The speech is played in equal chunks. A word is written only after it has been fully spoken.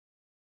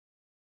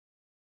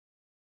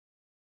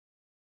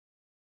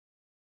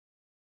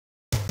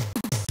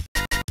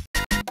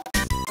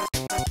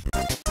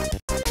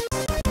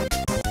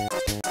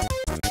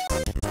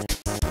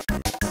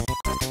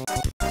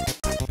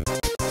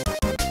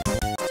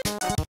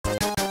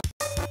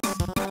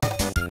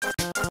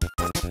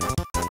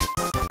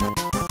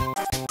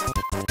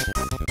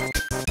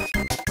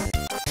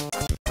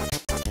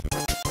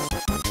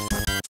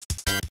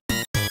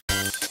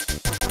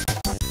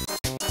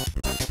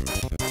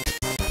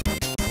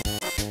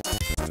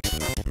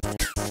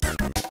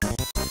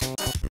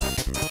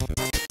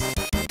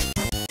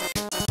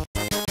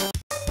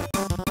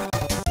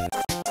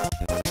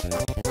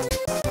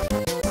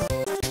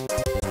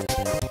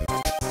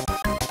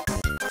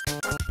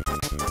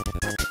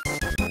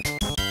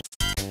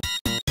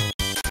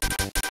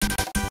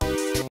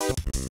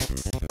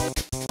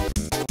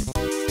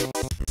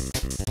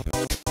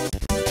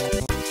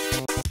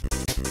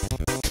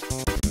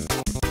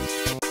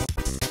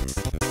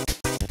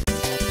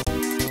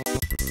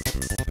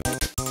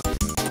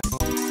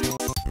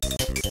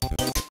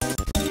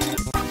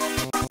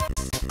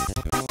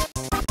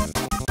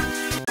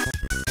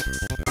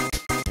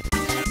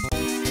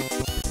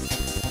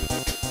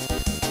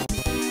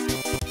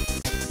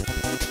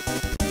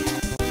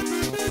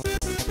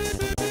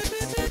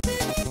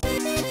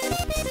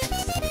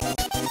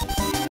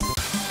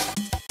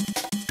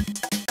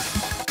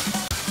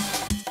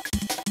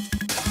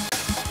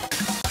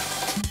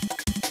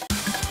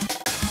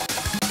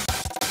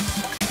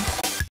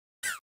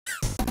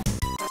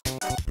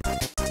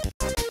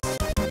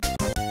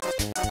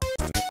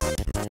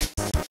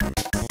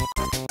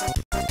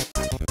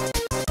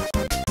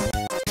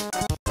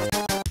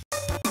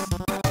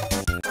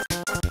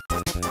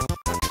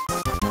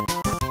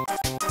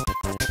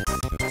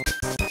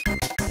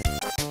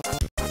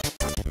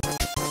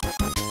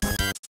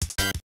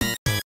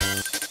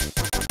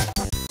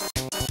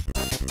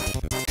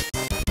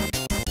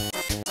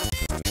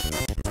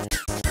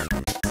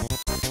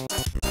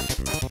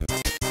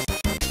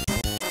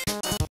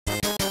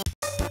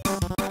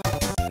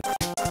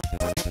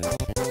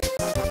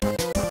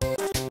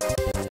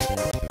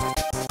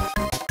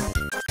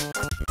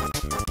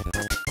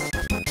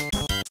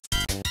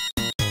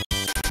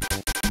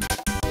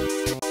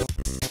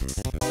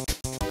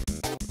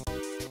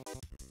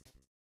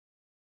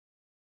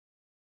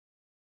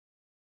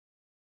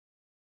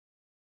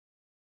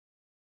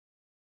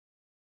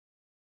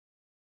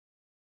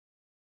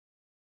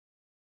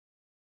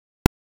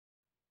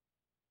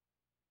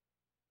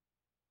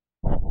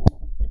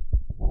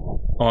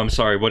Oh, I'm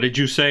sorry, what did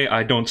you say?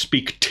 I don't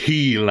speak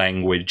T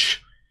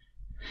language.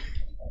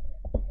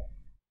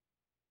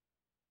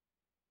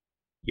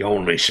 You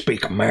only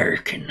speak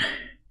American.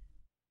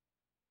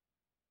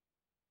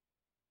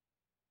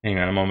 Hang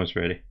on, I'm almost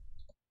ready.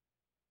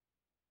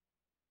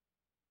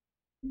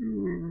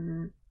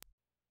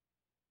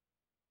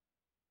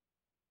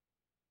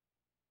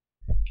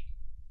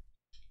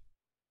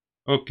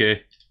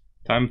 Okay,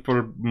 time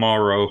for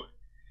Morrow.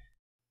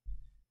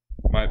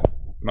 My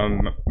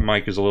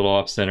mic is a little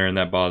off center and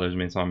that bothers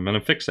me, so I'm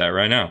gonna fix that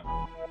right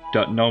now.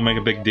 Don't make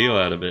a big deal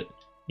out of it,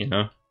 you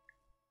know?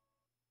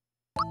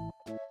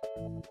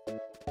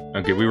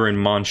 Okay, we were in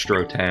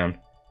Monstro Town,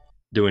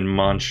 doing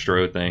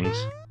Monstro things.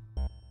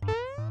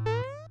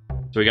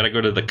 So we gotta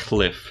go to the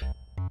cliff.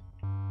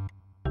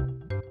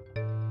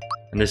 And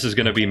this is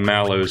gonna be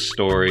Mallow's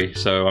story,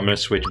 so I'm gonna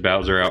switch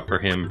Bowser out for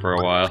him for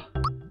a while.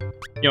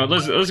 You know,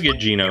 let's get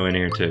Geno in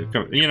here too.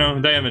 You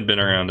know, they haven't been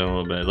around in a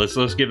little bit.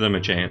 Let's give them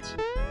a chance.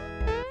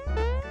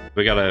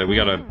 We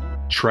gotta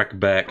trek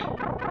back.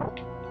 Gotta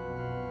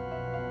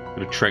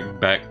trek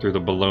back through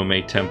the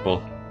Belome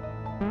Temple.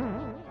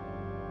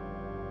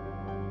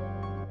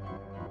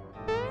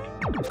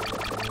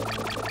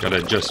 Gotta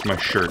adjust my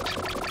shirt.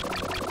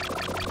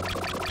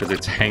 Because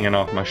it's hanging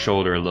off my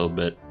shoulder a little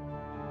bit.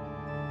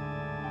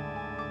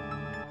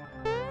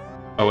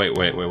 Oh wait.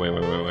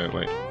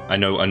 I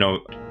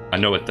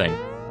know a thing.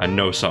 I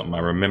know something. I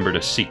remembered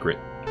a secret.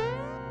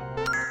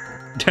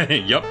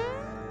 Yup.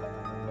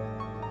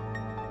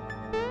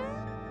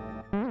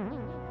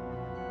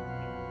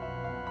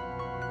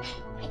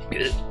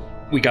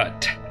 We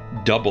got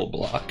double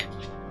block.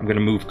 I'm gonna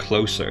move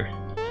closer.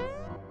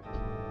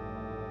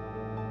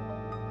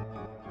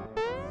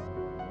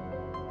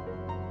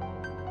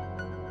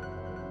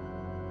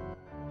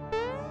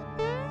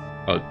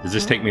 Oh, does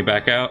this take me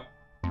back out?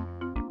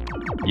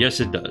 Yes,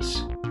 it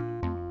does.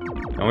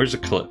 Now, where's the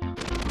cliff?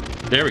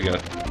 There we go.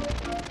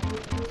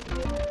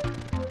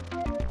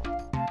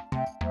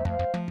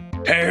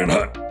 Hand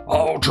hut,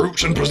 all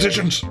troops in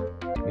positions.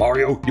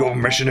 Mario, your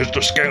mission is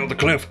to scale the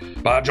cliff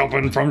by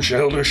jumping from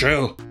shell to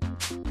shell.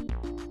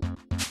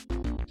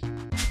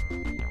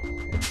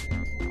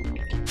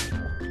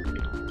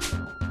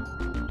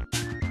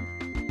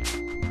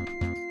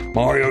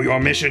 Mario, your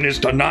mission is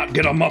to not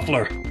get a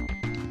muffler.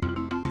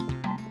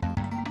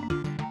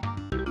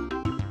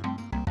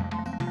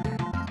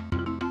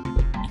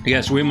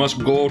 Yes, we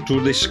must go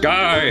to the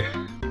sky.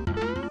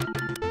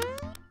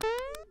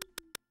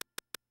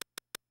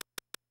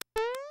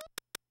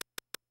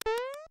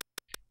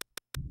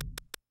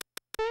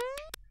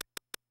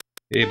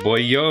 Hey boy,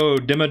 yo,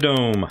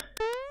 Dimmadome.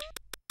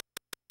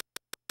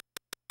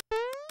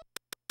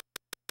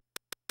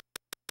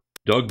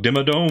 Doug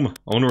Dimmadome,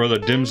 owner of the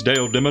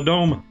Dimsdale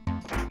Dimmadome?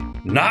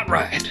 Not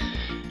right.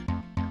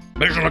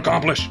 Mission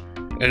accomplished.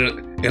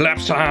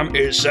 Elapsed time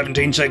is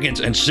 17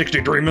 seconds and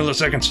 63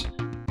 milliseconds.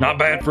 Not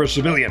bad for a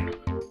civilian.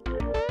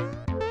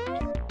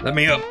 Let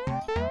me up.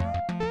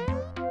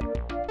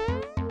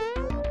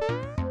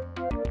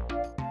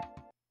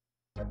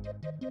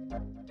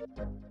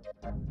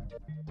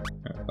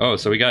 Oh,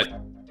 so we got...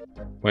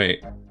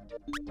 Wait.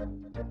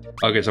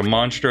 Okay, so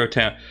Monstro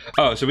Town.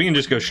 Oh, so we can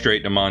just go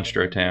straight to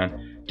Monstro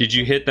Town. Did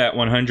you hit that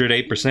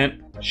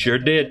 108%? Sure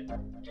did.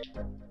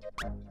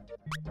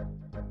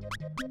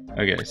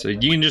 Okay, so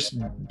you can just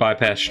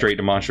bypass straight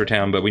to Monstro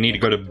Town, but we need to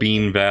go to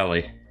Bean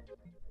Valley.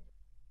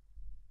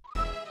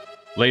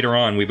 Later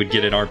on, we would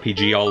get an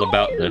RPG all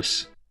about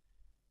this.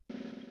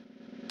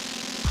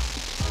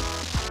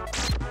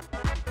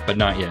 But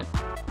not yet.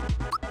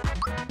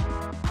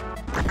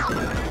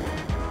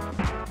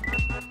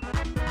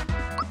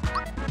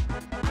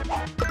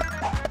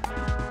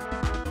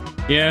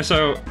 Yeah,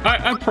 so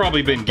I've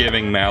probably been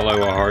giving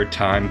Mallow a hard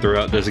time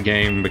throughout this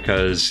game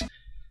because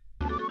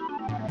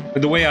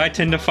the way I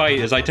tend to fight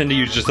is I tend to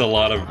use just a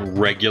lot of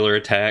regular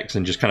attacks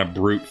and just kind of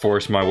brute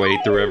force my way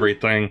through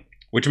everything,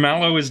 which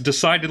Mallow is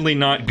decidedly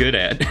not good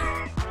at.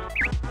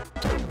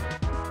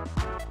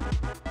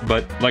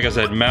 But like I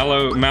said,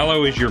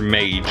 Mallow is your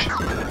mage.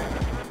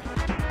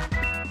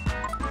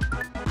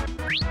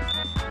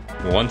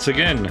 Once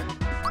again,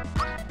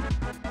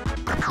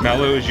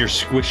 Mallow is your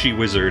squishy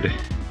wizard.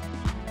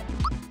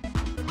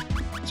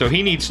 So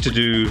he needs to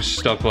do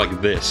stuff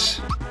like this.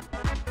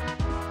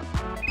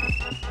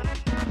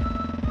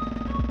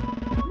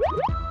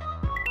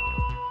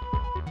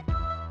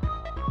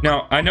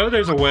 Now, I know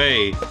there's a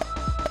way.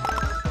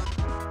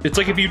 It's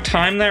like if you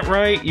time that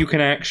right, you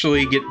can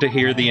actually get to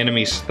hear the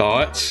enemy's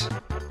thoughts.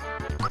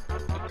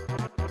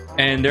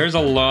 And there's a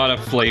lot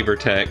of flavor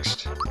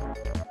text.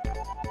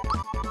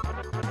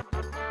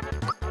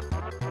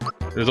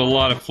 There's a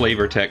lot of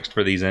flavor text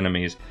for these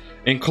enemies,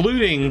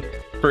 including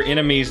for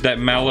enemies that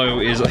Mallow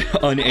is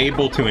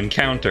unable to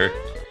encounter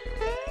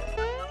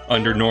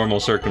under normal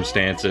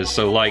circumstances.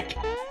 So like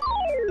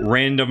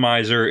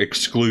randomizer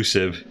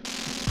exclusive.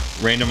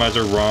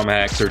 Randomizer ROM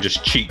hacks are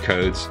just cheat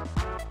codes.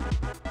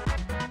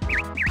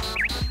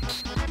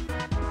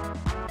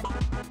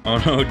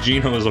 Oh no,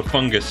 Geno is a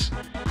fungus.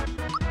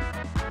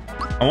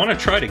 I want to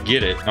try to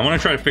get it. I want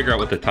to try to figure out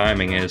what the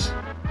timing is.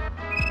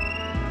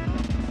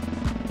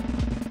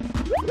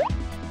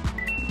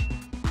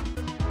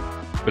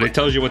 But it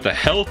tells you what the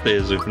health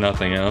is, if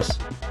nothing else.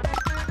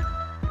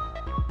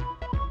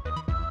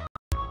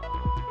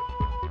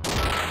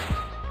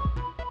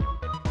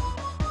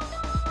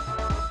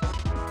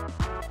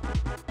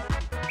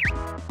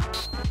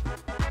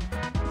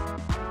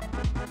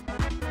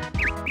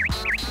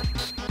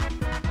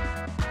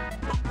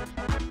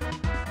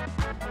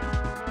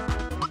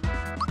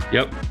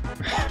 Yep.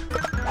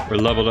 We're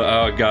leveled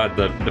up. Oh god,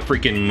 the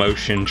freaking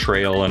motion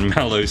trail on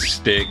Mallow's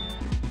stick.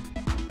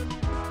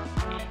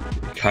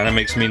 Kind of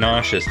makes me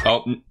nauseous.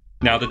 Oh,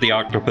 now that the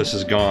octopus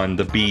is gone,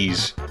 the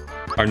bees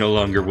are no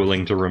longer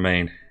willing to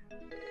remain.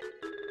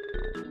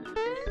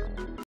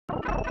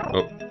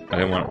 Oh, I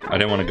didn't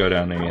want to go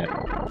down there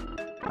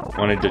yet.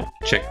 Wanted to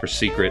check for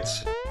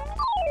secrets.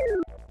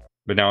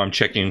 But now I'm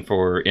checking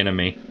for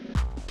enemy.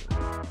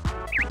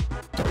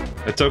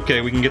 That's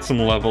okay, we can get some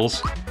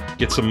levels,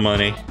 get some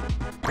money.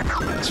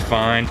 It's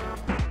fine.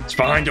 It's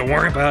fine, don't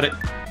worry about it.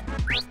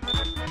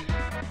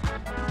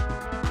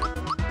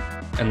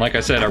 And like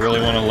I said, I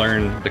really want to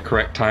learn the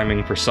correct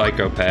timing for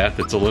Psychopath.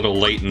 It's a little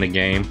late in the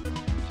game.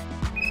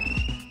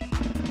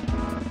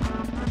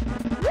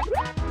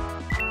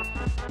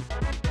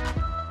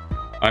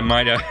 I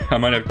might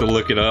have to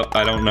look it up.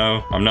 I don't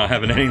know. I'm not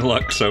having any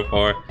luck so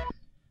far.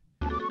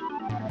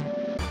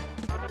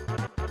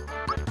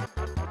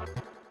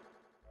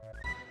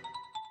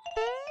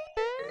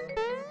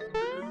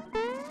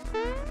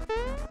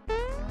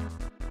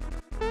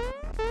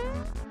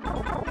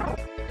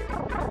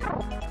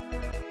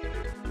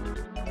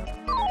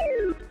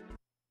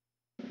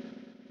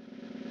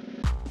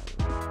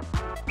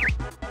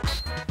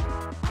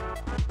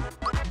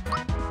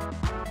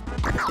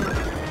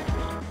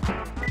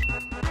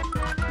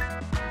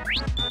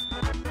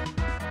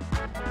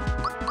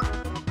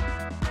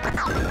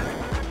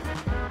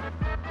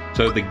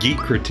 So the Geek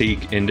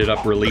Critique ended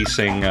up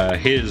releasing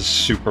his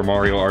Super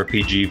Mario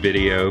RPG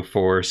video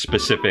for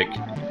specific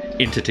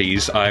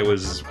entities. I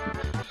was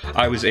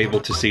able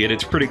to see it.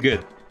 It's pretty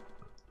good.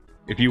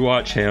 If you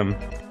watch him,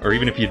 or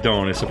even if you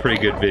don't, it's a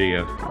pretty good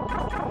video.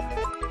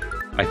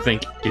 I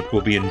think it will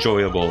be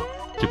enjoyable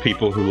to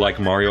people who like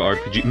Mario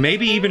RPG.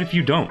 Maybe even if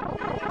you don't.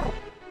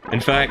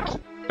 In fact,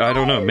 I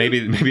don't know.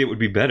 Maybe it would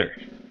be better.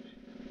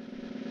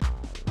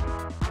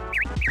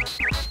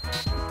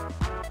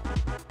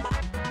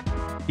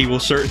 He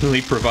will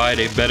certainly provide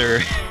a better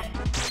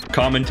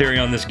commentary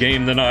on this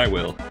game than I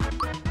will.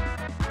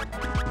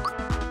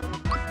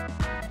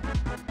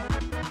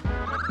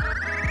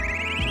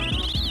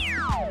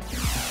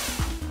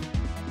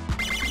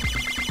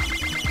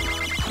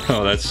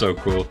 Oh, that's so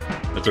cool.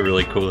 That's a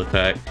really cool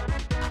attack.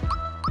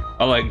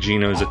 I like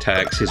Gino's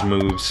attacks, his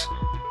moves.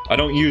 I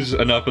don't use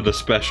enough of the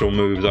special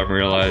moves, I'm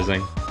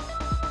realizing.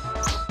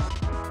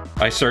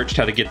 I searched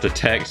how to get the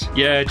text.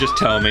 Yeah, just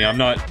tell me. I'm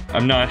not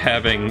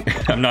having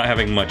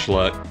much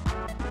luck.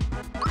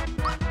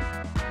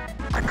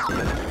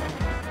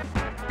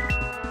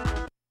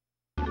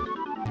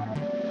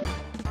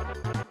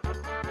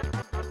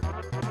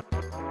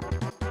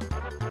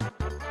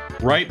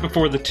 Right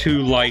before the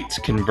two lights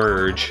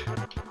converge.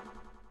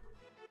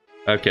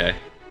 Okay.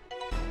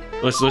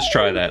 Let's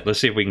try that. Let's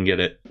see if we can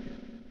get it.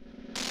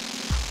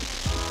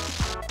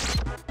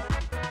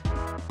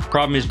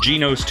 Problem is,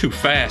 Gino's too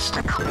fast.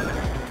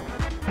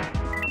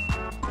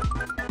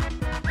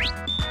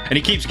 And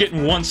he keeps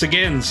getting once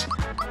agains.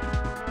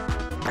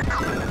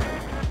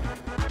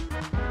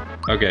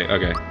 Okay,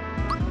 okay.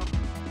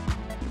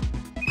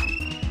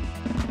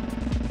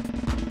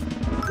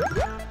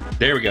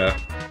 There we go.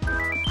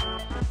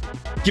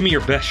 Give me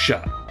your best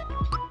shot.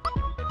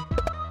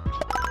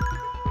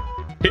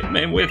 Hit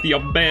me with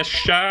your best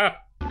shot.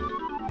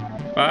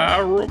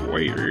 Fire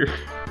away.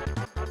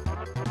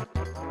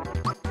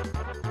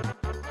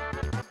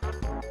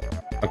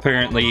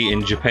 Apparently,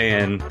 in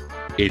Japan,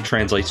 it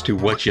translates to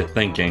 "what you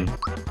thinking."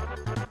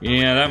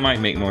 Yeah, that might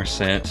make more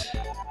sense.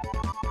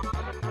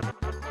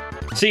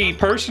 See,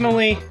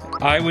 personally,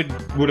 I would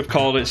have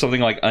called it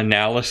something like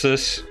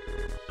analysis,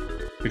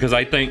 because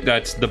I think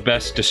that's the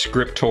best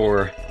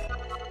descriptor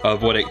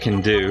of what it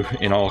can do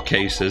in all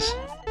cases.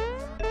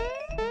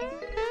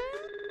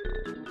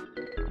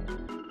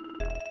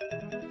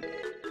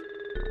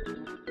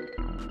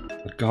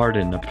 A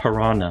garden, a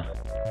piranha.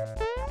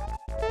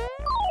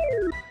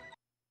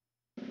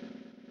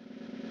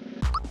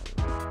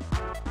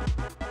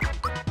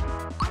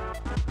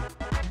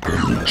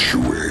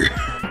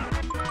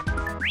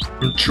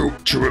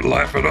 Chew it,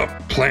 laugh it up,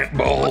 plant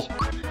ball.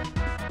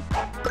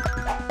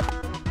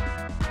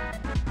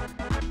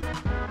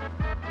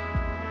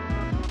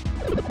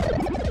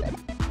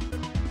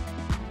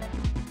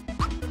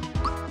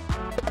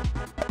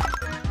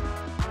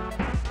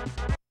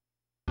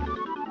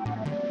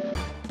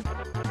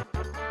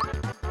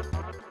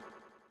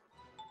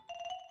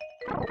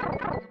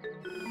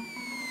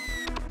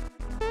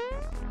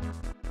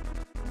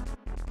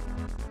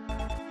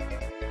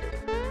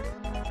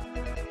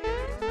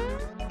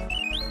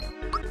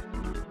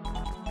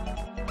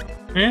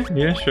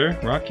 Yeah, sure.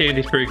 Rock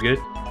candy's pretty good.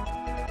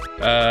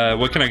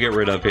 What can I get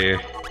rid of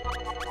here?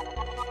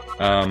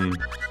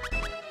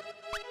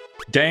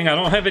 Dang, I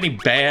don't have any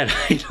bad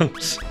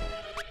items.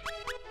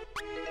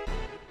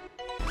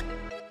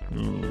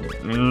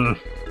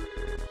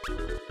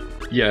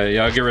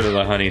 Yeah, I'll get rid of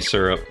the honey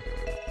syrup.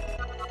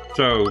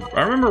 So,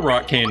 I remember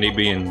rock candy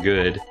being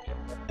good.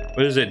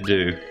 What does it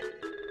do?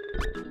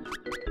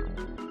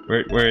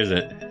 Where is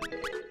it?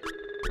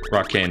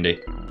 Rock candy.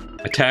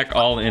 Attack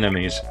all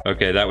enemies.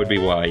 Okay, that would be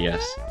why,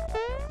 yes.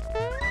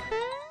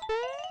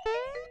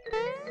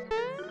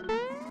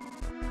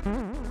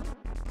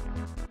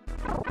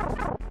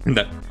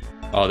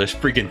 Oh, this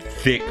freaking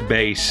thick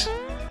base.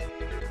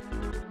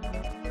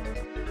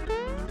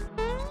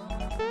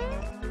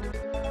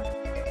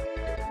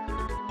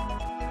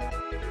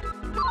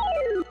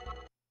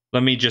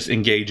 Let me just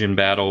engage in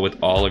battle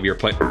with all of your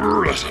play.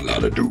 That's a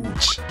lot of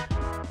dudes.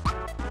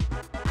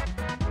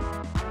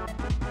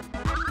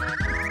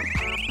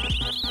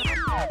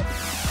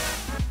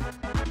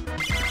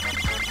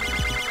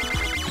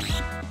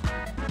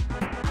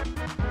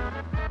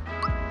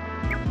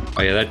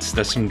 Oh yeah,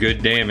 that's some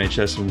good damage.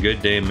 That's some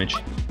good damage.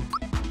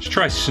 Let's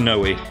try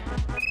Snowy.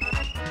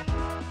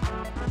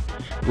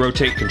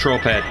 Rotate control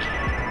pad.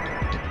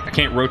 I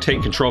can't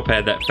rotate control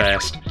pad that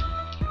fast.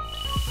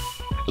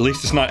 At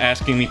least it's not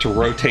asking me to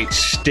rotate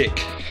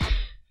stick.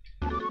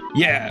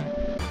 Yeah,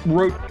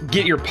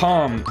 get your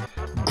palm.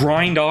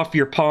 Grind off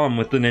your palm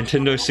with the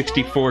Nintendo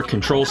 64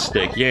 control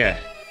stick, yeah.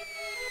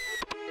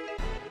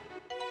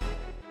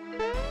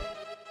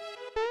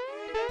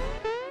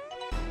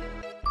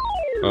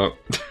 Oh.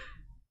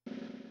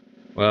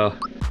 Well,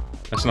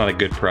 that's not a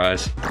good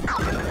prize.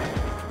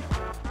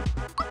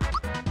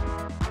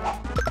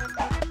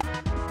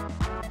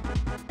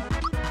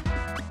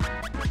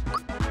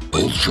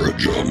 Ultra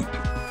jump.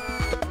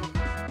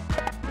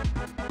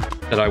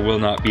 That I will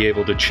not be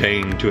able to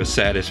chain to a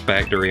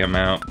satisfactory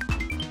amount.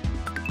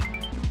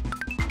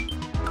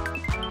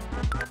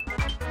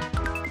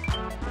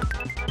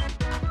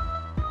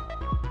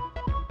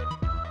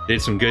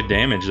 Did some good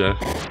damage though.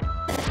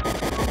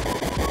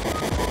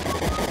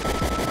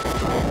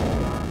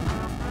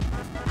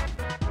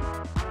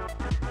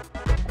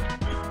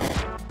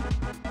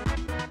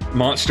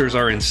 Monsters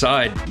are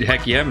inside.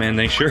 Heck yeah, man,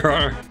 they sure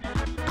are.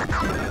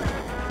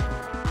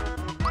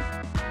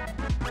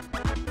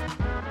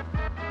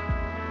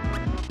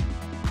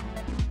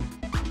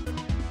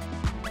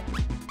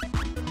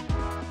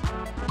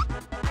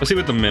 Let's see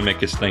what the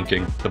Mimic is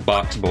thinking. The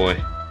box boy.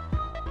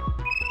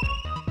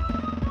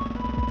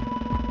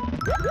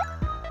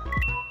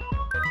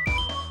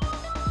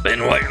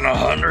 Been waiting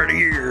 100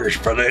 years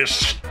for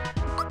this.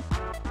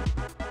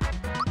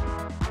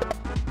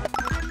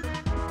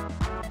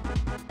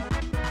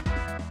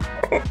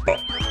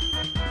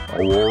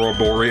 Aurora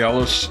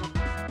Borealis.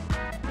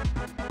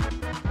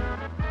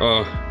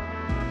 Oh.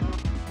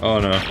 Oh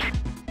no.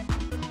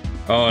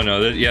 Oh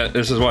no. Yeah,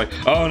 this is why.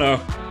 Oh no.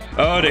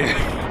 Oh dear.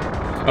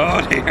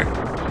 Oh dear.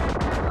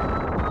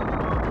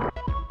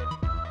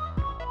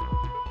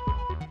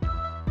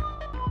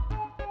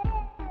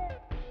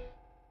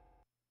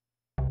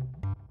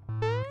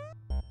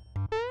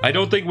 I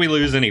don't think we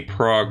lose any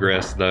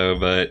progress though,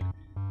 but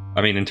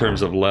I mean in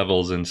terms of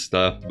levels and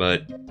stuff,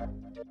 but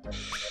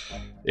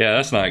yeah,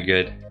 that's not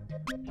good.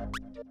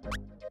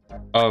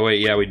 Oh wait,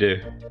 yeah, we do.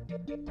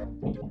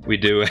 We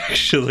do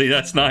actually,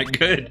 that's not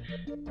good.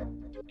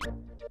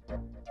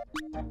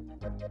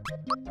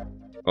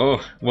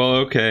 Oh, well,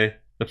 okay.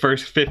 The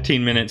first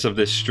 15 minutes of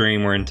this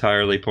stream were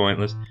entirely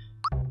pointless.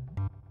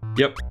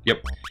 Yep.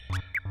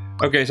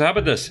 Okay, so how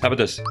about this?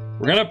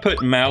 We're gonna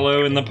put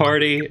Mallow in the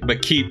party,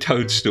 but keep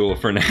Toadstool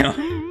for now.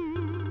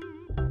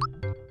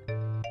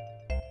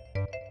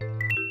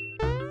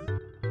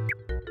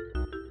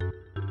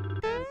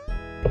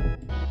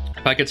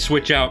 If I could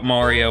switch out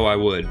Mario, I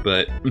would,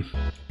 but...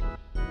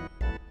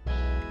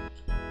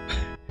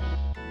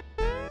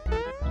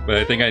 but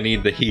I think I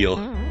need the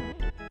heal.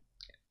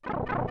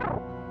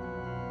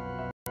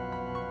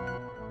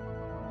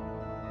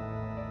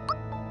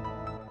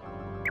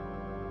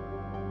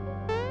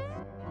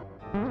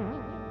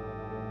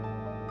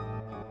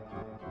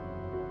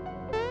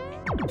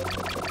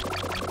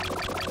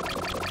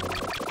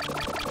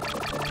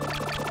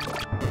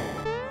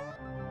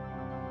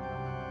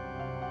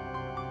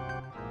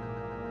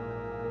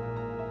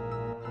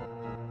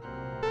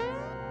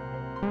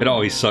 It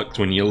always sucks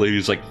when you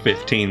lose like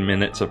 15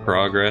 minutes of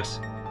progress.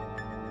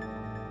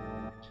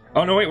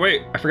 Oh no,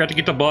 wait, I forgot to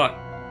get the block.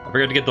 I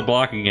forgot to get the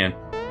block again.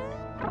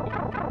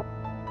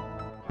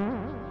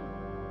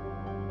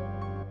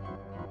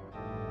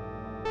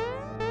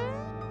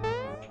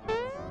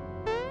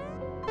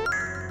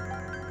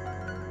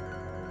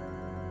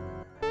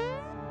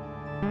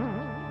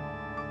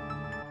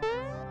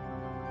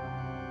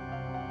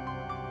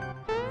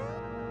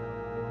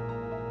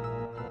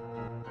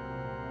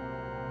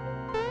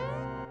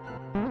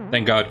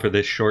 Thank God for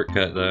this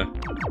shortcut, though.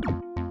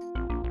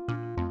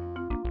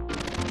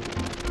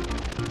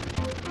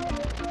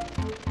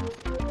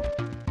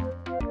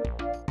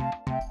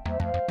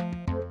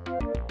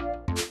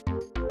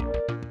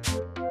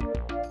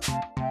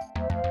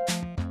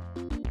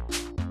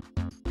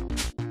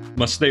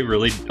 Must they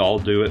really all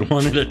do it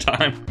one at a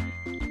time?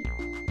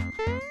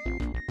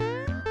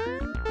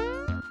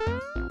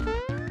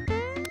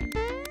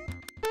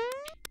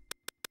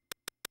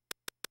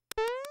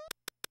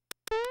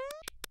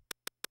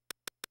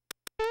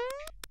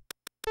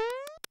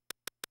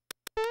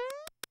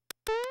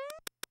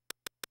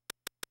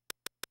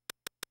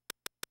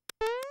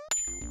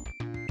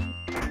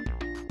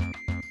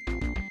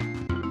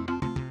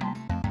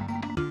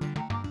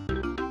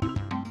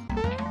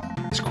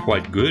 It's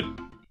quite good.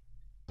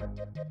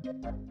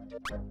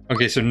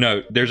 Okay, so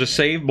note, there's a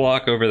save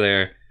block over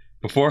there.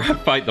 Before I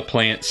fight the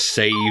plant,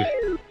 save.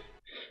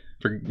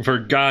 For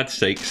God's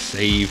sake,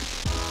 save.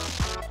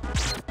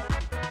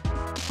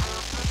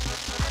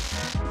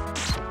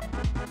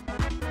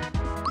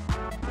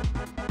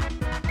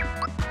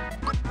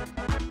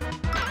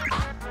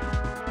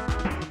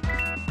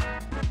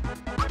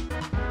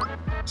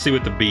 See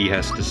what the bee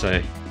has to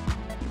say.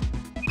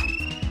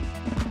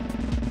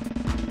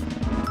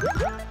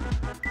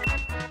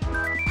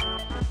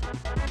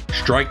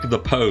 Strike the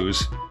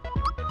pose.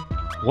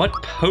 What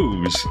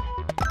pose?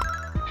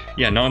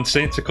 Yeah,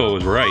 nonsensical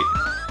was right.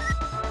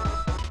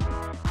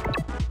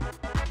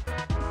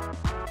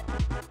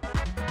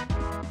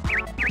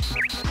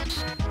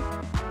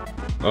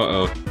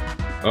 Uh-oh.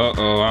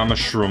 Uh-oh, I'm a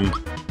shroom.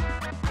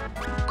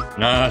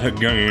 Not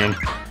again.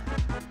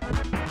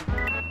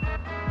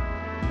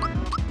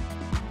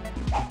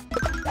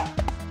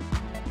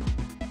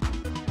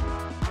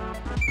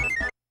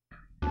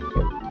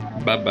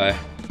 Bye-bye.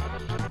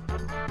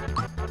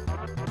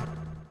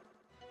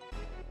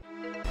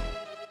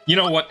 You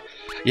know what?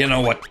 You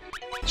know what?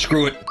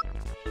 Screw it.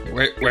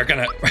 We're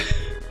gonna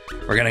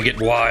we're gonna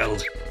get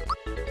wild.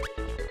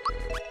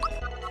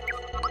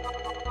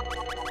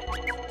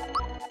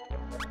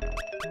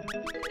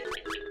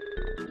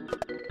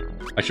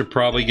 I should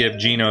probably give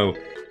Gino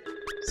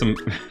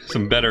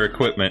some better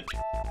equipment.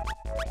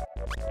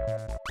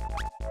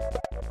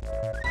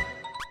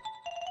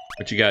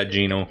 What you got,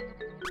 Gino?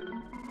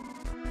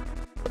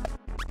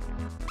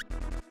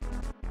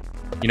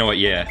 You know what?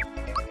 Yeah.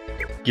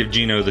 Give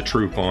Gino the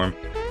true form.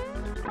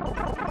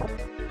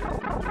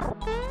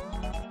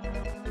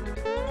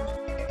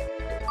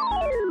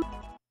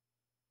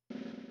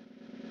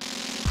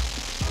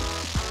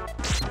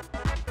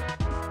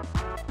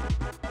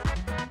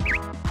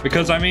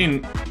 Because, I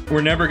mean,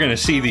 we're never gonna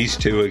see these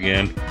two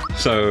again.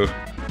 So,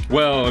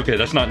 well, okay,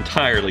 that's not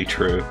entirely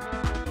true.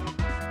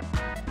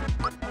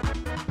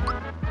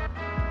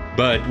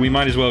 But we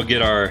might as well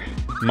get our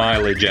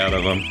mileage out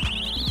of them.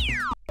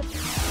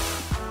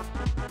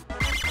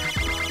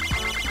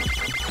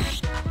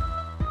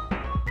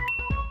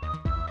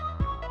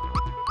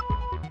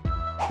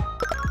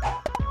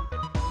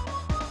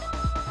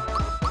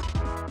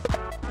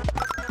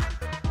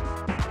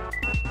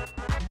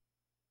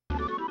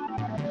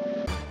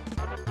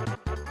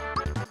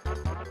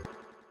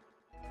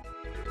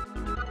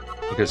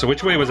 Okay, so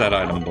which way was that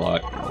item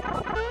block?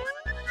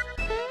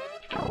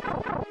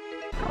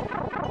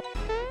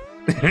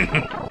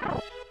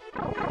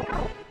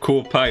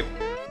 Cool pipe.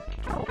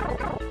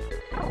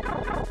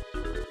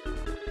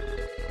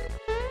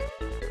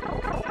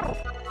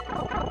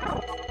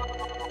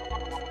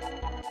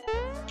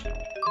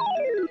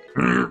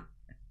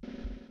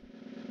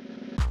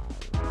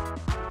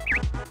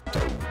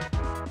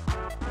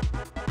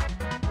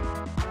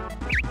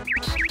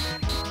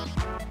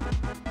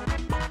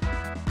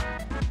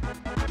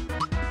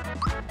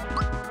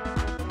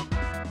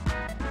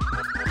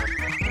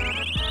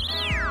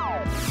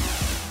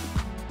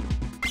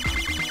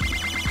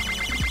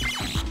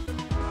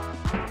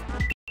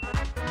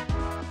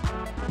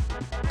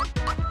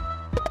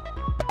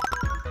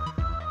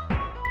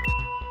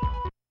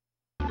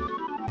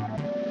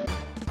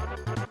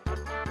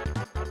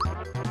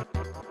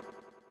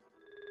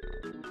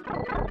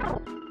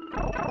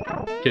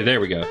 Okay,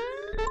 there we go.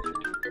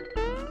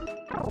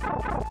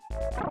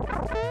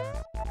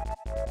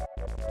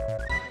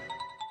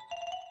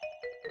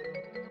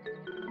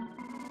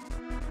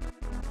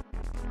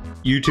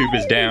 YouTube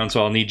is down,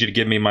 so I'll need you to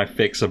give me my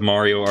fix of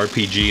Mario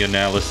RPG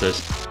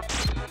analysis.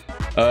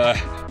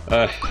 Let's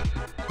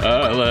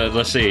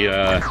see.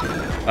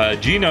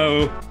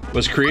 Gino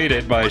was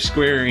created by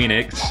Square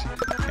Enix,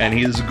 and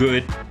he's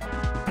good.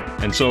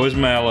 And so is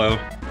Mallow.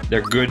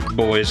 They're good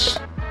boys.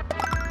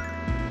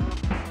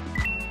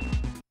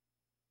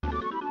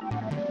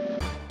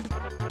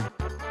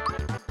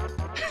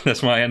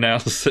 That's my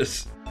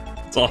analysis.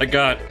 That's all I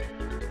got.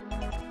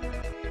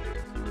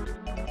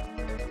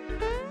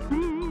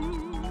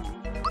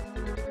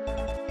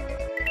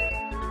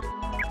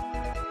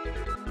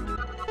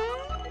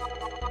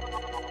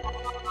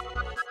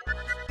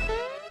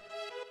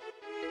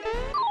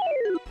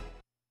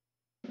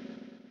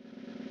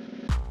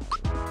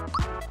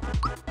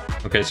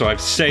 Okay, so I've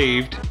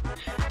saved.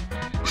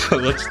 So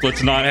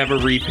let's not have a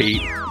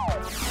repeat.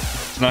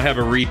 Let's not have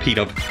a repeat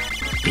of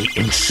the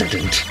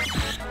incident.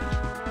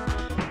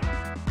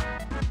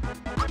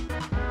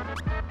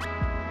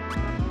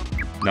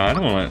 No, I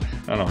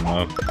don't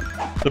know.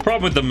 The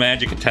problem with the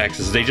magic attacks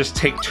is they just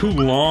take too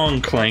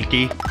long,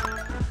 Clanky.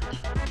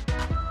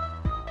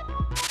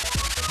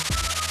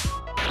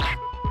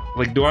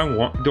 Like, do I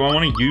want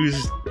to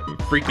use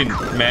freaking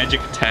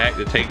magic attack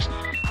that takes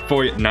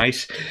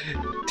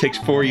takes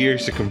 4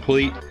 years to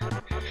complete?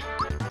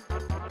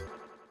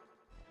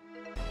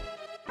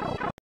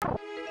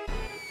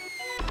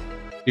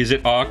 Is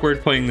it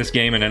awkward playing this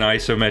game in an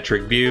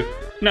isometric view?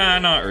 Nah,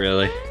 not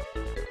really.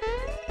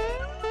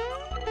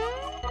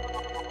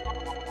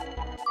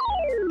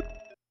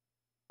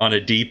 On a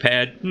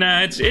D-pad?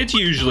 Nah, it's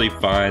usually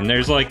fine.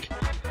 There's like...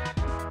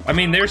 I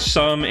mean, there's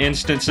some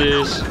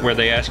instances where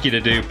they ask you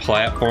to do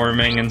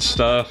platforming and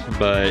stuff,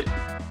 but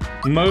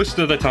most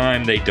of the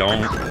time they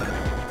don't.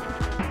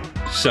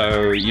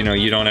 So, you know,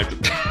 you don't have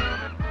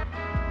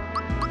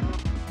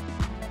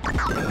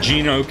to...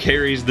 Gino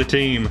carries the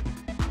team.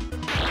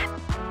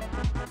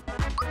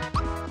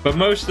 But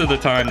most of the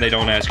time they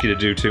don't ask you to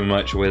do too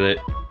much with it.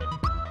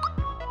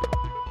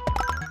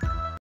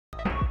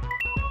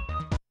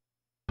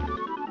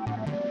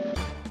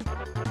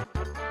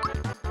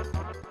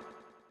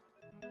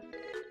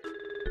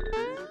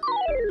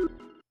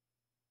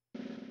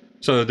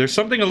 So there's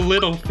something a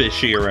little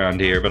fishy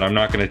around here, but I'm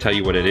not going to tell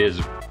you what it is.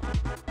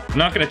 I'm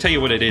not going to tell you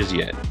what it is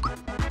yet.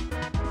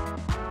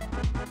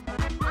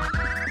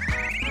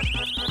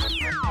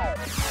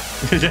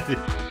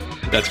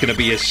 That's going to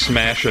be his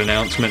Smash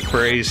announcement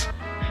phrase.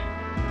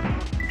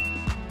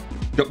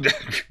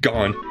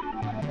 Gone.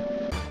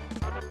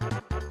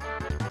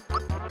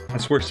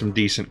 That's worth some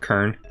decent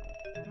kern.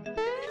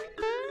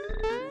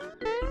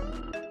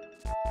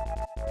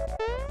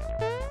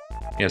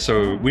 Yeah,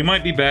 so we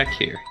might be back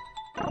here.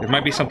 There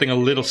might be something a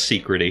little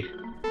secrety.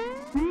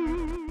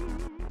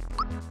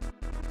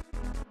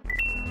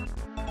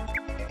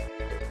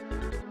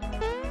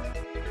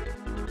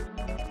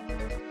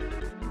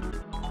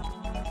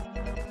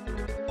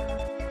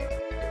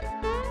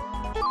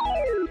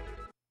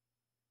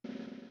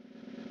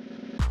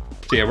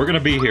 So yeah, we're gonna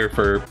be here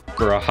for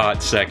a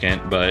hot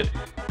second, but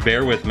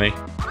bear with me.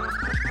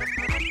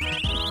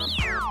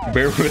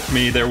 Bear with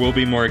me, there will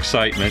be more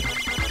excitement.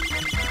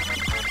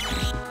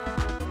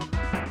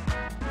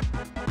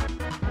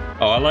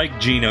 Oh, I like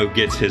Gino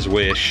gets his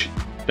wish.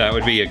 That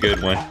would be a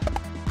good one.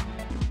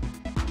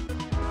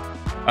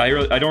 I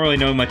don't really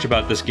know much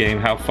about this game.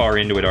 How far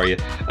into it are you?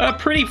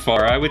 Pretty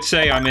far. I would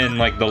say I'm in,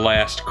 like, the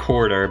last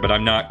quarter, but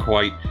I'm not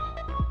quite...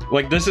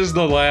 Like, this is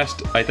the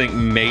last, I think,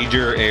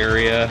 major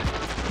area.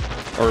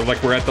 Or,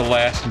 like, we're at the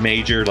last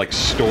major, like,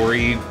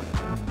 story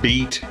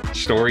beat,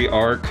 story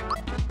arc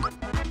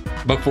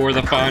before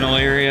the final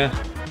area.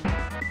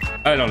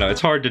 I don't know.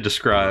 It's hard to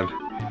describe.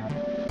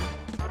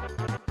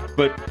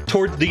 But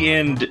towards the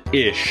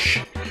end-ish.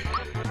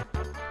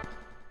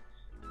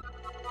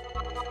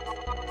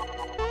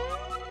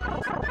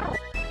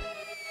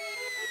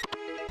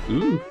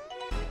 Ooh.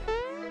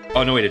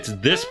 Oh, no, wait, it's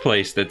this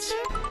place that's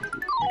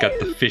got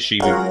the fishy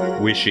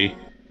wishy.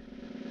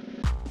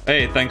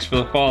 Hey, thanks for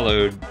the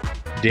follow,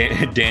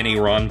 Danny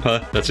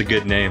Ronpa. That's a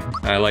good name.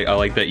 I like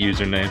that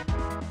username.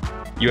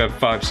 You have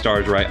 5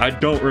 stars, right? I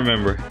don't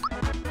remember.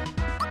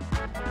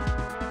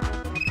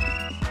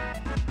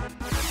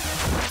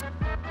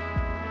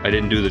 I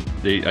didn't do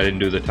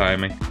the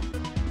timing.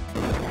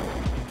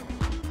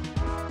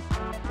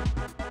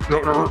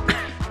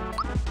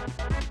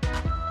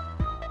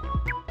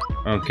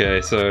 Okay,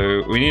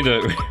 so we need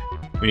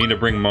to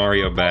bring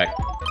Mario back.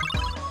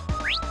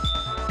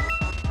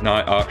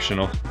 Not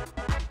optional.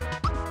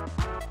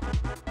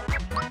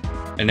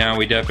 And now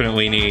we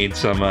definitely need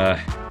some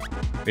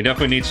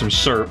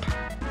syrup.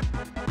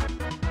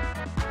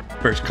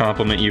 First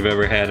compliment you've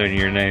ever had on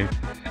your name.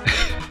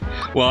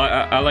 Well,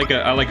 I like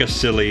a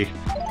silly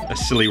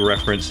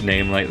reference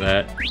name like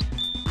that.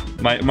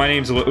 My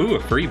name's a little... Ooh, a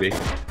freebie.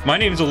 My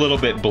name's a little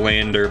bit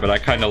blander, but I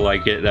kind of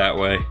like it that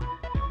way.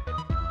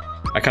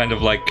 I kind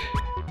of like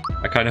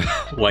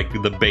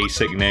the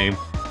basic name.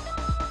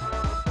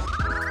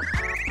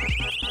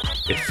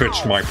 It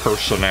fits my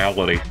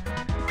personality.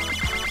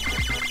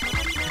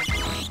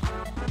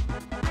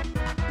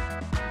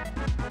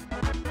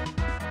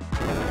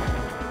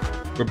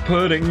 We're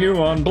putting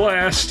you on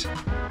blast.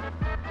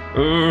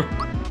 Ooh.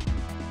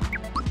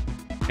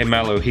 Hey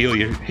Mallow, heal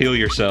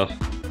yourself.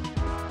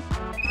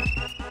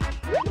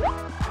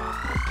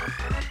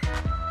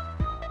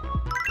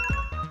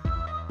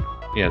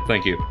 Yeah,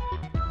 thank you.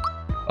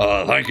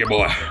 Thank you,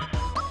 boy.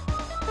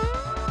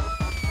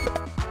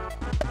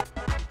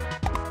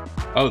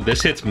 Oh,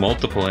 this hits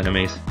multiple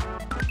enemies.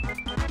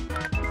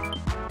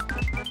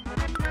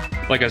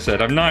 Like I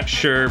said, I'm not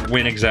sure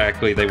when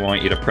exactly they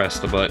want you to press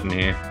the button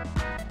here.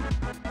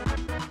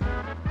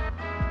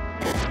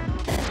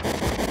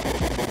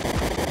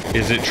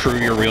 Is it true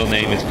your real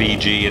name is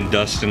VG and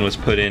Dustin was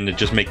put in to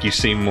just make you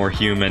seem more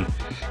human?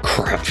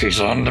 Crap, he's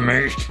on to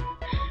me.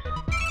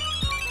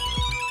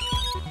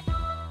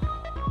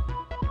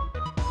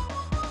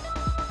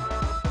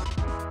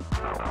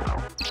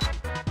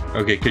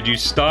 Okay, could you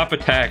stop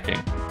attacking?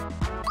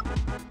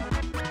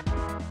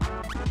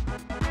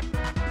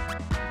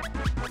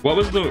 What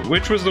was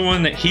which was the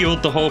one that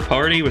healed the whole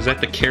party? Was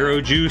that the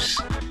Caro juice?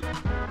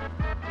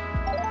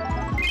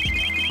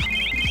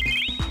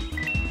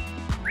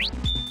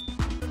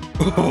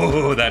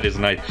 Oh, that is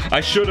nice.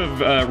 I should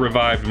have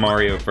revived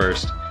Mario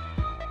first.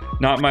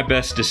 Not my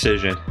best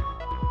decision.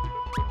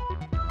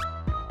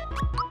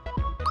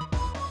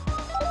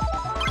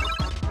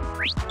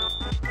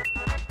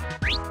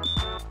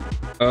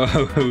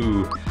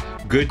 Oh,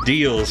 good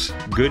deals.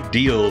 Good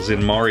deals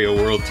in Mario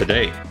World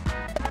today.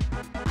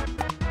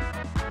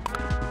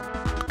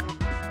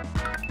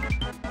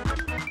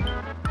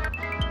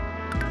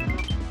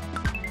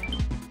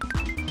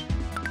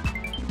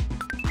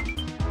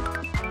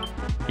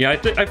 Yeah,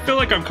 I feel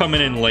like I'm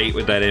coming in late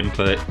with that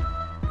input.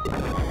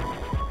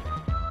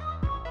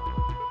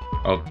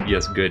 Oh,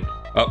 yes, good.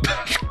 Oh.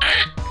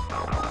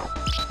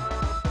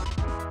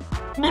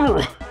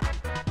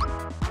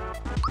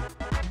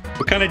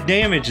 What kind of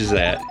damage is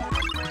that?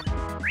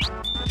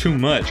 Too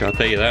much, I'll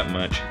tell you that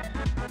much.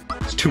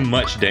 It's too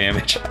much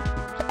damage.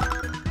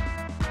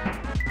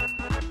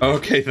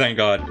 Okay, thank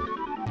God.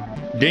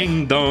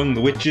 Ding dong,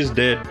 the witch is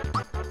dead.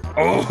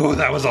 Oh,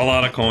 that was a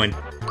lot of coin.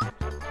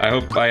 I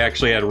hope I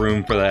actually had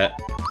room for that.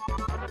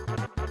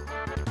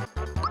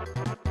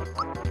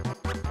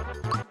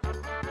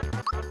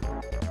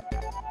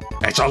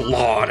 That's a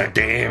lot of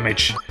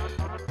damage.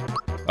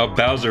 Oh,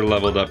 Bowser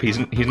leveled up. He's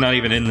not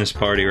even in this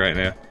party right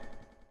now.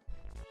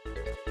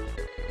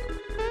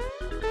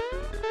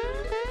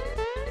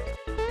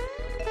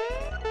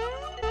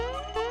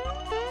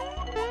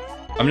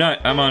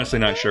 I'm honestly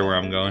not sure where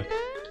I'm going.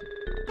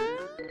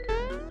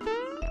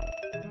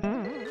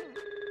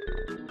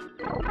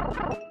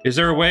 Is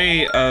there a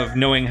way of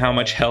knowing how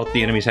much health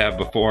the enemies have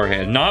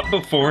beforehand? Not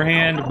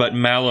beforehand, but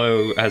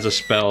Mallow has a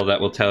spell that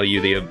will tell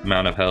you the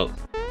amount of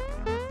health.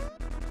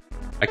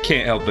 I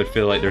can't help but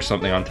feel like there's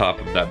something on top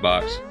of that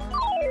box.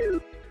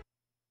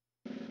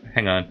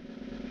 Hang on.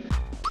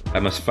 I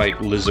must fight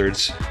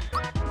lizards.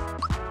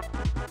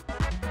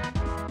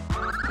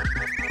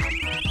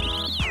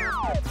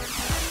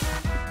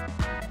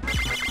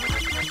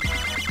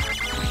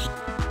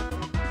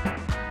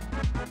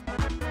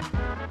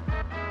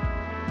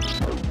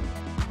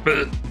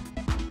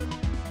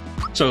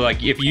 So,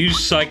 like, if you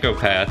use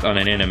Psychopath on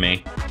an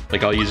enemy,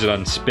 like I'll use it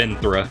on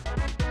Spinthra,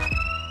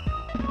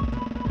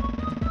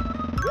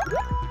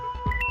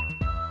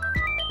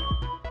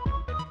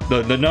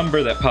 the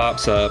number that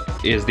pops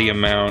up is the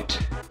amount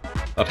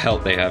of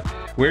health they have.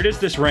 Where does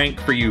this rank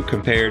for you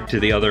compared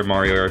to the other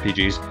Mario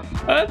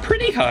RPGs?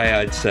 Pretty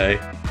high, I'd say.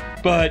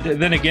 But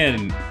then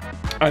again,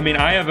 I mean,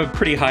 I have a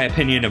pretty high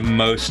opinion of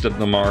most of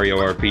the Mario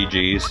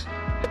RPGs.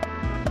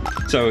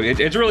 So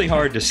it's really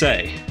hard to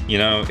say, you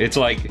know? It's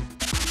like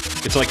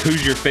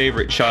who's your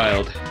favorite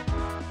child?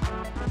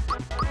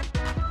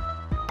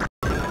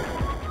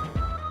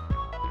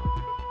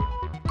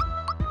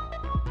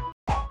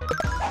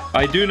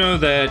 I do know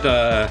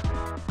that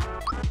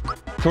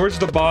towards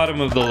the bottom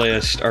of the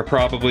list are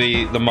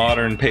probably the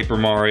modern Paper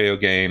Mario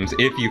games,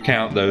 if you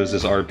count those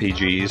as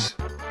RPGs.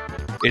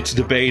 It's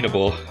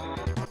debatable.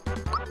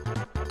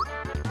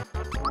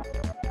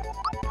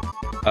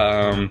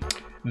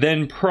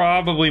 Then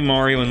probably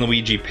Mario and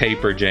Luigi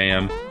Paper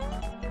Jam.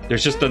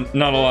 There's just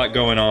not a lot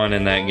going on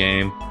in that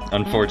game,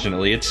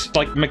 unfortunately. It's,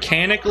 like,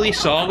 mechanically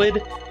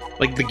solid.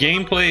 Like, the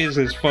gameplay is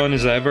as fun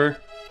as ever.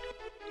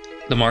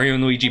 The Mario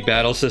and Luigi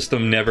battle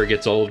system never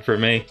gets old for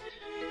me.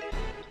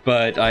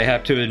 But I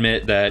have to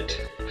admit that,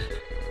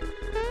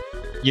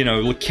 you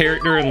know,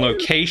 character and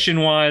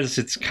location-wise,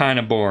 it's kind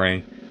of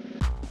boring.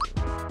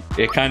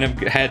 It kind of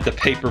had the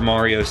Paper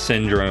Mario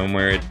syndrome,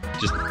 where it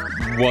just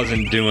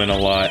wasn't doing a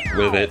lot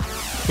with it.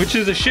 Which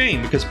is a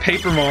shame, because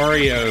Paper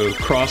Mario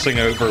crossing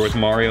over with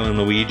Mario and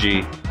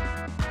Luigi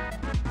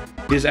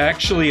is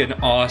actually an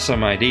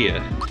awesome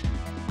idea.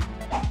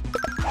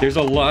 There's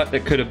a lot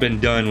that could have been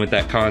done with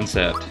that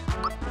concept,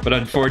 but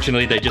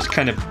unfortunately they just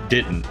kind of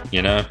didn't,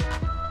 you know?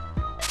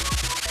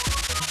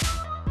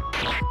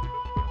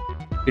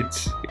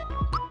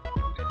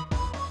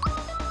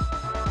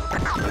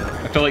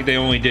 I feel like they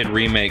only did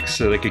remakes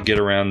so they could get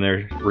around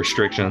their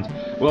restrictions.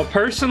 Well,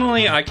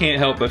 personally, I can't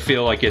help but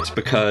feel like it's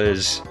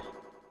because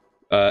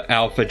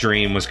Alpha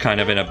Dream was kind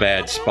of in a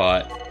bad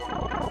spot.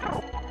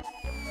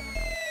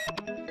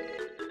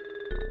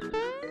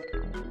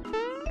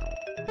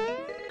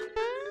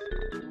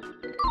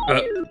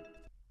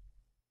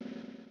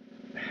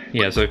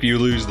 Yeah, so if you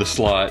lose the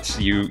slots,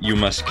 you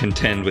must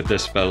contend with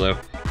this fellow.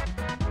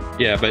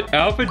 Yeah, but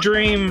Alpha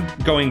Dream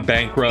going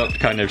bankrupt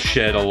kind of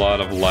shed a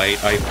lot of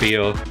light, I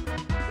feel.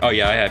 Oh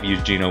yeah, I have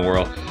used Geno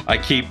Whirl. I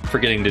keep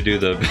forgetting to do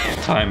the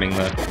timing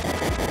though.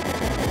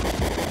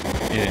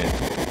 Yeah.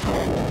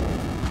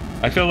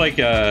 I feel like,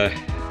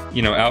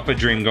 you know, Alpha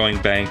Dream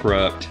going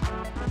bankrupt,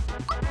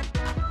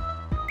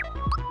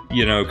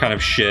 you know, kind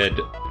of shed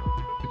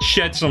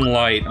some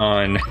light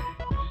on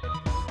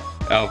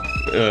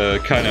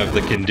kind of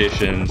the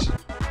conditions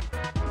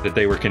that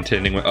they were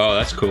contending with. Oh,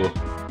 that's cool.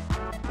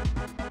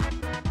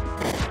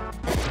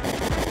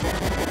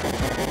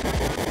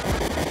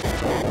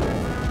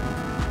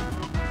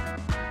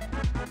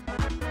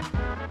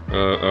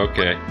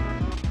 Okay.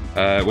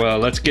 Well,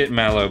 let's get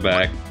Mallow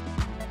back.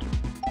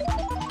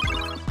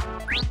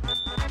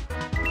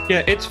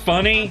 Yeah, it's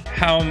funny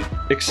how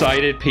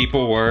excited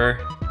people were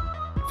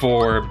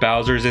for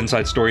Bowser's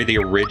Inside Story, the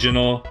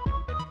original,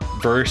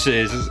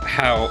 versus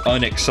how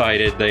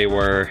unexcited they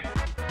were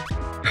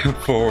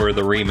for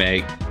the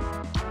remake,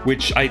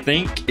 which I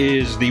think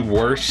is the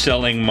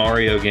worst-selling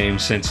Mario game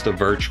since the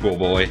Virtual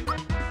Boy,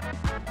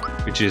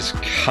 which is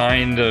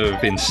kind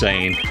of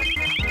insane.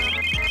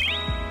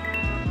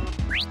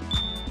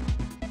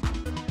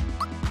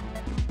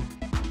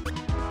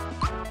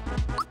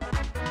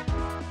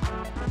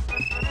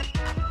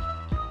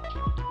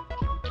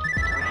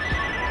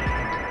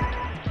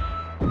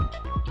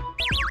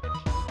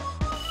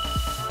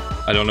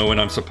 I don't know when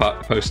I'm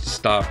supposed to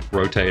stop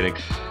rotating.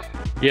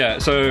 Yeah,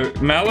 so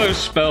Mallow's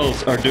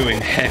spells are doing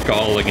heck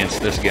all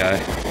against this guy.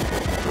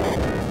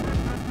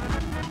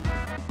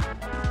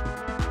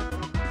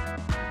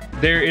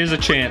 There is a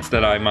chance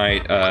that I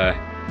might,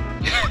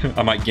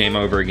 I might game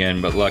over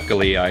again, but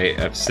luckily I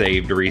have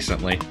saved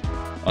recently,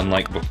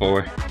 unlike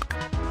before.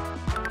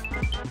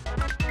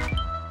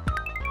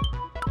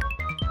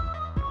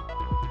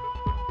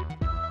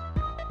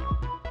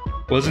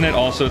 Wasn't it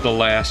also the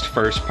last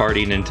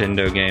first-party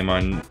Nintendo game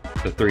on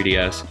the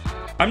 3DS?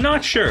 I'm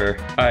not sure.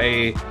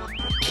 I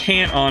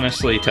can't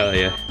honestly tell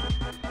you.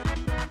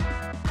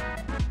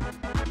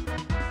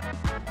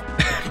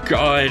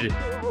 God.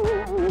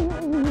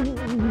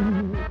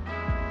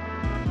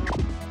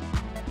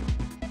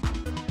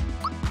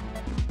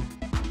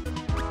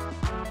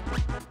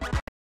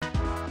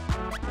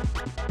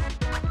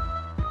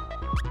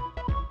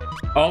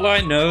 All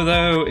I know,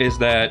 though, is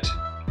that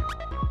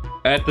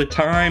at the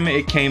time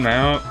it came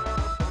out,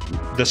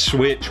 the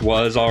Switch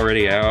was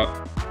already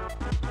out,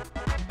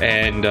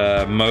 and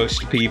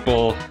most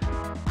people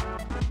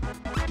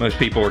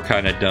were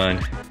kind of done.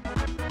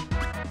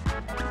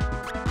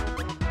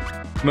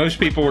 Most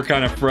people were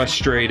kind of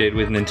frustrated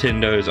with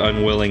Nintendo's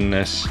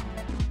unwillingness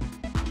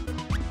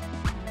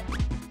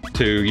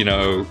to, you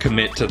know,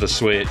 commit to the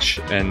Switch,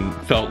 and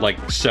felt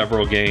like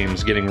several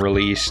games getting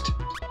released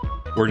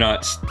were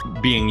not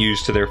being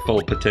used to their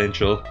full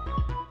potential.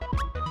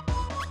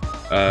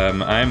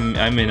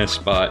 I'm in a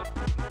spot.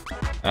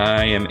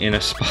 I am in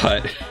a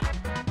spot.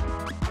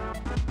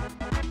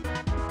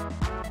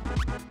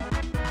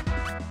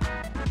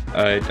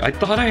 I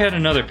thought I had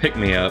another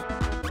pick-me-up,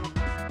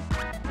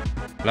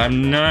 but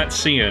I'm not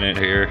seeing it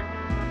here.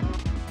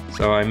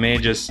 So I may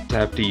just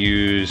have to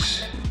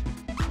use...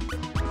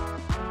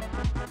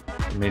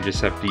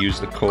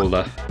 the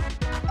cola.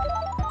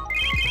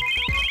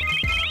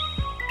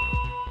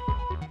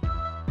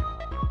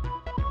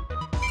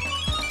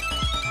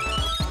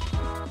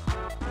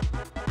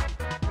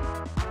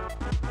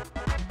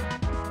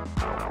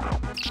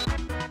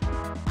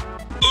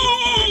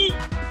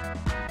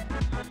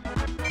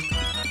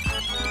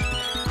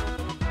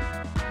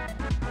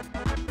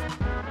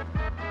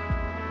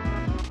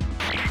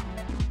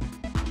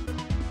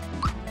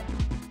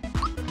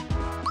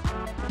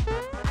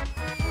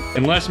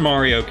 Unless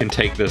Mario can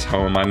take this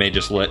home, I may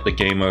just let the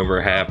game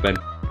over happen.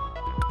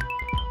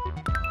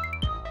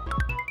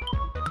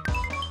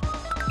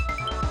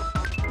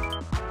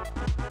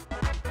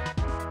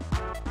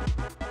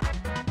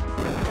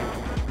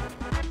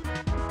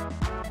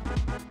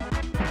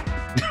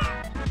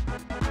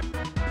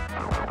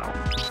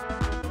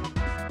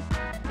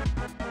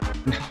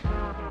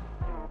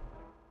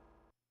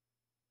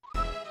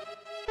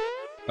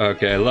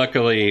 Okay,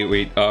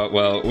 luckily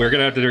well, we're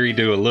gonna have to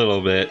redo a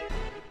little bit.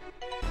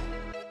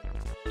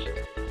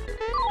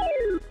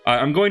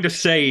 I'm going to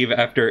save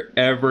after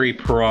every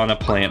piranha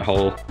plant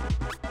hole.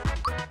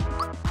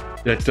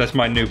 That's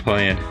my new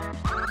plan.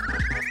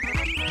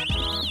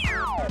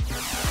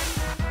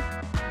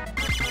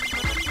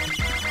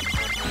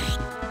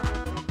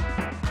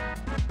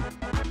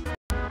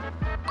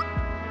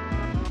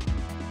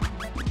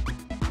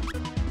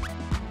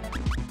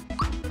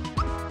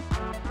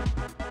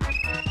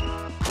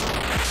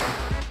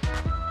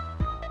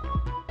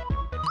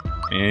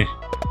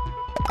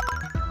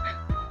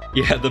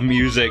 Yeah, the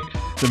music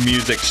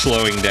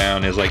slowing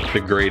down is like the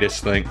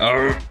greatest thing.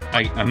 Oh,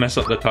 I mess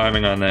up the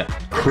timing on that.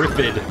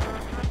 Cripid.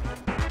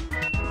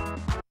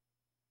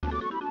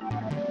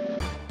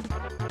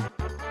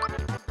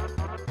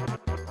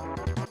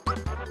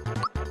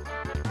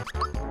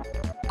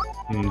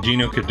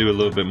 Gino could do a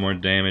little bit more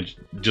damage.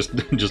 Just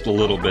a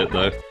little bit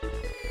though.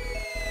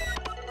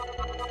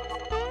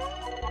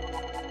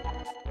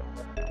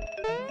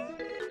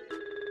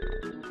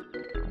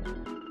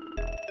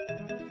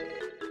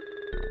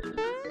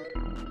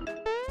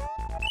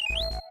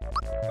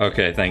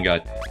 Okay, thank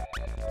God.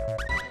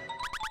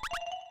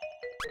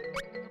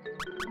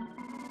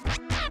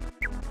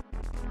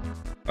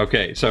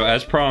 Okay, so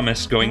as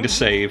promised, going to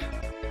save.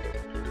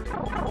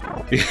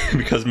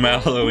 Because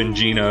Mallow and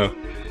Gino...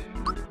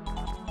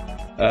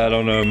 I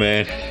don't know,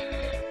 man.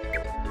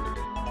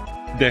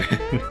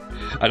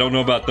 I don't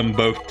know about them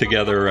both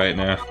together right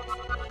now.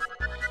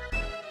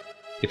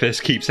 If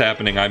this keeps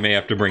happening, I may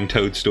have to bring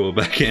Toadstool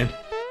back in.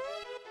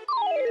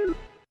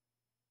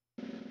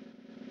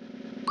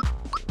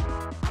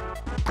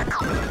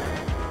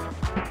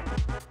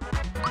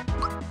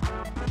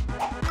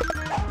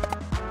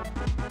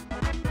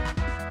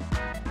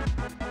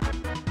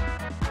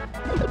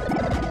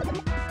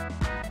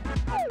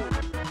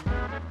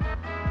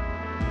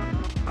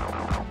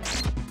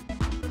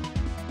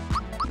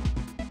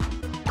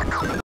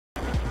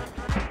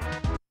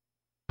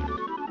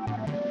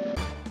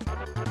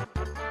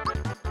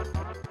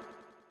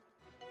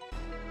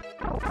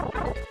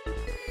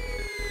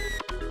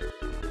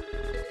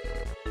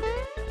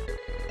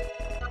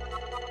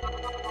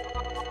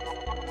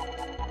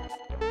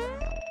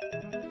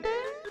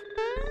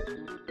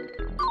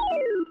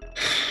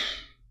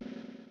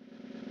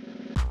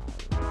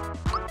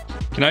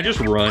 Can I just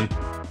run?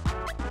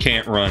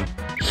 Can't run.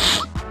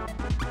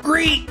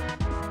 Great!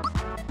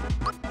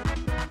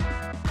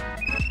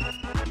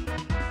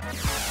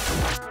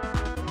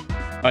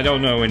 I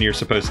don't know when you're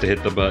supposed to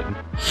hit the button.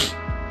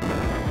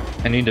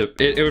 I need to...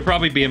 It would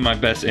probably be in my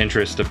best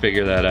interest to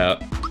figure that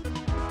out.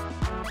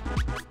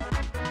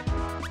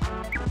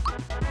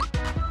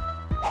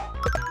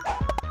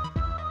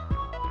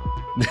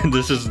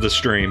 This is the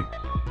stream.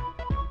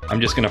 I'm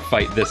just gonna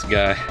fight this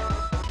guy.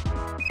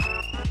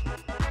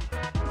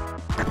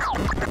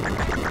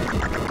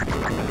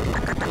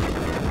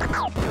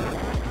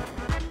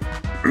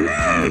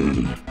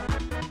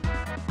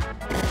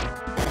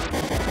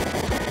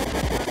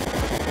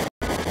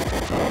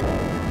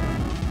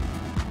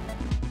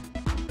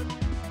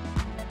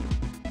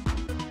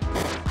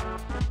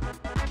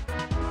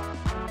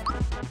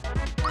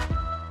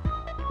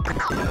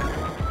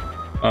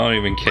 I don't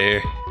even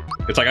care.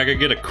 It's like I could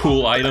get a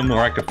cool item or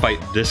I could fight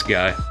this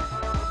guy.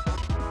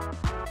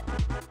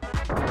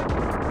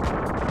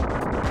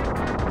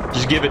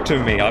 Just give it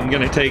to me. I'm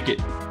gonna take it.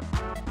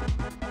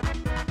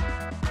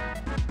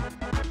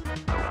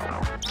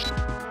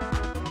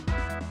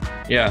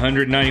 Yeah,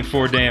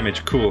 194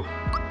 damage. Cool.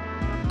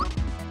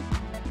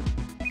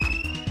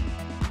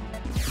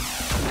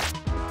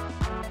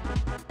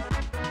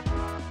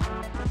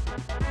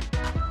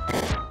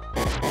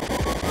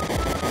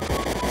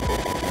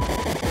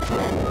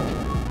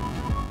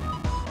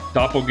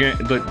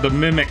 Doppelganger, the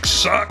mimic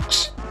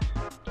sucks.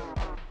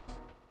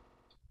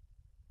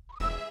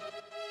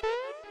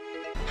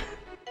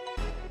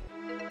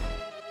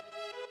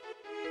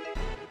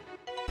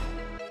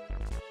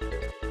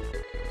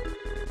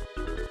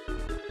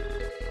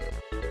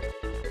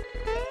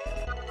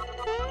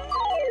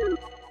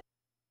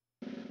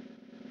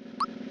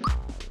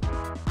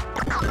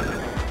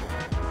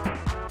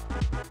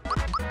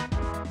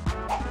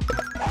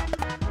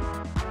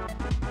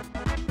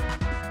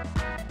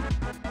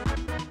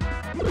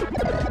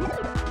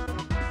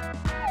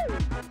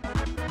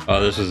 Oh,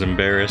 this is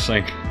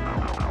embarrassing.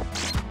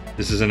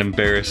 This is an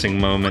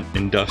embarrassing moment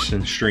in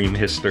Dustin stream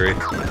history.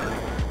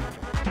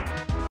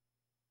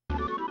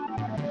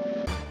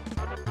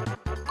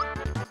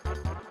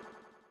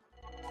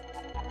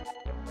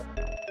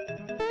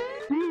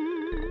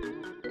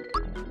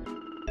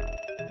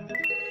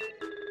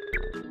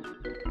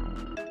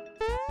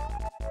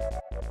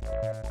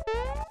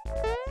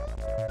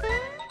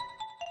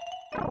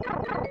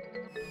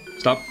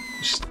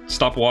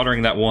 Stop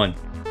watering that one.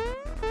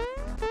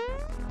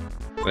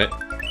 What?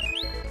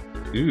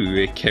 Ooh,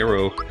 a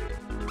Caro.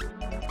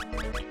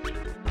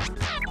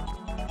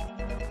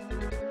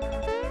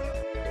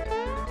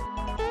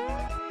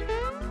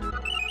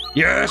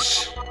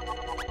 Yes!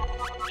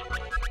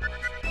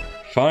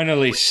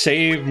 Finally,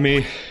 save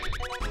me.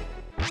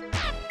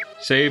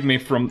 Save me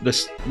from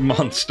this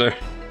monster.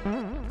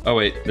 Oh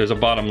wait, there's a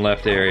bottom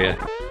left area.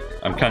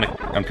 I'm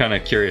kind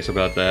of curious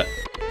about that.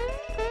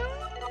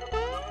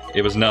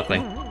 It was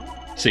nothing,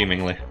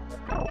 seemingly.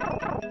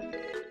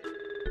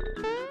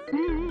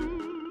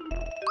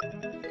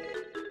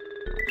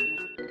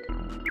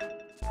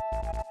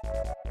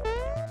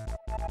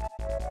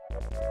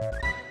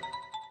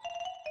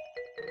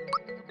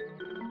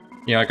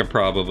 Yeah, I could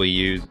probably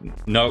use...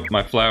 Nope,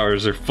 my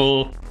flowers are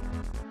full.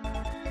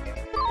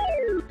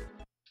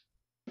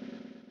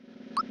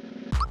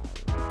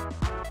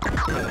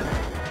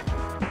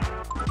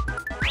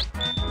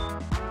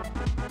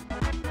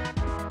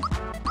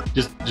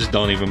 Just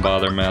don't even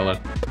bother, Mallow.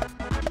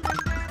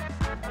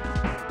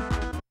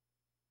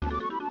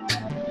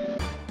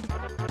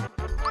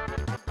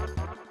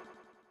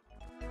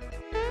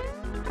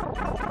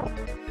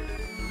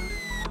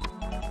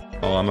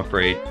 Oh, I'm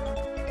afraid.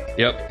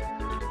 Yep.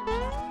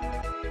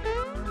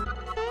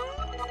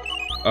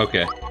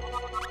 Okay.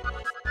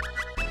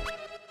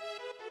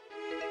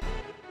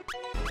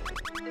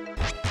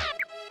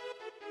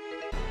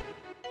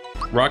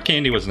 Rock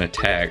candy was an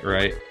attack,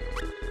 right?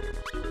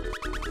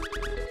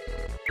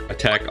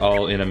 Attack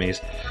all enemies.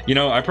 You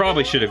know, I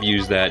probably should have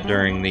used that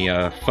during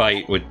the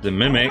fight with the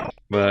mimic,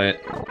 but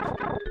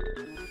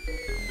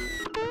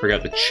I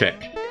forgot to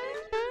check.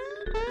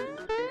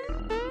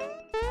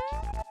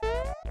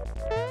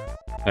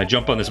 I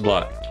jump on this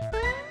block.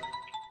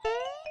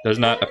 Does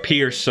not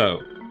appear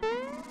so.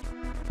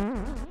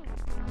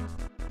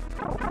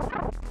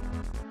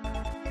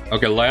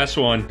 Okay, last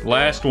one.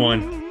 Last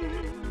one.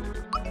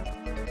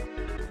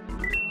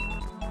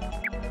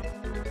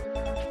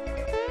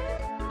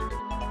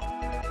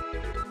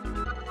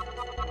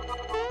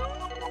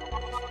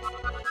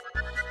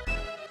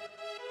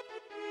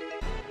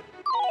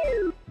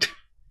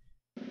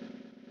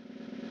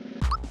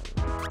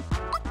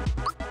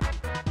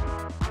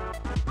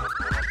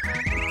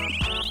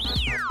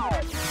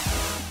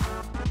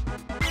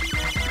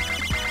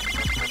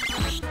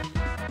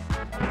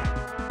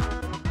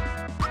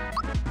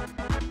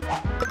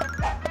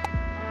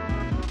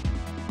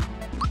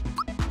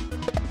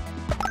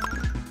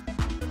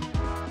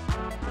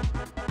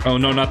 Oh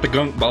no, not the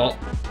gunk ball.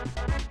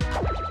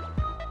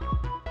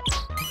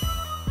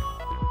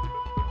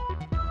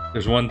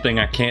 There's one thing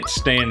I can't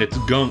stand, it's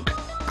gunk.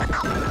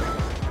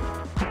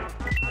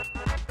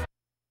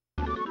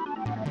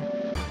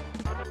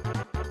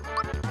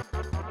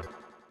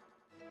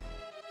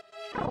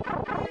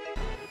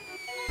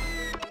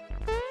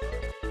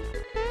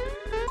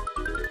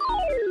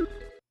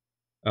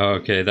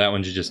 Okay, that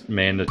one's just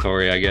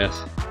mandatory, I guess.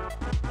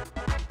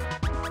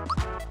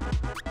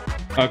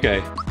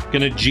 Okay,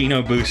 gonna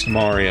Geno boost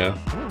Mario.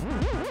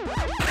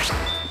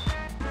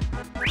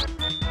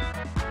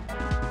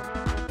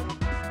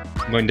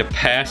 I'm going to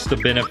pass the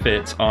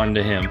benefits on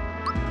to him.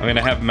 I'm going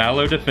to have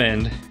Mallow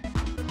defend.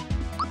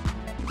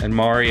 And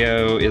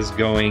Mario is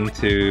going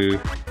to...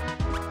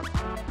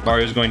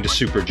 Mario's going to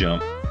super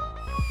jump.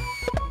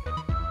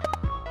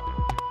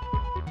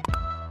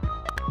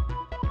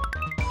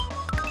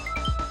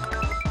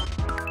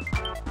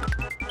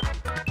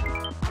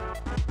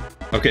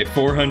 Okay,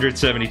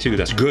 472,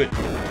 that's good.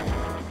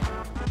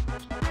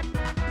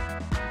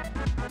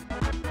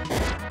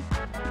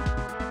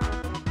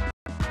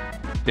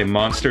 Okay,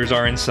 monsters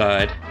are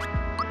inside.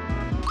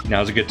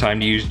 Now's a good time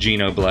to use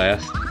Geno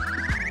Blast.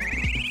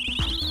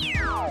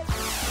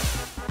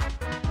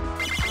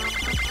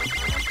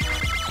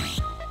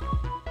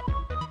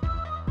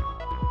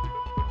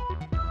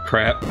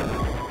 Crap.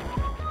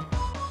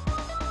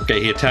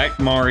 Okay, he attacked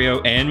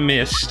Mario and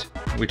missed,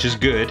 which is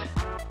good.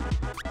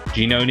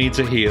 Geno needs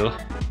a heal.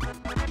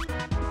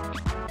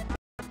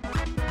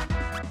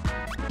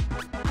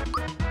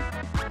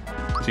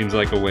 Seems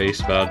like a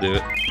waste, but I'll do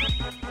it.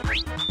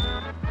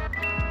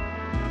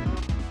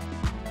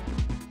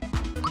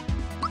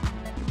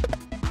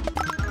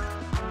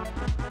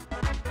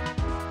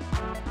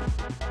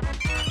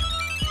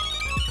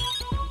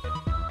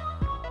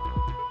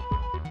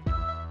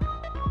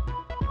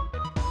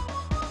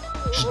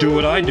 Just do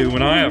what I do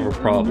when I have a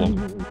problem.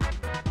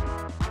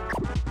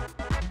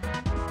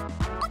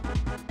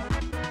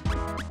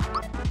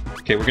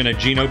 Okay, we're gonna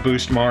Geno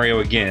boost Mario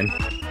again.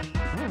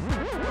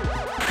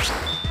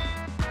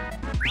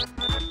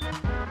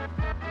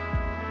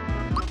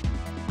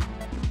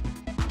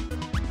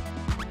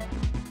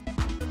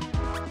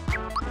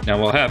 Now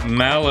we'll have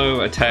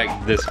Mallow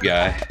attack this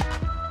guy.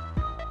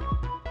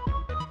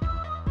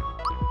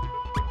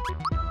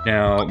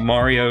 Now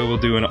Mario will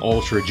do an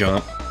ultra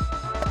jump.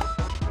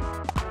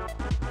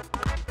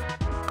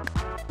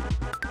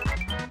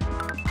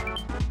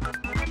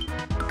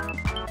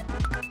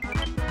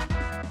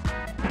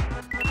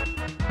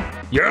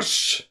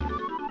 Yes!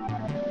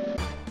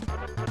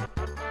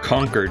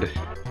 Conquered.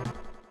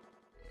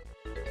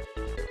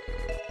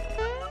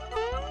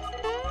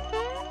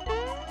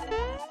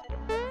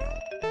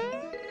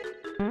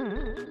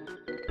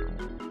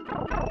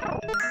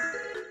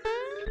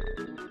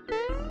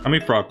 How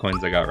many frog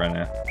coins I got right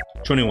now?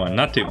 21.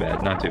 Not too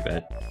bad, not too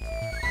bad.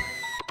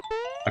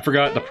 I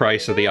forgot the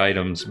price of the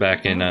items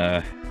back in,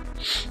 what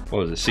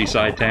was it,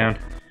 Seaside Town?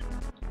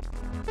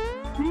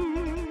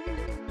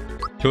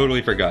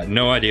 Totally forgot.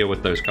 No idea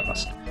what those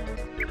cost.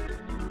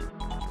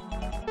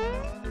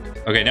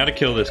 Okay, now to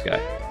kill this guy.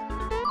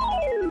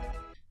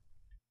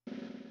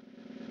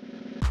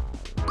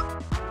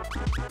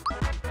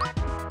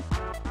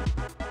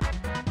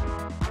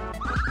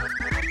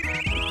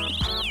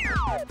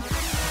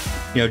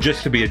 You know,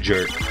 just to be a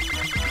jerk.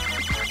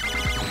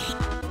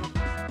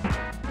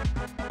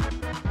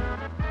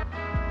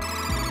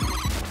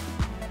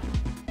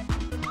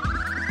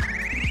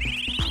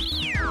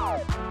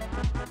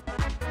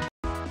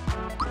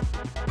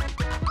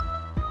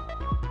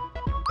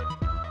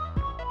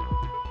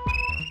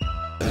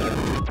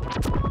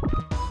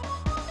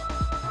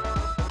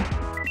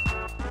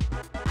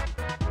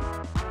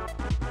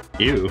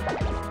 Ew.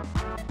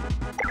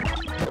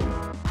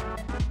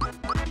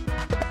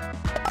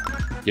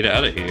 Get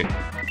out of here.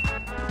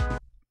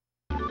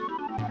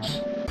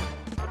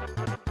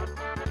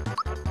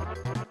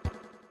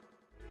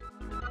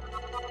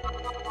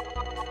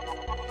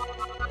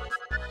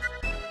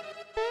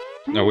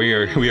 No, we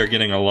are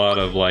getting a lot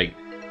of like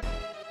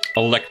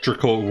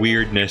electrical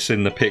weirdness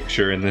in the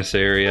picture in this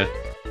area.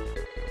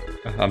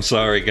 I'm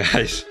sorry,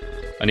 guys.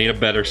 I need a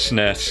better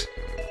SNES.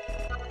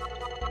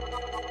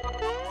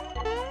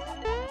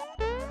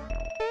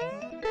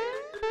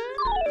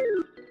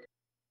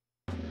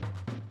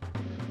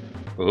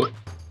 Oh,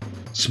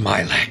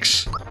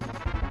 Smilex.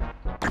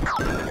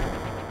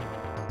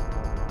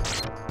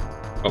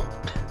 Oh.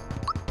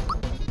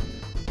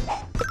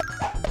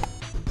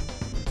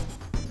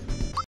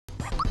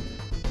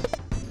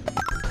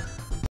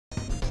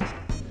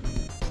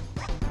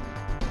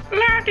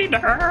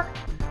 La-di-da.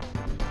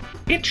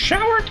 It's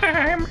shower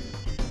time.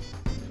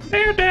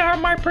 There,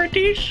 my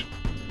pretties.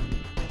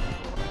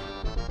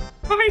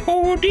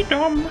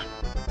 Hi-ho-de-dum.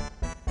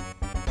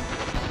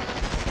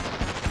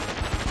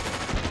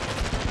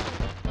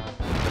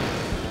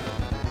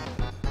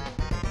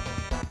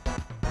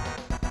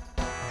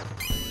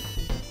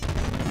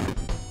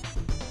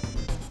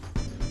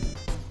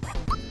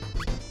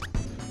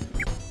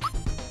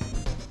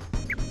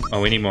 Oh,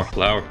 we need more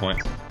flower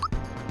points.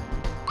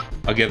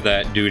 I'll give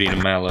that duty to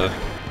Mallow.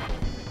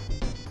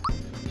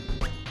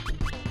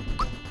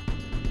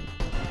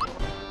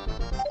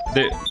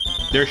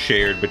 they're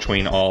shared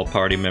between all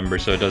party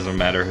members, so it doesn't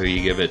matter who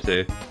you give it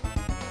to.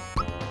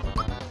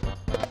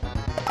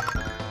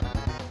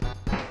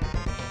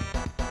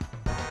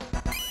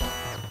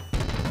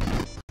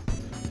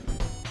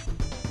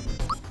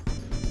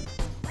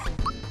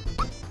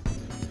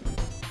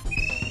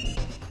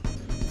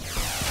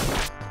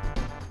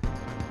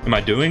 Am I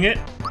doing it?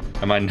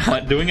 Am I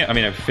not doing it? I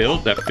mean,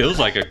 that feels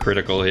like a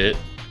critical hit,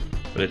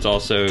 but it's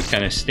also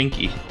kind of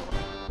stinky.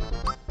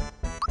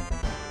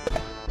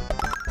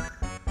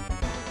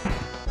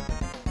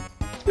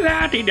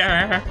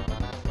 La-di-da!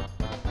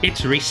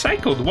 It's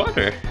recycled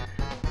water.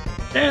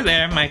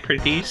 There, my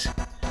pretties.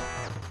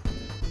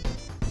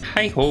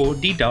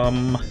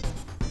 Hi-ho-dee-dum.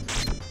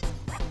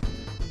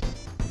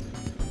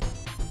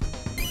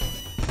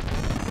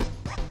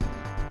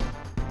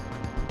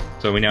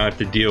 So we now have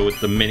to deal with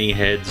the mini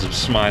heads of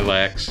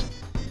Smilax.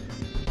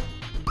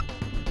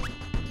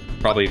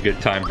 Probably a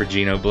good time for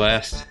Geno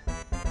Blast.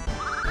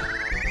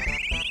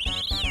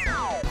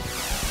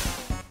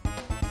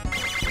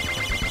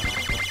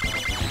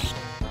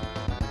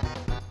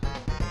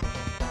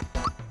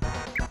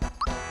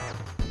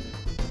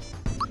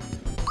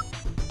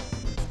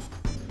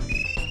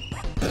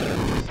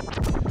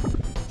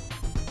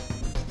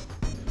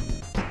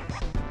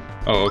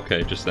 Oh,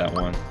 okay, just that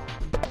one.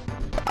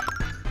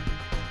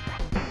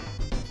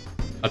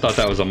 I thought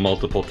that was a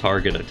multiple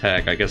target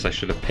attack. I guess I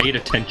should have paid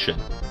attention.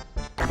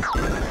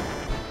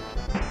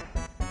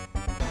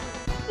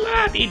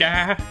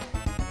 La-di-da!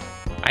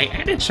 I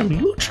added some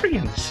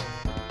nutrients.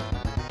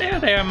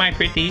 There, my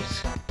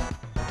pretties.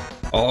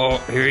 Oh,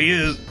 here he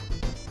is.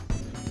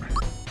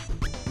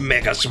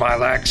 Mega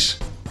Smilax.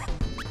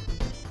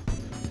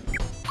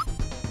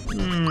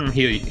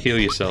 Heal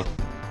yourself.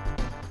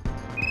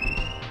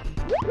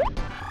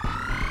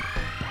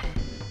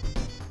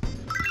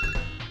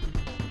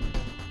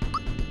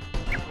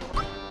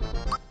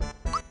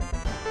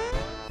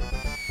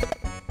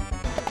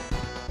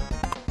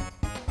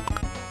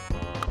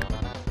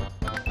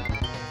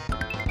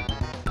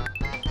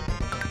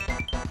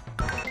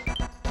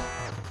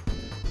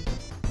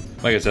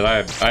 Like I said,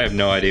 I have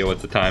no idea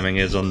what the timing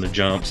is on the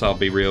jumps, I'll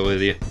be real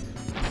with you.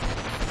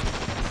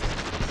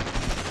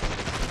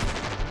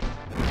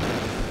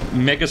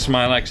 Mega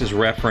Smilax is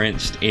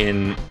referenced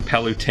in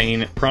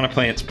Piranha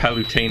Plant's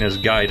Palutena's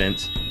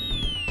guidance.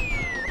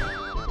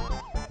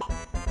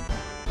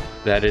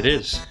 That it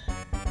is.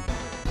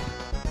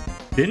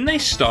 Didn't they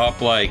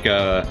stop, like,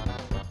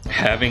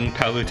 having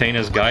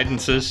Palutena's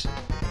guidances?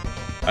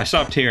 I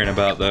stopped hearing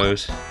about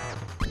those.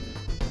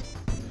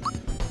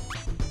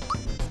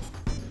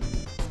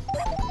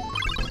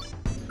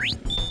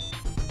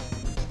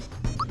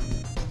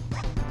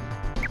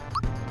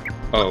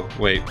 Oh,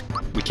 wait.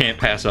 We can't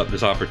pass up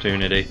this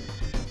opportunity.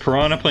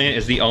 Piranha Plant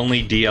is the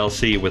only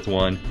DLC with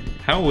one.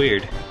 How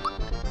weird.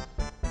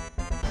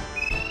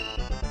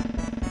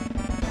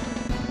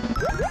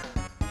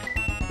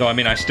 Though, I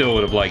mean, I still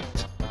would have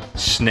liked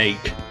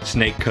Snake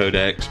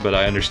Codex, but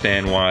I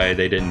understand why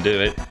they didn't do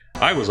it.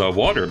 I was a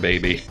water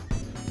baby.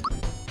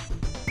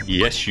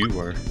 Yes, you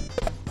were.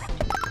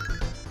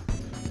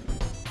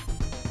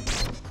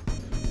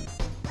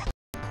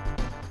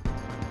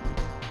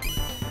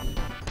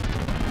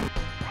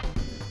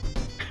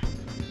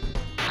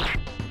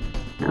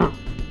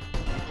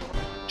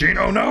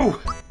 Geno, no!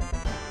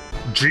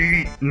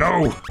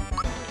 No!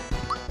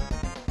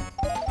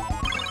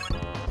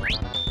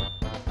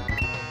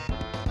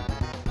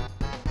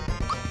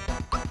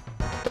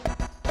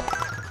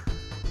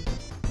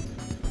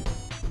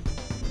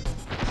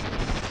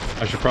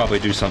 I should probably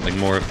do something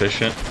more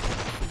efficient.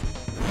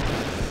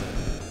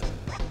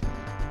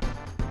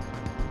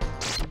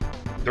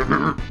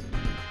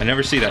 I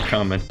never see that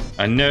coming.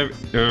 I never...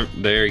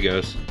 there he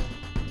goes.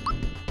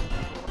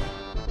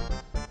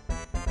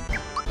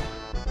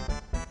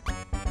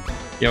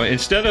 You know,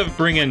 instead of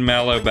bringing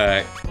Mallow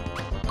back,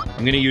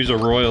 I'm gonna use a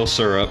Royal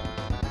Syrup.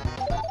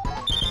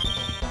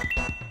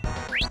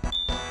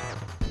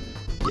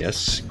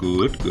 Yes,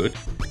 good, good.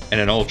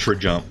 And an Ultra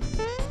Jump.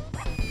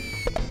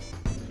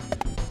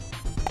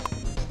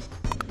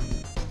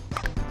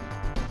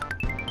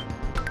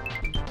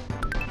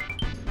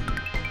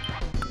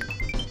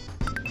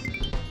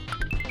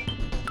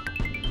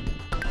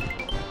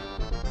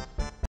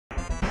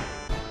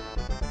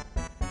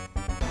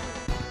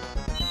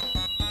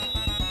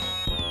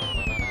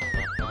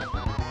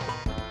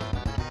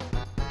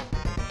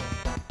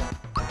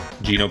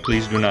 Geno,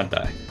 please do not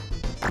die.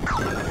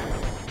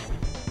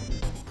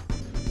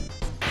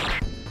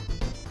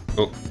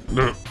 Oh.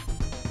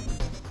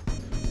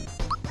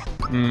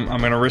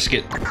 I'm gonna risk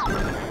it.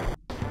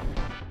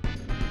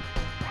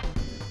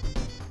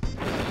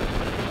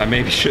 I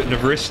maybe shouldn't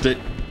have risked it.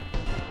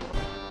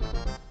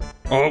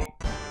 Oh.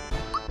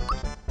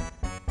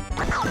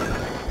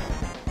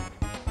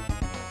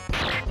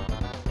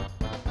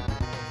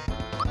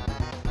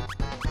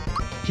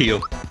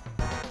 Heal.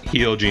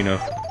 Heal, Geno.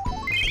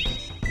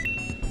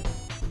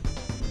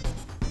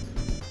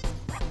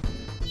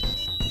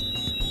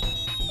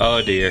 Oh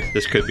dear,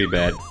 this could be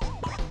bad.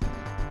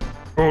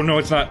 Oh no,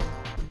 it's not.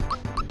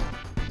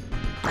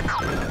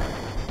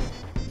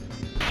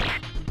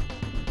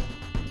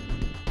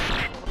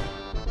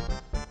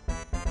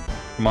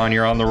 Come on,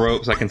 you're on the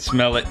ropes. I can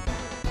smell it.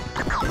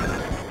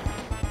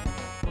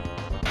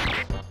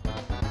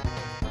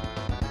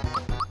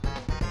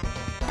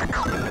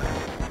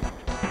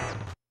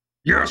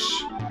 Yes!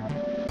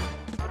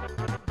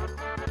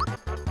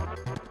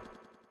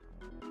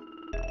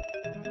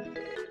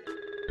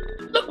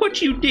 Look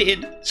what you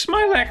did!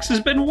 Smilax has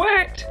been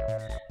whacked!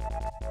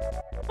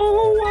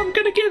 Oh, I'm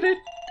gonna get it!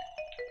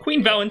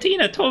 Queen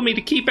Valentina told me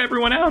to keep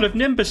everyone out of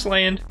Nimbus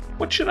Land.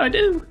 What should I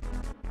do?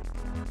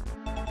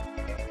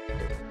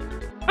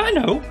 I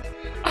know!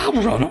 I'll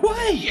run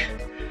away!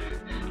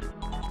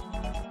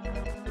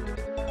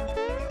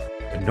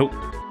 Nope.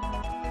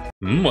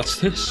 What's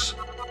this?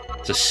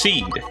 It's a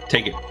seed.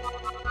 Take it.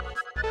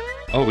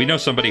 Oh, we know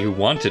somebody who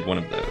wanted one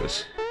of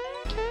those.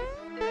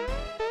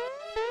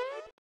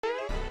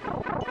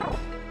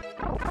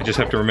 I just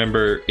have to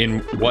remember in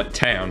what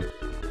town.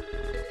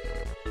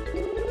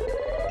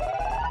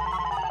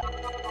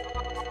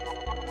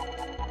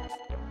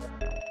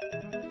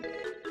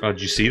 Oh,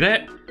 did you see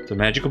that? It's a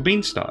magical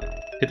beanstalk.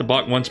 Hit the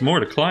block once more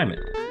to climb it.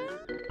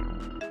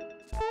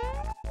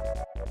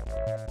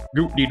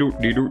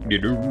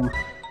 Doot-dee-doot-dee-doot-dee-doo.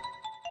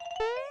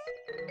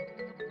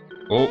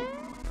 Oh,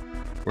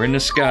 we're in the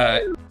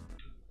sky.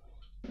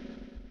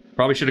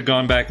 Probably should have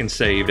gone back and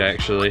saved,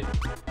 actually.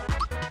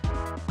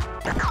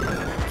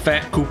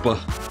 Fat Koopa.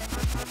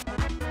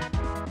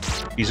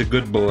 He's a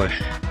good boy.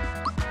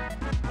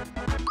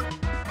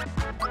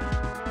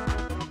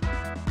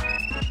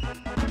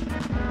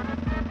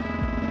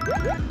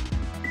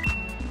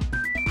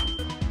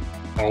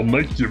 I'll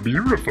make you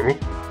beautiful.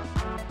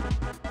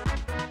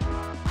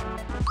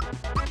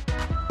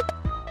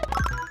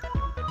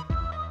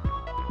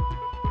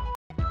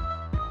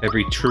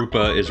 Every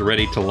troopa is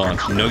ready to launch.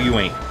 No, you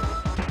ain't.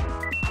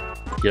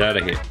 Get out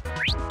of here.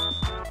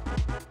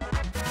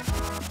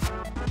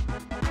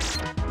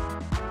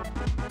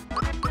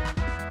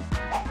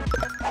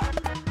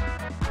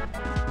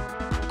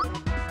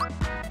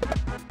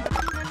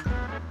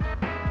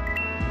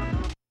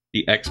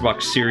 The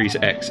Xbox Series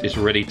X is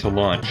ready to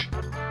launch.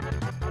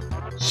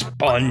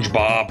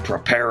 SpongeBob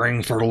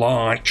preparing for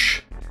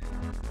launch.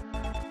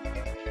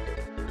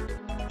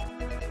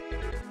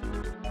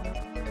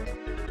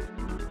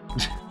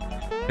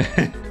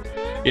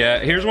 Yeah,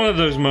 here's one of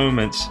those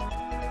moments.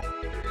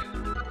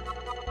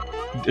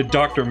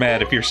 Dr.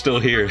 Matt, if you're still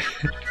here.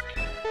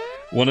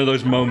 One of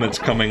those moments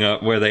coming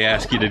up where they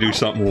ask you to do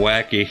something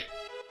wacky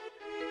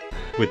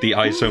with the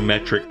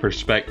isometric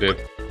perspective.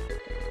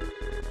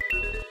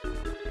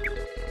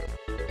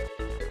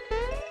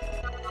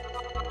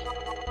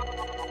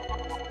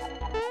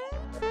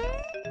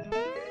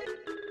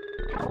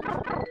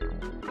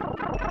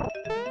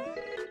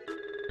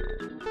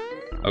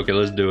 Okay,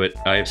 let's do it.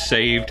 I have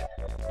saved.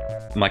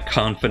 My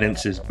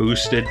confidence is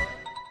boosted.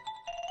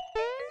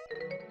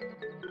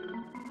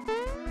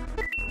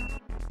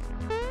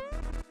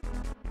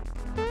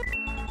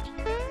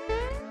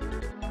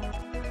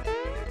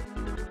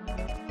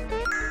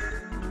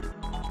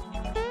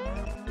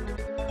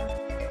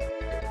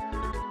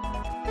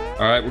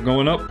 Alright, we're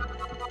going up.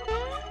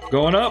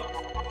 Going up!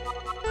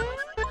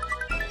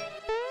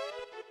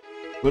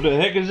 What the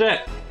heck is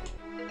that?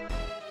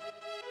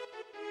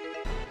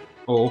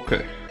 Oh,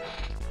 okay.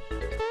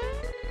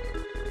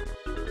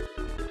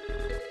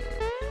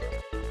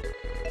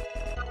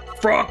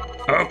 Frog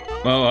up.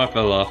 Oh, I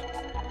fell off.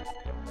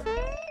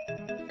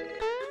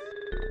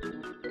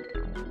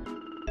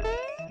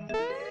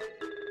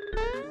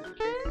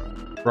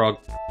 Frog.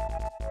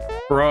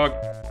 Frog.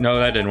 No,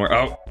 that didn't work.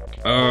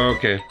 Oh,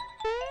 okay.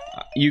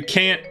 You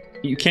can't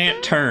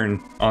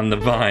turn on the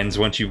vines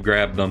once you've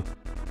grabbed them.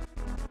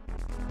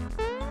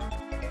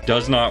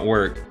 Does not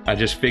work. I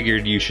just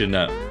figured you should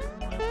know.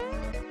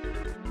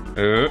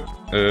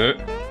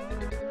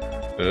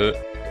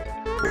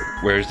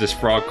 Where's this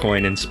frog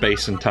coin in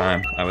space and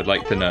time? I would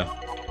like to know.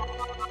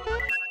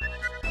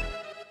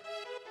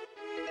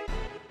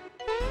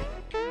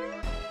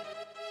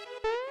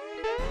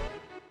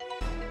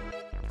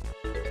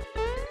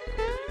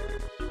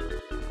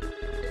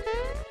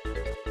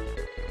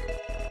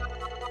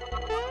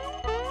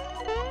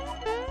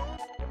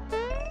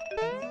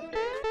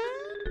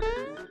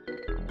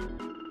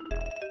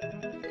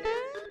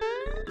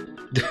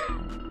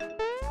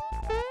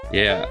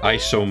 Yeah,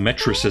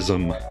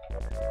 isometricism.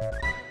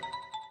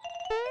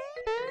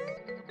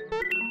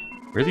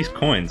 Where are these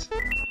coins?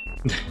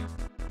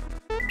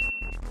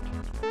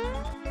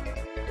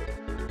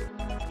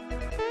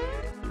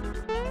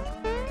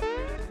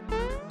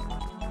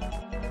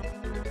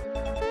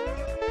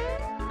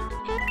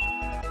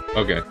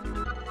 Okay.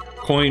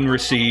 Coin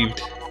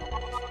received.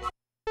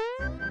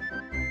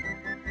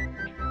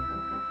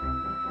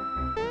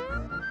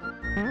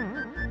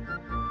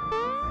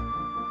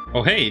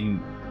 Oh hey,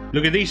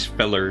 look at these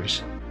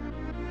fellers.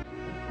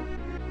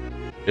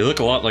 They look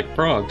a lot like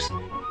frogs.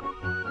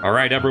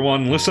 Alright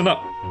everyone, listen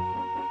up.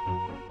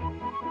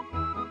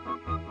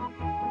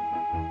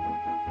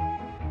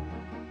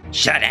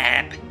 Shut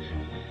up.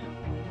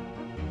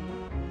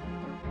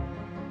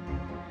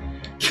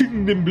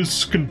 King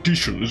Nimbus'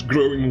 condition is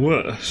growing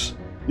worse.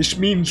 This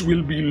means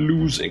we'll be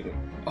losing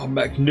our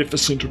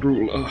magnificent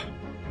ruler.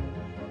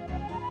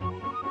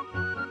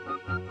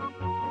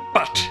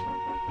 But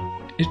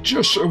it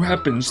just so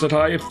happens that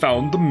I have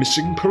found the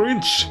missing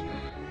prince.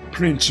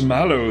 Prince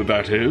Mallow,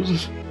 that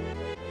is.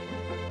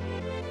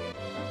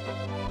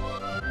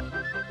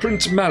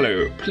 Prince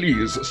Mallow,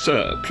 please,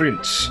 sir,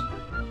 Prince.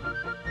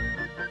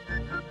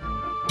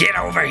 Get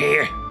over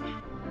here!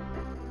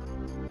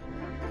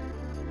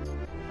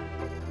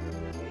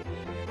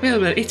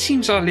 Well, it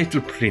seems our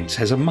little prince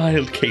has a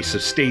mild case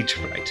of stage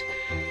fright.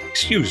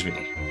 Excuse me.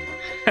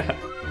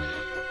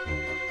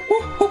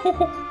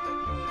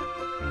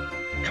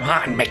 Come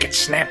on, make it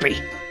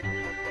snappy.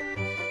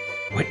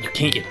 What, you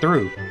can't get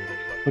through?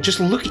 Well, just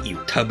look at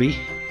you, Tubby.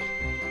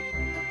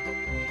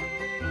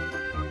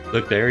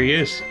 Look, there he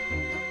is.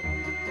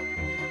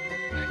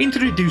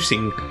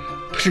 Introducing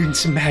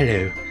Prince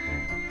Mallow.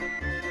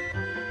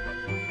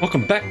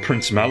 Welcome back,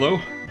 Prince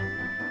Mallow.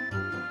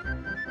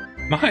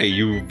 My,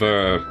 you've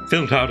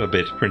filled out a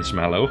bit, Prince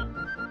Mallow.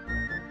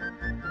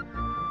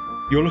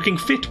 You're looking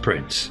fit,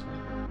 Prince.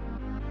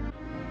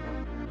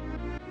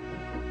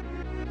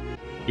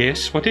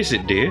 Yes, what is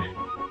it, dear?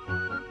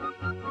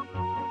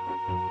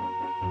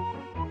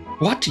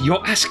 What?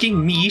 You're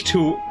asking me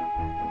to...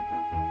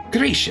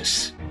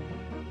 Gracious.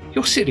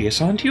 You're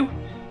serious, aren't you?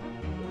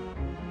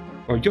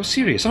 Or you're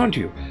serious, aren't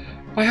you?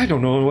 Why, I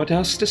don't know what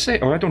else to say,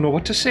 or I don't know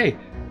what to say.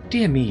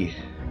 Dear me.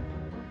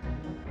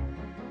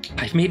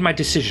 I've made my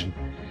decision.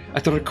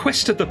 At the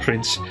request of the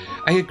prince,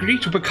 I agree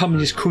to become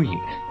his queen.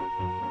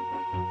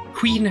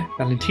 Queen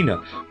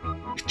Valentina.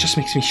 It just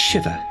makes me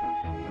shiver.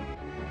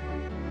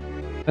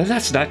 Well,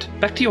 that's that.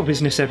 Back to your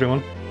business,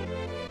 everyone.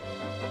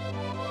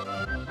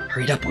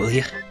 Hurry up, will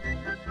you?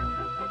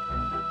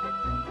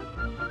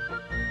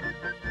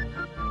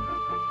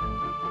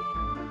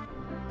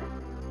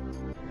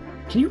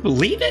 Can you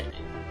believe it?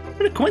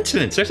 What a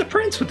coincidence. There's a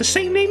prince with the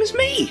same name as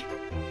me.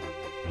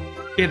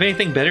 Do you have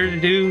anything better to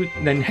do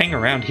than hang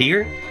around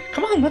here?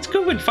 Come on, let's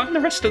go and find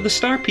the rest of the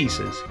star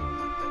pieces.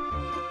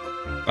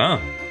 Oh,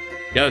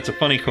 yeah, that's a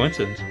funny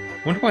coincidence.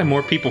 I wonder why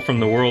more people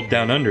from the world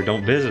down under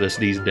don't visit us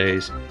these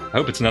days. I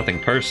hope it's nothing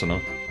personal.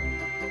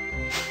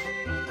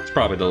 It's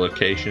probably the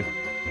location.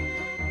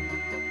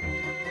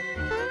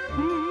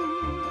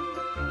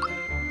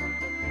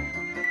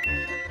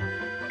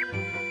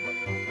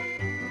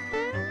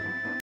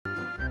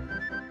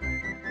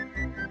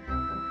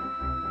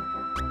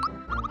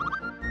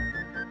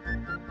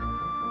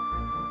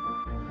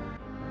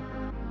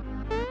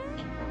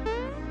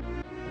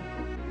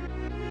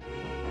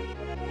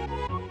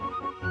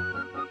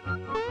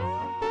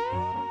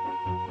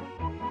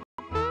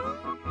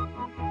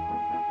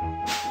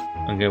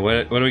 Okay,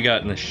 what do we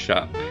got in the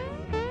shop?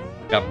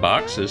 Got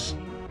boxes.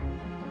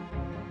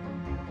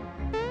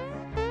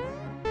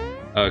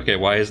 Okay,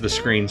 why is the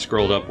screen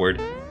scrolled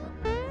upward?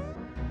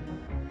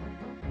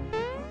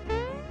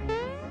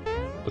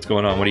 What's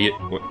going on? What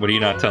are you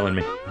not telling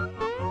me?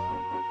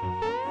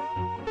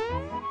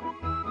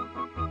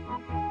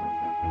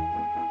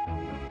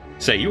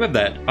 Say, you have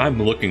that I'm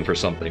looking for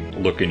something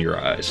look in your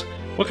eyes.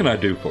 What can I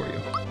do for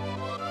you?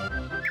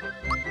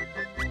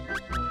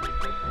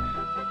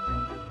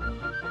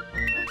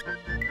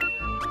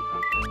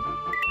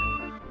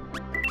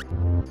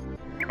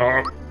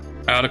 Oh,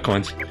 out of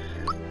coins.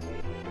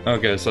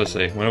 Okay, so let's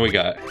see. What do we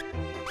got?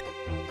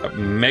 A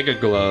mega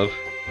glove.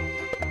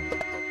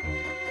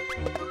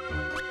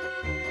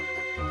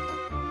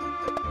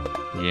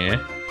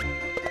 Yeah.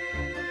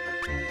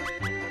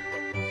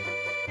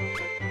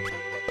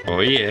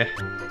 Oh yeah.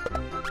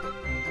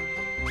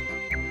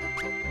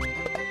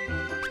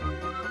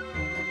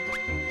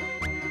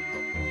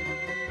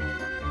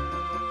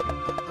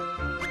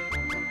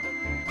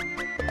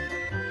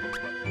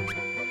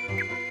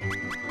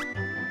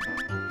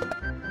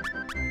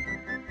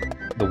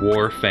 The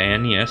war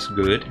fan, yes,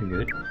 good,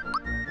 good.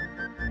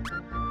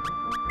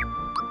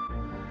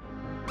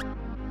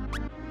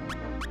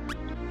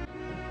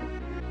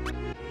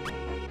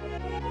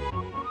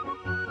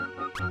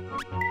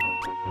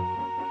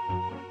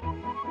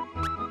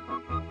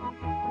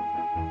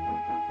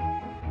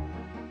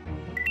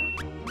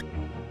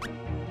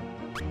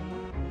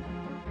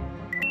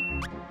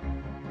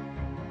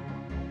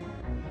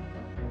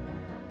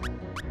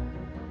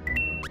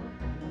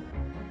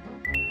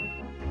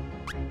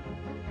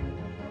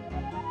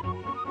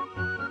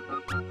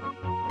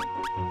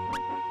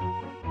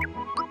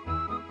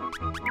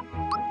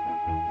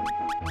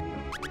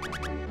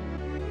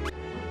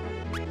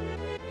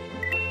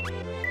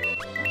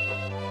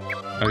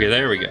 Okay,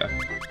 there we go.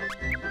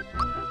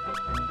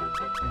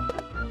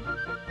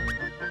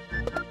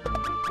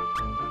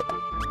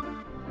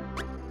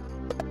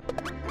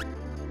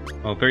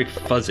 Oh, very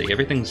fuzzy.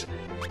 Everything's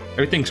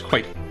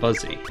quite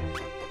fuzzy.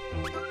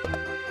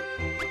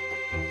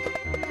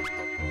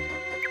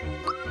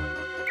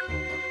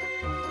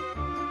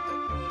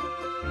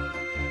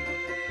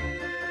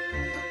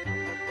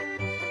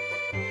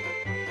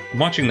 I'm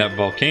watching that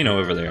volcano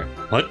over there.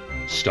 What?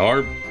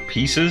 Star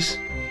pieces?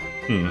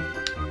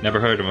 Never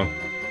heard of them.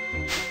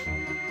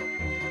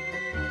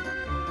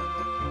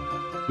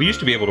 We used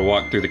to be able to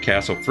walk through the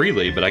castle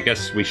freely, but I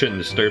guess we shouldn't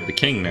disturb the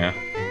king now.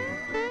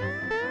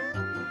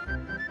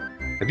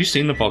 Have you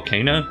seen the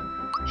volcano?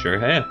 Sure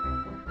have.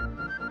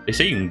 They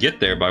say you can get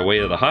there by way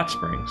of the hot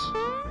springs.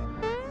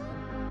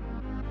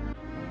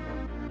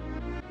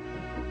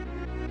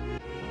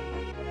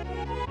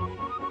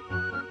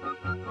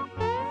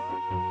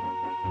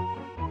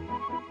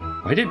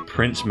 Why did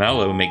Prince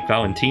Mallow make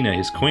Valentina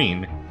his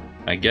queen?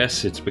 I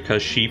guess it's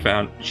because she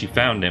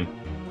found him.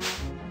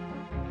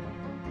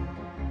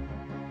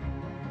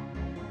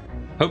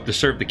 Hope to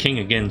serve the king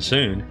again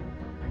soon.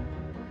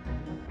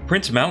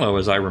 Prince Mallow,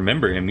 as I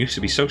remember him, used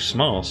to be so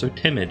small, so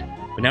timid,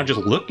 but now just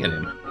look at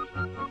him.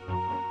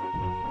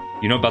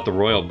 You know about the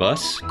royal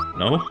bus?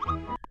 No?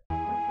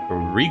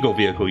 A regal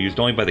vehicle used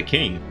only by the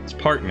king. It's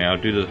parked now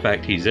due to the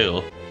fact he's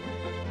ill.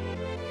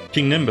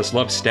 King Nimbus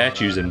loves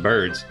statues and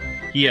birds.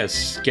 He has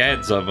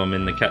scads of them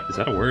in the is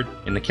that a word?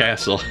 In the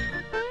castle.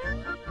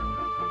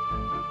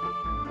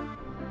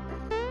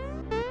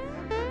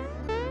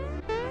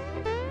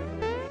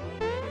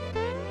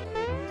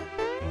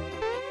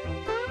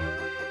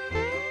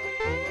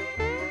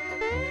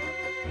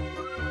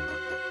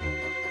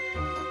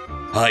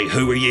 Hey,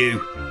 who are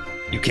you?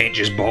 You can't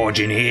just barge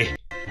in here.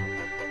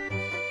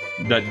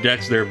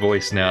 That's their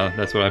voice now.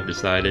 That's what I've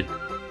decided.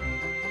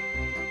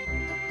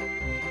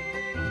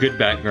 Good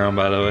background,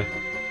 by the way.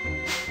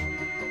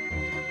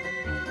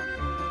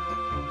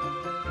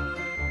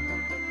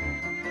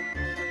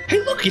 Hey,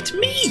 look, it's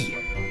me!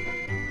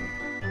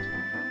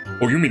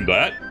 Oh, you mean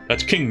that?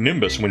 That's King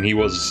Nimbus when he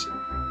was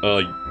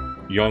a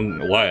young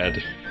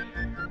lad.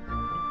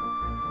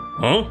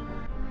 Huh?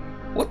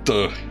 What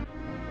the?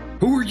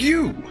 Who are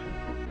you?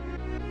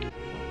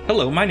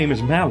 Hello, my name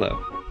is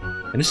Mallow,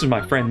 and this is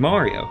my friend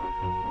Mario.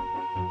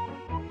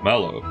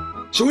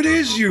 Mallow. So it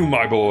is you,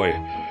 my boy.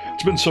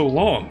 It's been so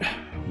long.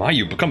 My,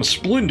 you've become a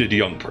splendid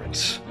young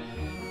prince.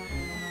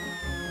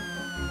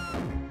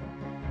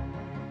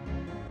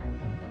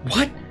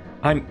 What?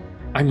 I'm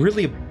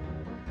really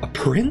a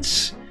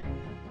prince?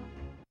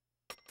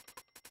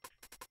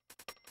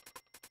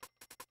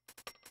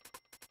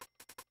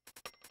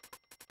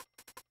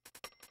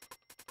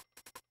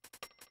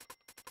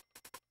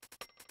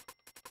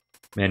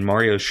 Man,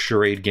 Mario's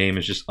charade game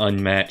is just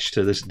unmatched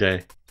to this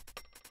day.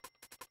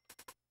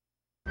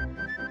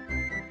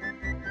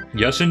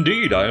 Yes,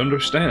 indeed, I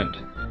understand.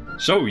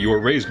 So, you were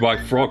raised by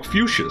Frog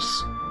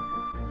Fuchsius.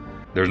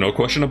 There's no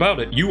question about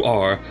it. You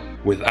are,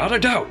 without a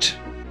doubt,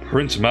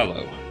 Prince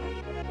Mallow.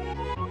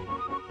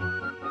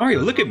 Mario,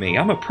 look at me.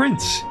 I'm a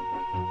prince.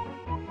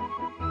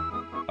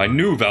 I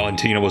knew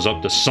Valentina was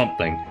up to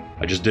something.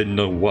 I just didn't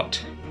know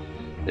what.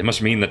 It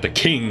must mean that the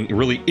king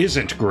really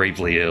isn't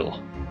gravely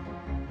ill.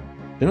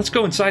 Then let's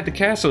go inside the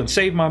castle and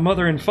save my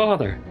mother and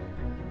father.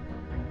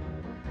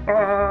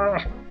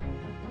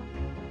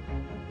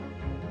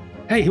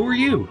 Hey, who are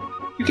you?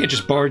 You can't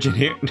just barge in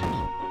here.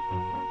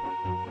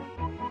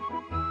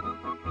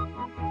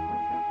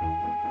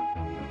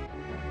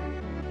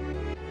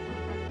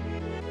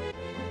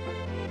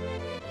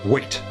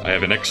 Wait, I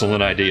have an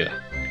excellent idea.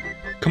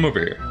 Come over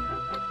here.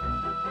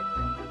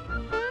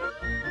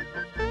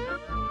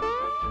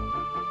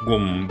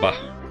 Goomba.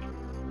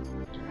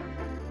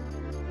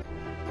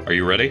 Are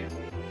you ready?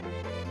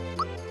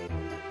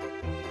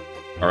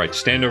 Alright,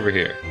 stand over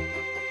here.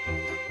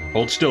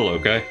 Hold still,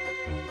 okay?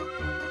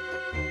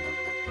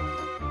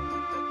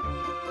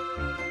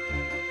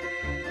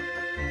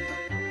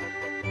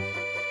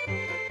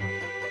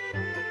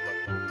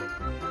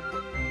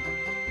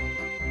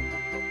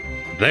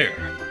 There.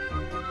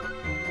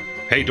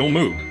 Hey, don't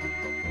move.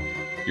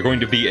 You're going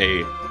to be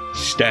a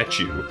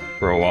statue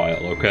for a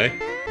while, okay?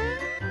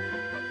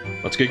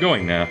 Let's get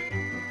going now.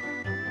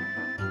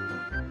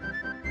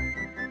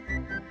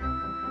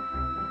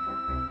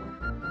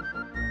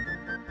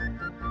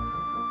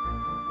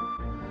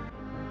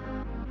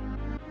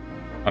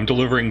 I'm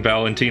delivering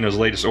Valentina's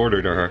latest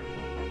order to her.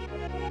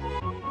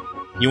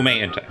 You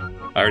may enter.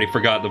 I already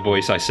forgot the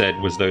voice I said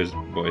was those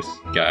voice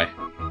guy.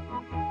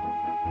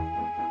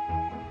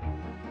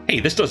 Hey,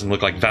 this doesn't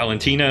look like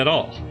Valentina at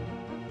all.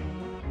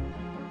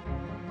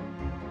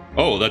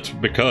 Oh, that's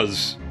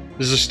because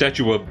this is a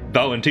statue of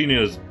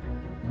Valentina's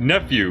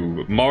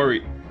nephew,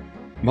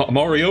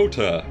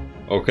 Mariota,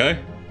 okay?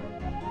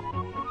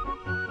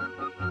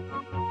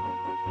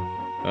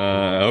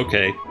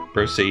 Okay,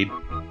 proceed.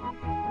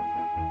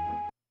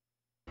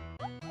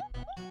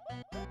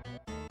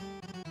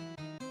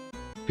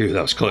 Phew,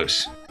 that was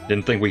close.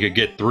 Didn't think we could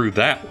get through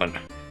that one.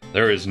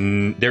 There is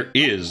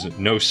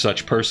no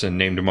such person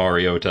named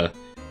Mariota.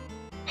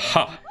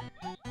 Ha!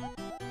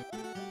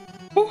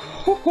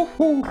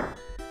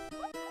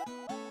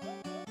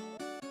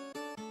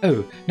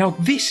 Oh, now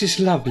this is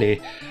lovely.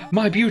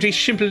 My beauty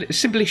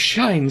simply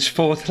shines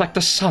forth like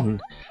the sun.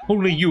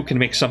 Only you can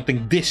make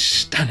something this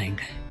stunning.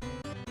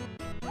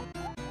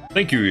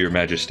 Thank you, Your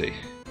Majesty.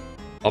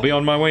 I'll be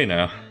on my way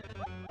now.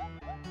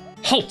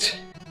 Halt!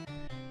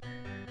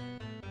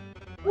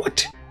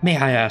 What, may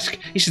I ask,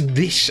 is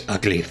this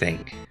ugly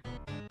thing?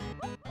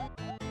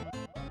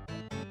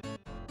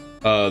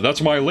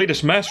 That's my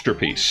latest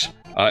masterpiece.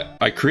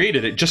 I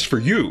created it just for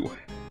you.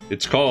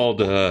 It's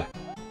called, A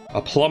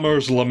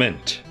Plumber's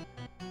Lament.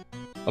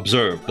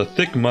 Observe the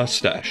thick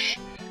mustache,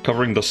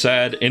 covering the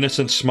sad,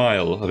 innocent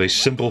smile of a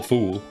simple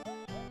fool.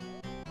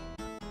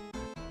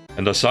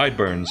 And the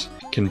sideburns,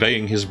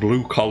 conveying his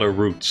blue-collar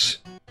roots.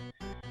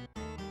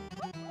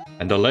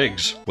 And the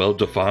legs,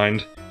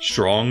 well-defined,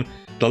 strong,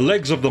 the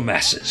legs of the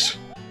masses.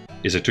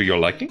 Is it to your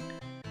liking?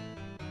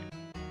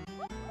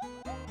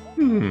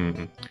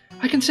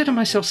 I consider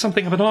myself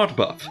something of an art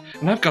buff,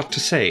 and I've got to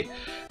say,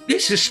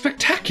 this is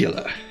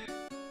spectacular.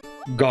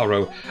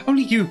 Garo,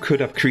 only you could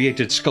have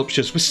created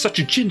sculptures with such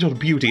gentle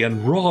beauty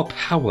and raw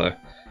power.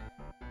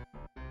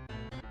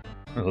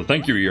 Well,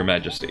 thank you, Your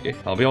Majesty.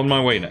 I'll be on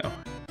my way now.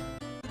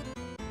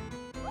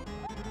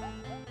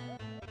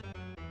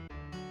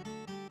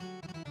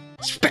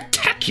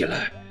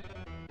 Spectacular!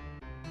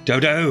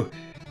 Dodo!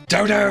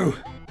 Dodo!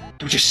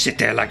 Don't just sit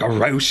there like a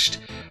roast.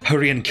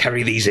 Hurry and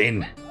carry these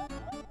in.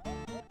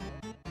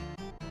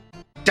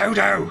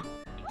 Dodo!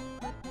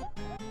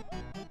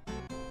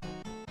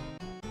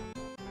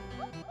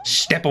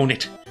 Step on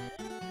it.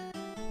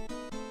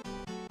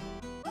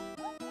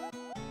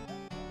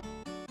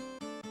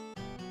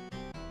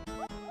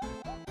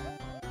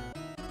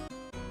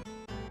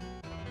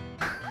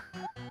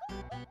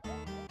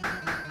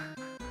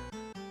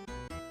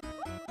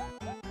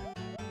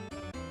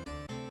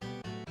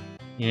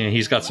 Yeah,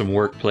 he's got some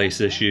workplace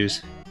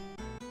issues.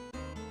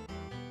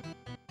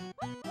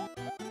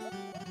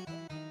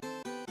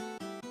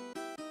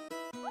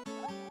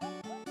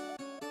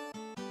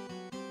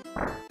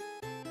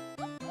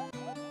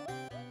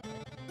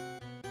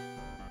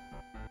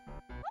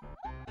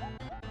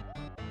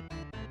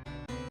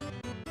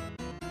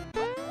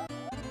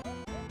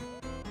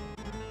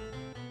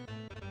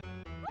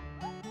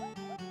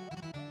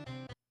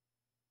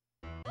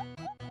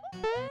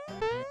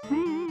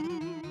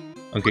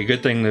 Okay,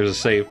 good thing there's a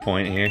save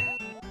point here.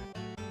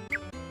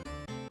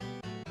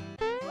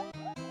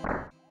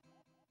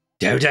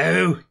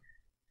 Dodo!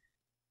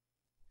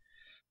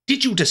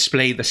 Did you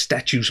display the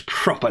statues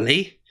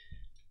properly?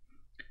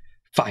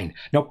 Fine.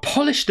 Now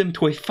polish them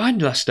to a fine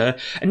luster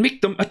and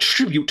make them a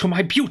tribute to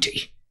my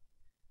beauty.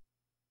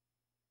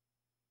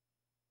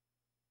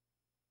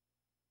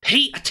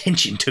 Pay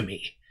attention to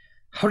me.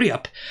 Hurry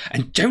up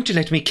and don't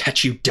let me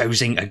catch you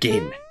dozing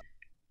again.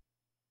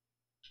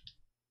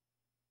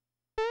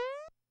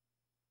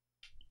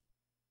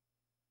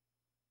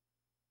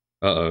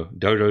 Uh-oh,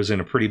 Dodo's in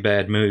a pretty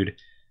bad mood.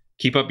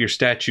 Keep up your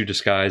statue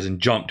disguise and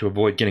jump to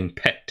avoid getting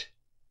pecked.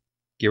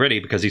 Get ready,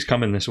 because he's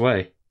coming this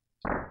way.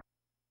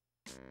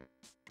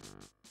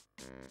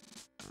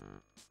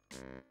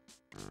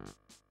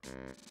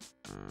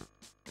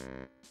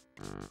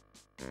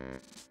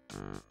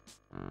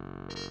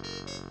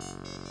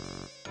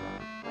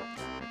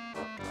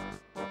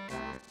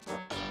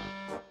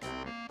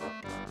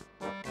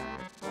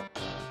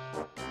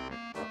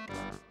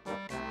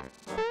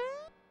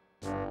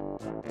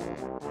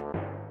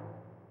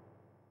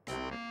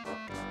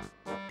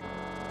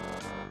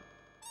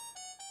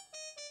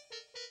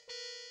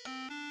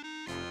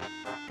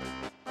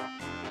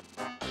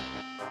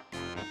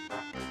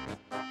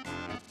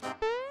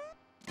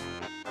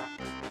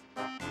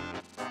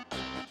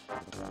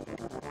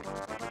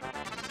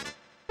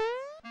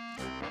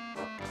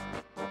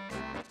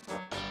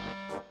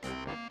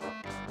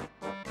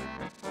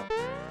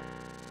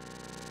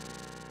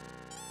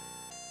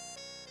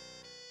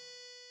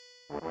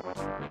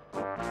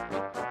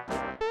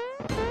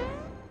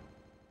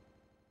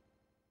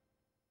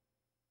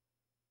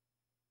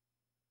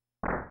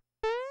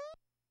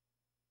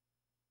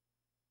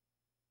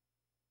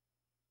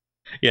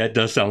 Yeah, it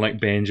does sound like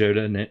Banjo,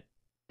 doesn't it?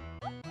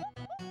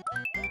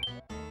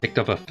 Picked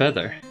up a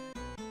feather.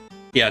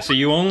 Yeah, so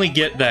you only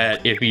get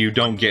that if you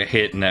don't get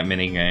hit in that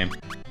minigame.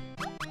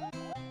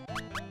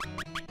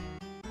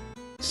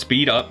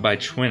 Speed up by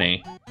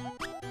 20.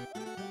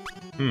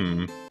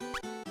 You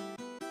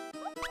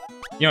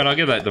know what, I'll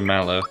give that to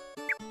Mallow.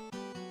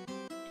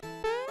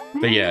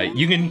 But yeah,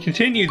 you can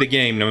continue the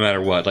game no matter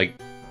what. Like,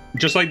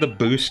 just like the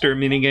booster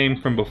minigame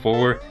from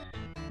before,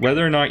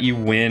 whether or not you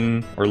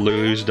win or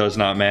lose does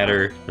not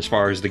matter as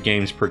far as the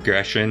game's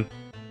progression.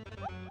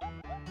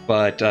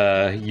 But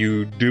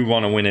you do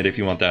want to win it if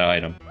you want that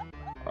item.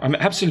 I'm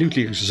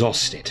absolutely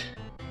exhausted.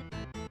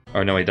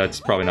 Oh no, wait,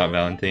 that's probably not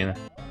Valentina.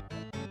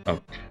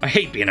 Oh, I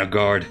hate being a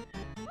guard.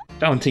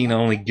 Valentina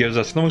only gives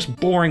us the most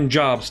boring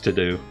jobs to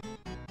do.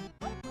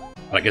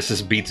 I guess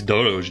this beats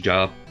Dodo's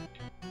job.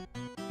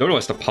 Dodo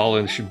has to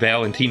polish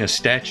Valentina's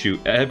statue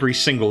every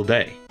single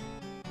day.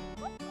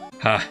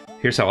 Ha,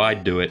 here's how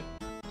I'd do it.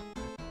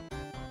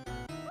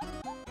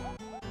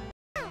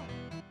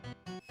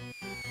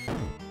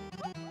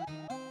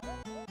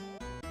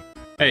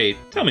 Hey,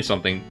 tell me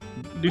something.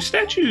 Do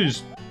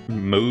statues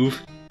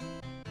move?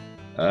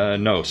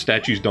 No,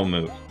 statues don't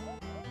move.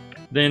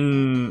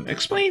 Then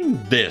explain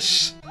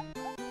this.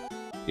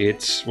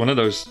 It's one of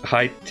those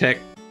high-tech,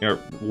 or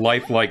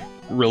lifelike,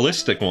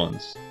 realistic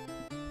ones.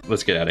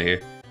 Let's get out of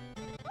here.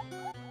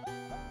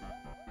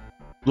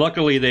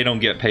 Luckily, they don't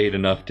get paid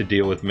enough to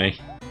deal with me.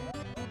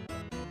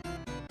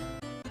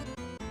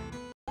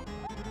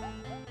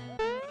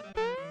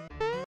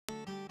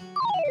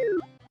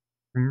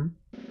 Hmm?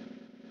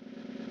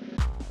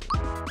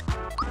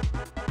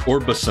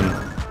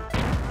 Orbison.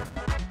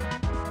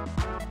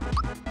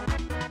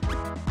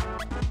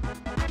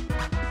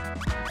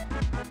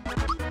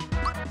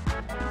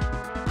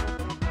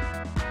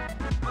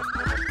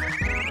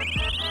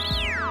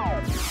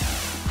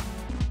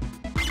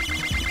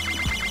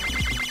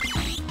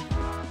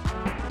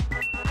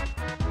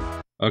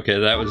 Okay,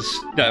 that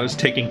was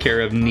taken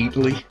care of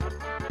neatly.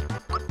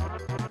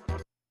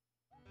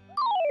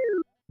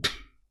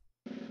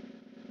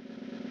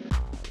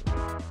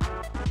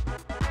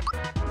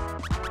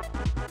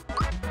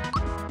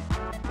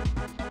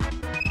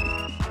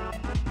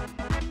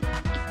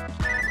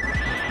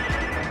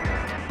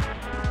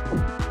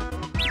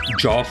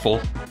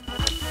 Jawful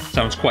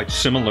sounds quite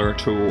similar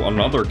to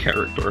another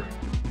character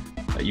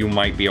that you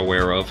might be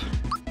aware of.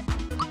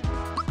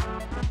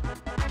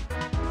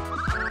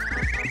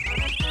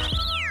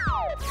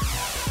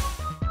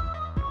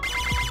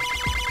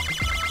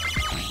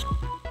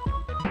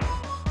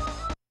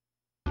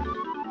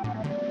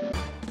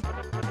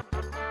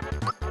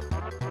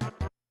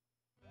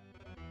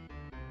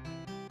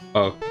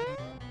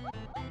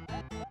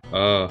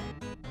 Oh.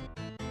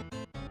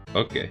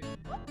 Okay.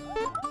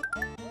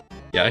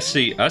 Yeah, I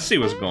see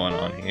what's going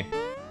on here.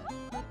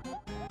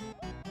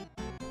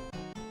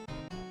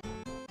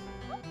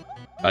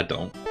 I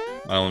don't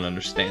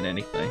understand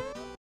anything.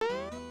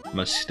 I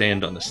must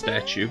stand on the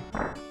statue.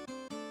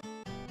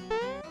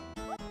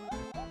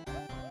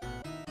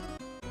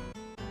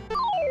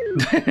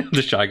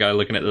 The shy guy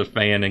looking at the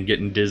fan and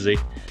getting dizzy.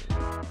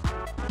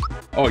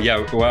 Oh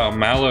yeah, wow,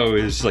 Mallow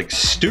is like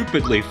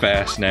stupidly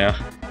fast now.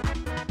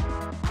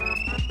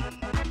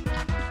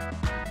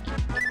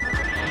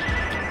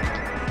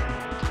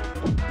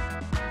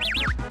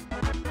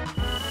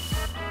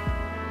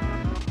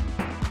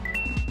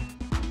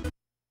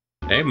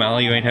 Hey Mallow,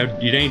 you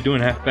ain't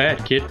doing half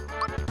bad, kid.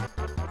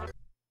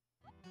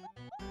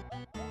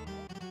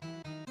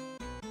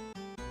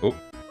 Oh.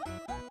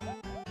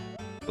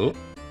 Oh.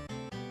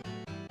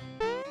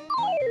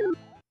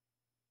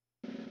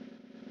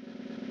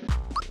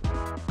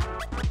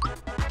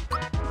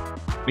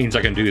 Means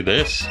I can do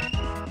this.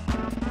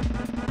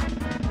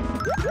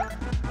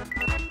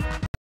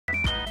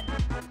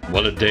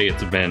 What a day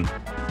it's been.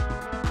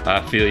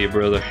 I feel you,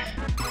 brother.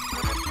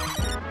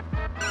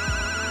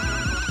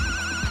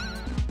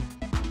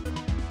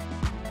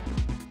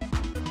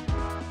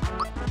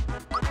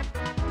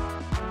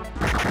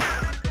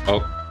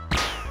 Oh.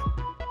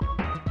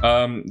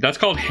 That's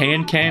called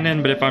hand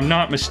cannon, but if I'm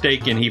not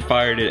mistaken, he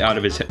fired it out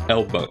of his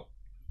elbow.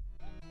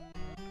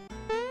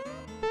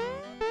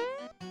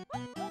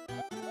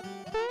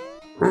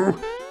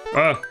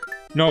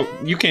 No,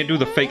 you can't do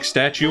the fake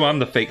statue. I'm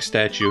the fake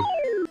statue.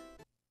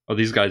 Oh,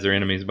 these guys are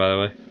enemies, by the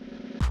way.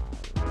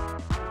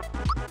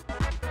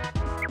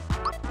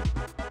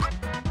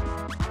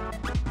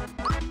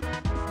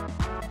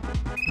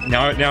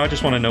 Now I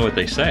just want to know what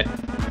they say.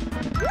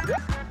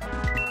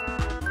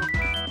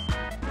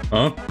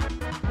 Huh?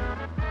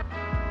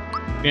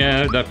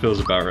 Yeah, that feels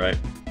about right.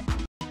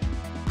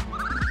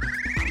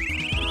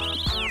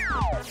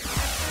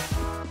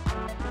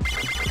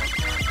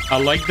 I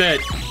like that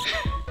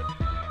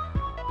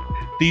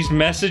these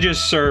messages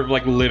serve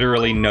like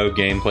literally no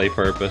gameplay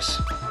purpose.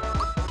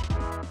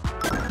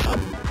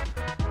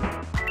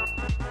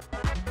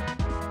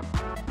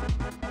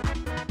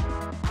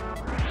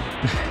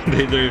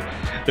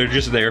 They're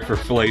just there for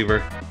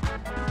flavor.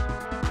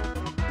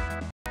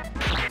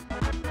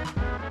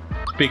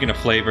 Speaking of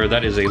flavor,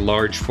 that is a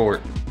large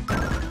fort.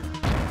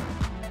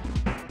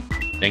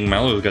 Dang,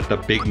 Mallow's got the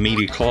big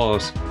meaty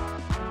claws.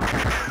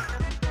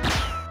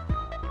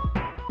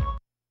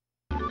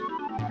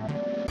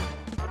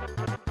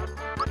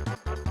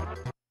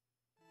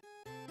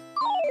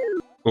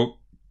 Oh.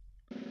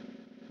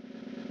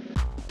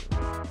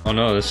 Oh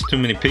no, there's too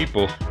many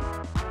people.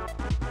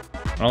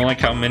 I don't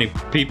like how many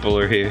people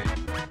are here.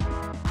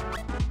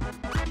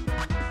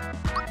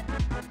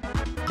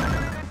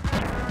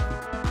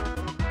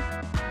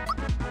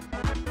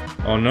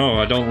 Oh no,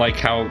 I don't like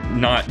how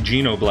not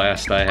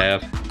Genoblast I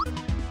have.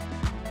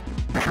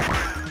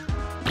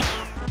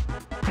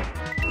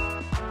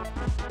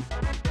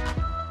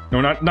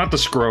 No, not the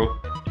Scrow.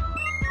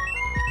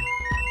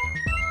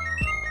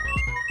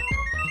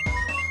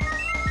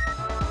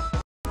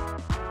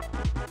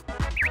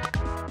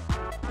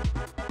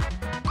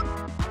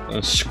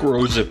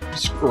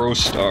 Scrow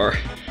Star.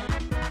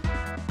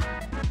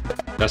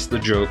 That's the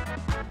joke.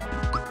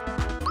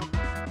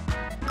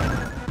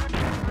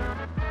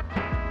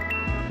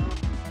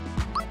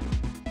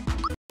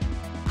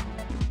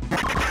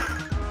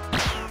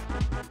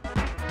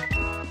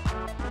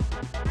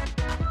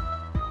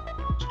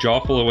 Is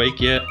Jawful awake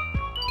yet?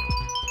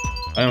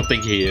 I don't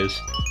think he is.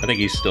 I think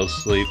he's still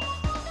asleep.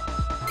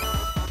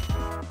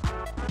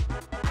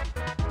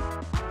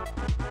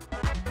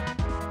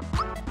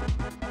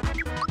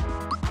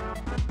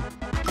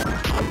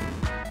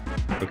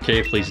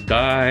 Okay, please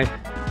die.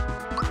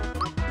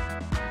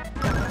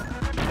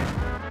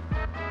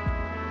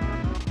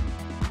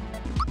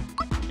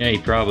 Yeah, he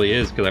probably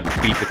is, because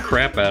I beat the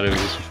crap out of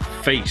his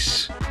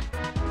face.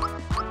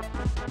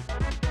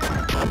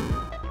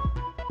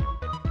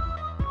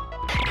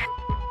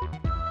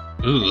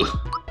 Ugh.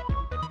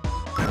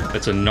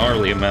 That's a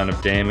gnarly amount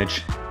of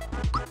damage.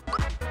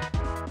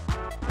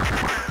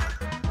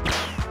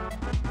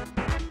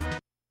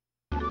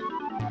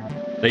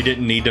 They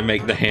didn't need to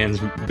make the hands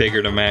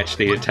bigger to match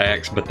the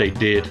attacks, but they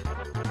did.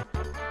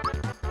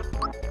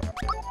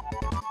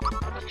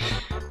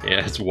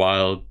 Yeah, it's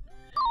wild.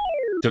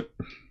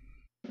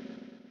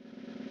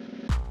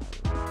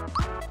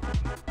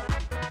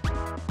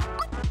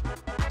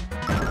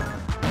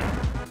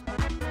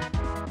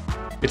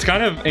 It's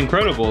kind of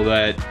incredible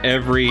that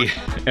every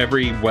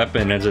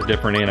weapon has a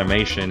different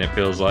animation, it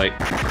feels like.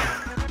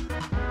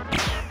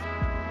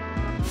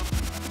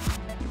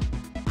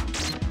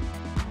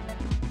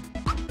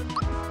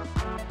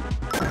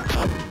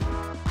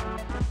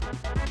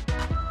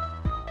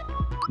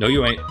 No,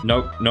 you ain't.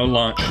 Nope, no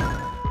launch.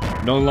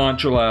 No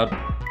launch allowed.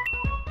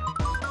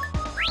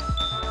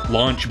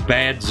 Launch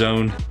bad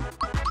zone.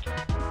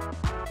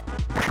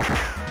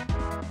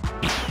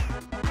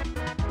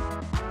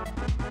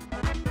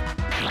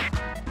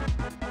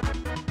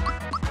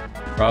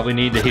 Probably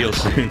need to heal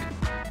soon.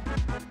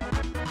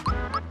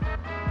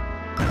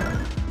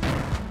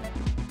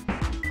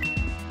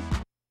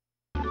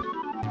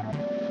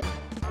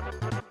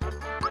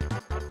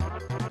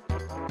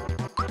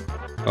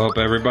 Hope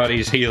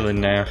everybody's healing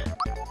now.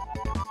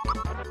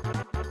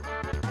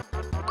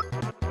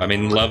 I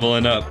mean,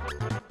 leveling up,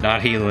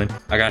 not healing.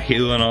 I got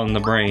healing on the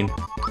brain.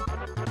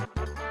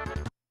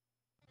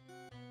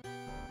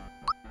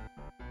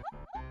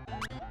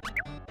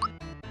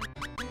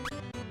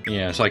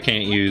 Yeah, so I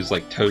can't use,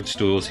 like,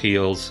 Toadstool's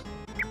heals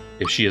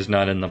if she is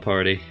not in the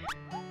party.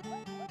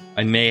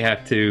 I may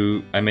have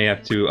to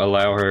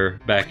allow her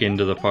back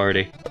into the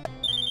party.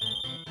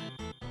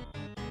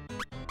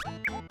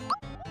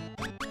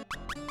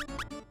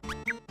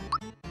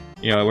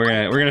 You know, we're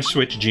gonna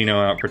switch Gino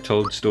out for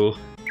Toadstool.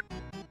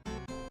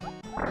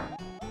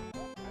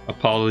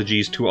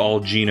 Apologies to all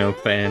Gino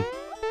fan.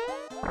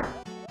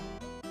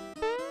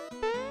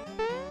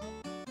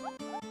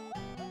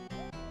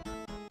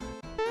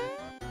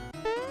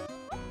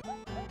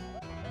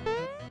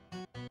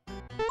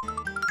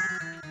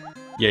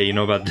 Yeah, you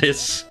know about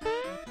this?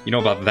 You know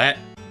about that?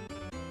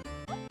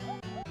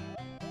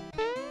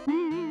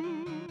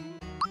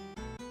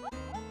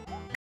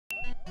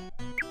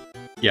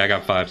 Yeah, I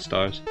got 5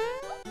 stars.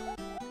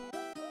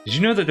 Did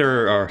you know that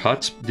there are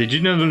Did you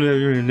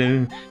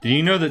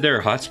know that there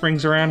are hot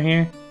springs around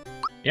here?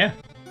 Yeah.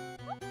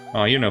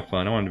 Oh, you're no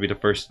fun. I wanted to be the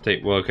first to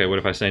take. Well, okay. What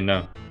if I say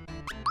no?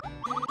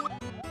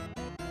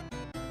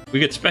 We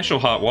get special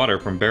hot water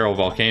from Barrel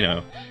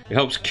Volcano. It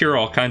helps cure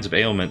all kinds of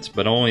ailments,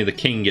 but only the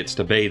king gets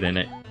to bathe in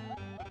it.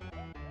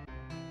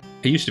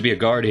 I used to be a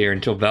guard here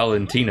until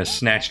Valentina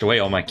snatched away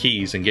all my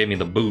keys and gave me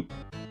the boot.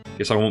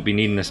 Guess I won't be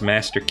needing this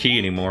master key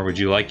anymore. Would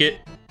you like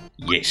it?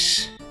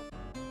 Yes.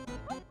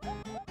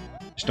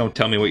 Just don't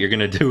tell me what you're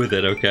gonna do with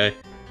it, okay?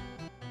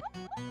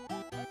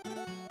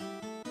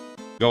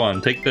 Go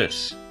on, take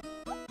this.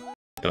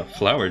 Got a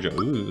flower jar.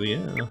 Ooh,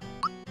 yeah.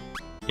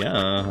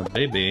 Yeah,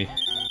 baby.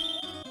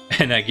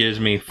 And that gives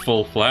me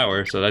full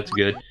flower, so that's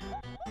good.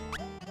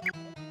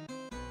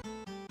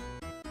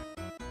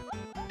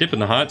 Dip in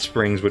the hot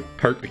springs would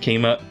perk the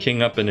king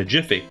up in a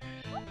jiffy.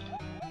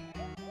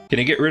 Can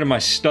I get rid of my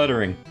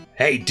stuttering?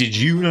 Hey, did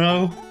you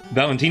know?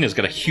 Valentina's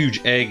got a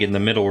huge egg in the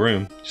middle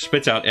room.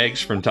 Spits out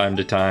eggs from time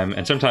to time,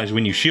 and sometimes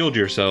when you shield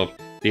yourself,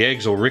 the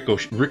eggs will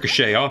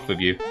ricochet off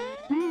of you.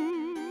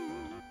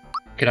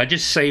 Can I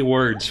just say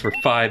words for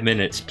 5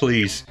 minutes,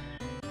 please?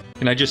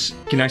 Can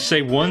I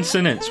say one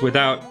sentence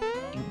without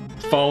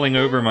falling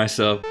over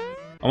myself?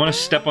 I want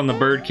to step on the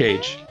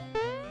birdcage.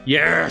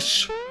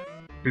 Yes!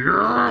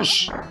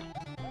 Yes!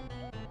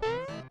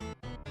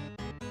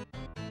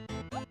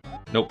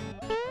 Nope.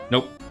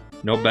 Nope.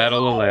 No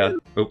battle allowed.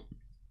 Oh.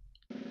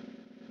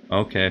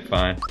 Okay,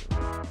 fine.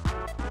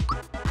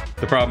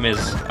 The problem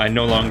is, I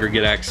no longer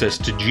get access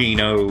to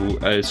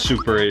Gino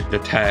super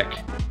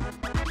attack.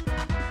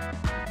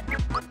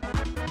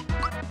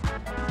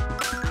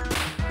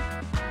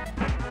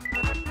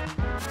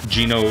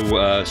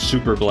 Gino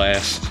super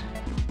blast.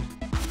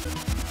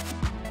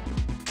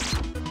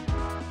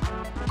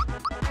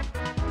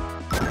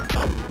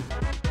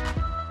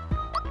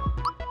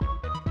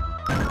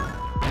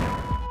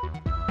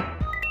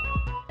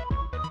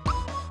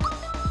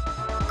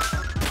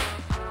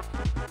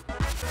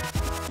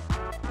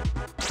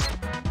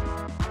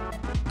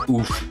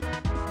 Oof.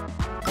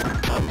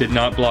 Did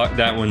not block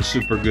that one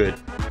super good.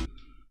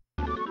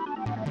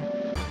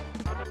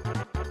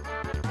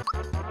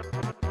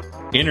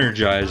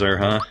 Energizer,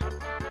 huh?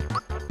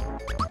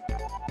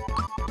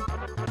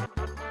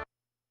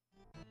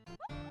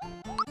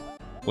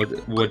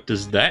 What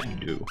does that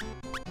do?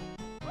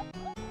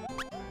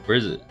 Where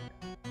is it?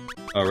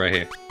 Oh, right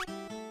here.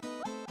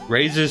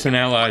 Raises an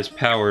ally's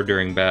power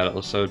during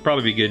battle, so it'd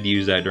probably be good to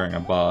use that during a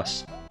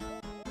boss.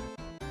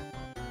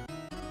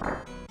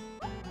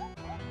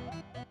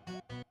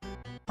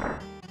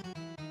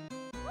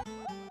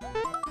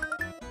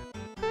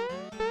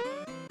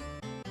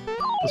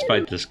 Let's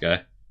fight this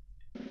guy.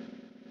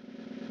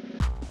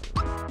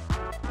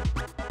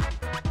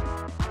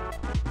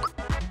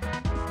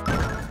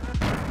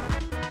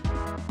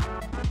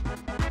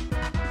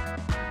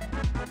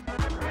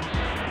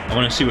 I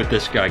want to see what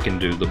this guy can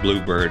do, the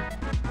bluebird.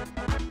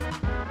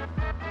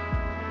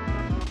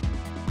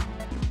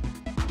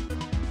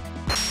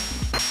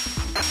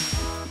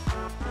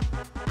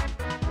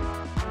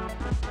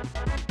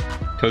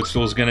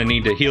 Toadstool's gonna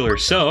need to heal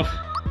herself.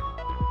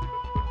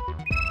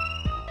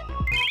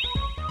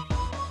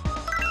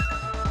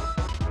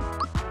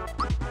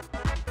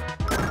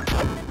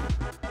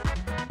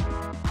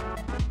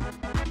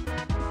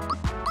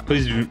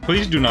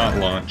 Please do not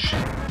launch.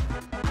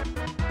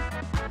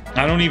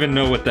 I don't even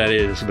know what that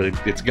is, but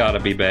it's gotta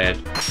be bad.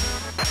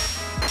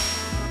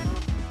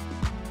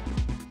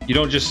 You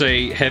don't just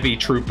say Heavy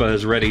Troopa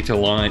is ready to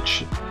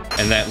launch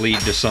and that lead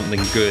to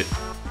something good.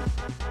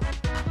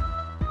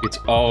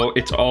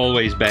 It's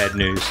always bad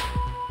news.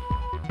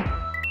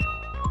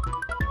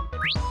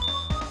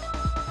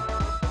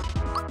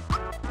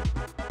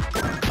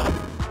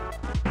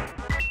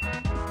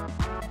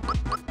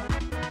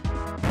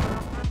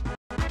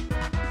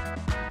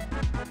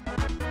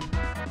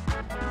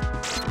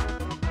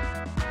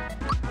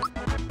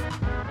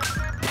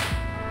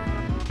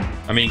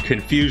 I mean,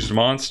 confused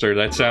monster,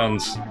 that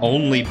sounds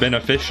only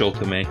beneficial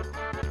to me.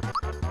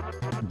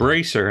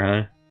 Bracer,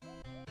 huh?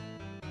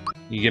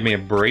 You give me a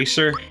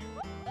bracer?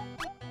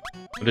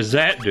 What does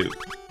that do?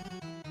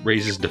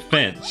 Raises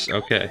defense.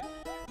 Okay.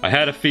 I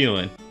had a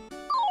feeling.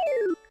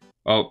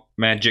 Oh,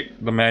 magic.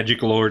 The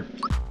magic lord.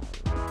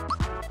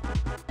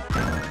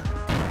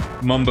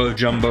 Mumbo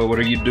Jumbo, what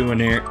are you doing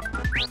here?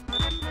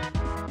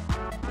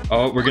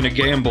 Oh, we're gonna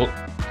gamble.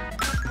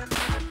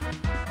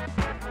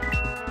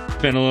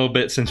 It's been a little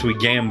bit since we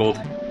gambled.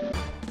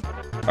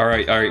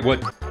 Alright,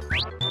 what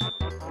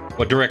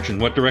direction?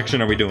 What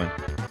direction are we doing?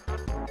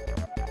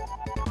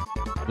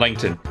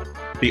 Langton.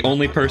 The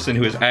only person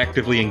who is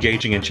actively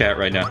engaging in chat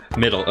right now.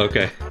 Middle,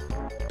 okay.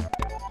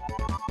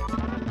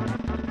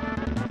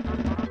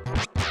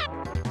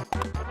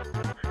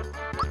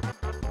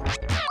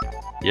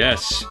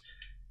 Yes.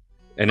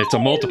 And it's a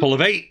multiple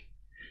of 8.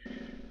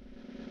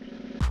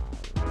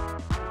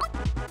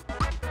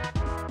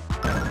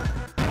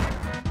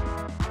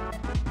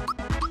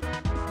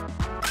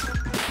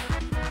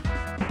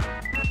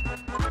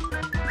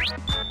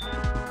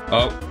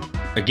 Oh,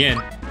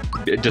 again,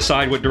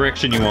 decide what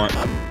direction you want.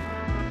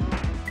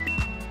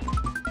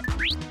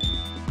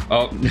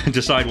 Oh,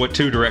 decide what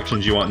 2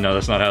 directions you want. No,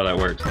 that's not how that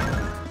works.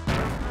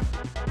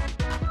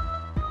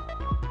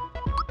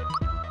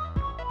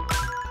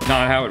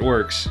 Not how it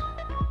works.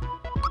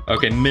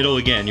 Okay, middle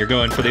again. You're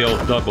going for the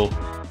old double.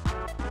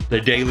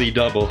 The daily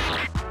double.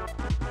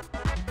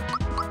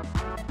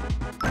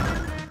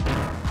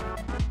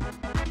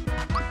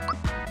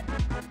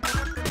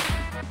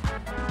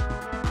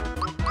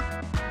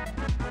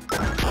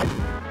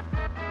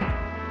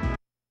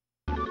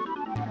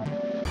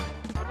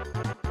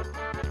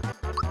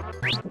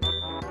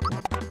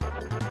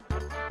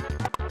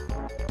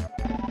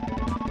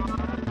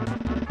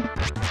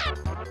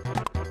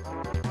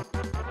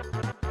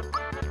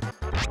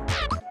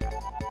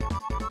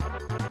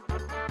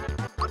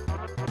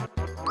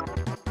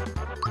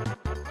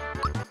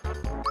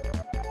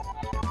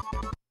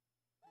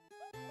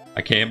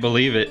 I can't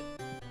believe it.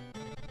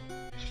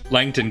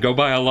 Langton, go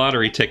buy a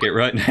lottery ticket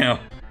right now.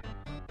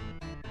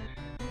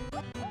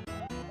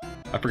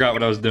 I forgot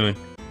what I was doing.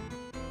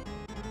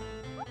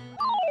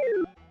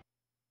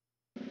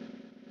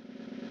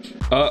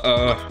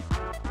 Uh-oh.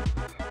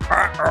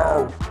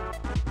 Uh-oh.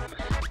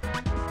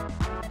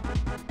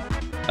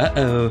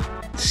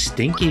 Uh-oh.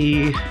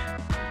 Stinky.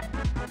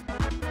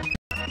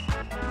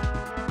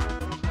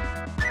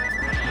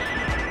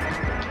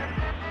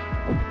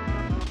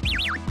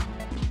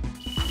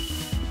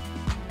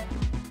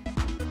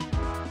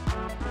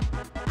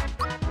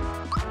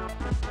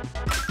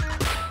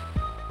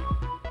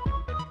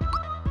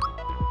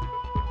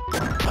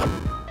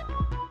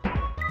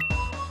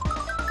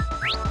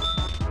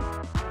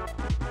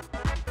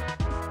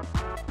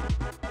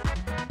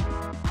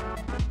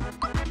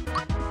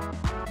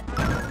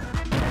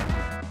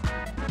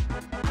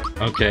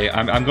 Okay,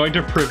 I'm going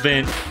to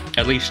prevent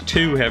at least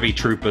 2 heavy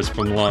troopas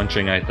from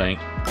launching, I think.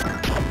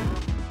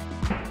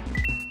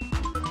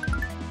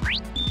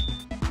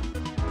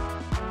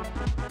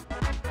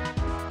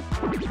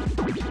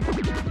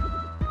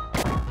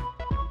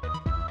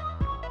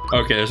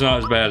 Okay, it's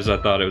not as bad as I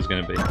thought it was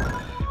going to be.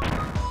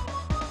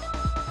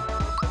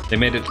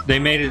 They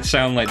made it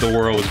sound like the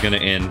world was going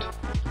to end.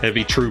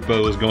 Heavy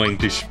Troopa was going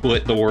to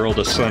split the world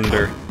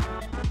asunder.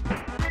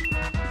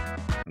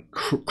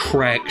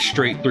 Crack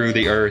straight through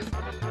the earth.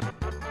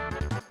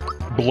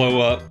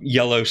 Blow up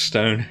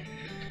Yellowstone.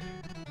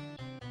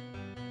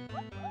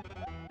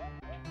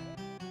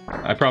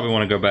 I probably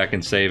want to go back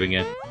and save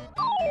again.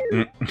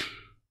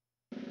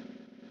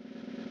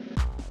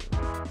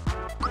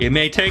 It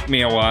may take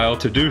me a while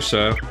to do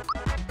so.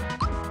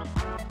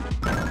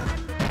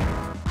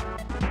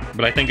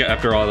 But I think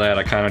after all that,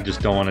 I kind of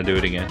just don't want to do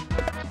it again.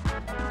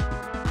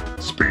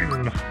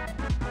 spin.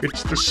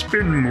 It's the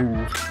spin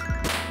move.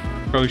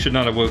 Probably should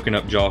not have woken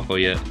up Joffle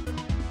yet.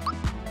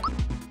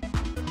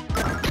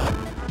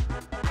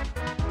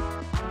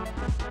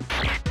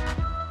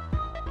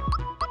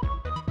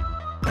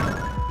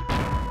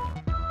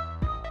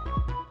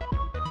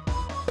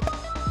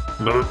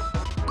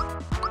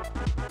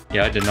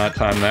 Yeah, I did not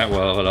time that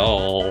well at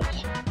all.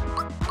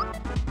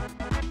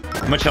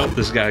 How much health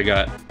this guy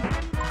got?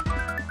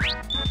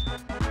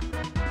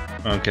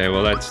 Okay,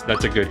 well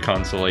that's a good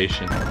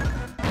consolation. I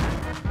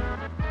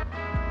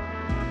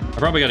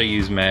probably gotta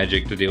use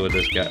magic to deal with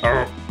this guy.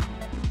 Oh!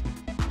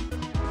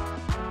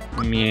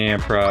 Yeah,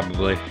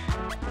 probably.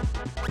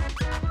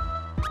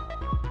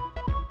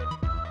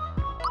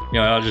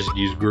 Yeah, I'll just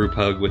use group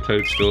hug with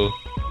Toadstool.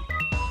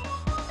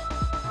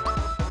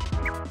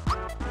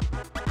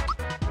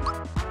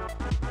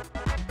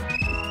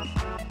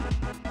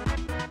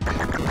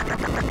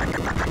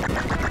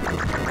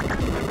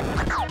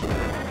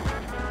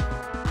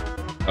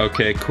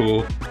 Okay,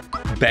 cool.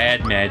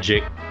 Bad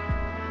magic.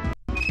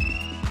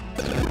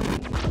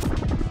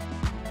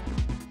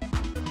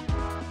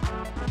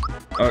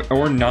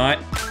 Or not.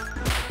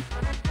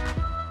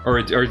 Or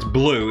it's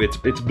blue.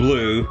 It's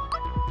blue.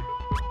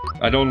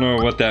 I don't know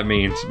what that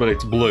means, but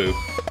it's blue.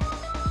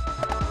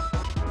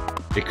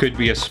 It could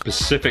be a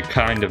specific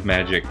kind of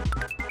magic.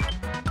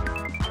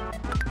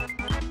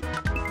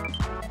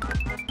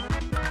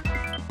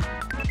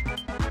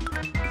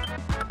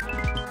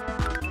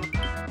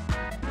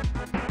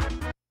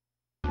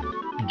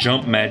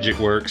 Jump magic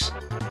works.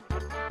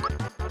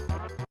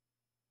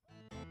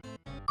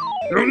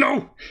 Oh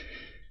no!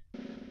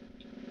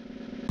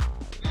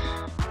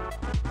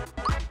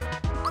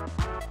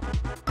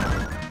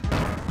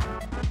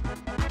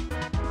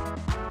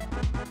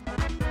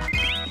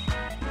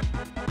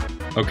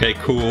 Okay,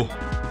 cool.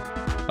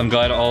 I'm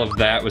glad all of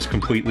that was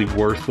completely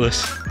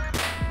worthless.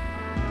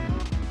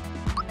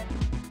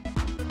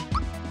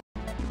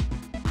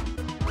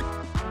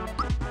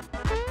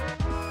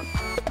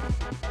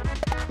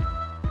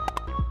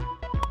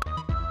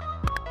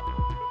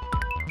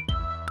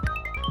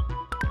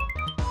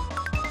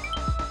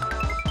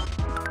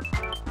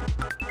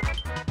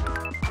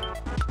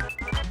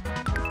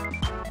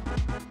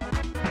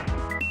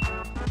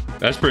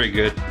 That's pretty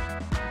good.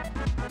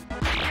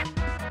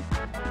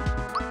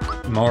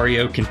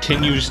 Mario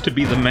continues to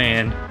be the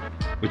man,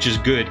 which is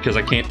good because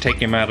I can't take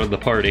him out of the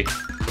party.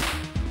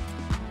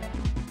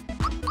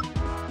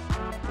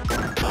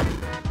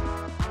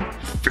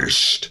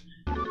 Fist.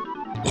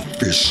 A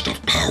fist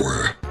of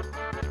power.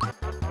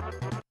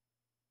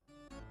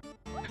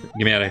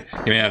 Get me out of here.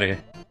 Get me out of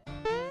here.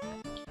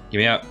 Get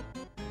me out.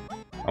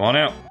 I want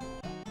out.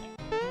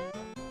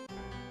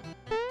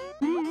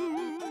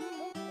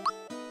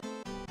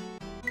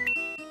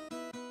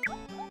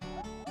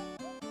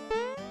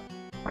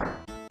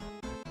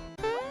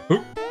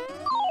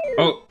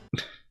 Oh.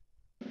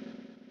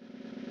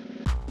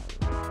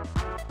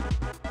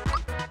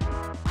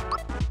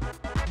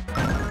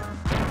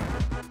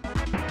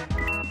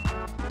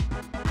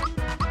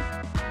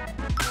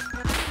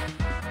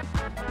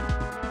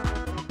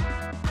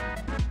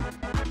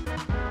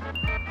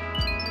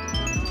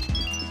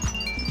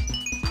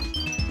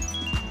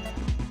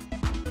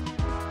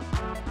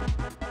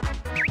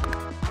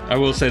 I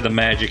will say the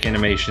magic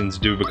animations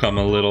do become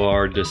a little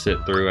hard to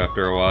sit through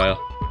after a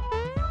while.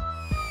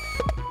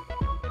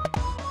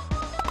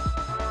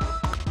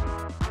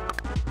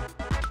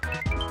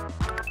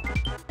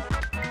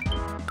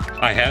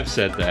 I have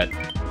said that.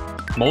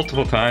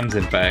 Multiple times,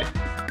 in fact.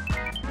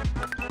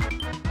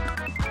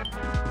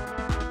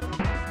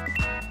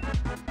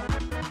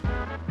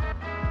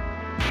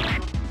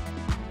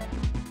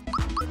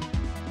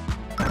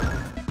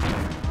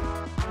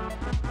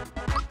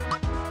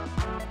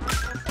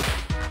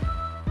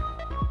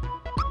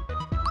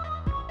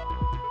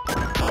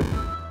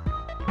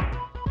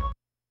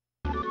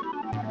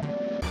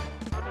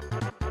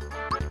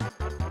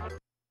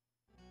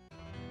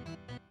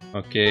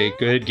 Okay,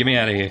 good. Get me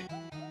out of here.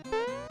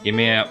 Get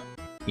me out.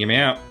 Get me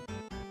out.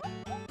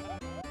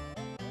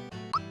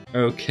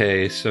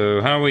 Okay,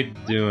 so how are we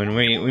doing?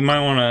 We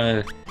might want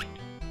to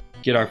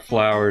get our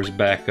flowers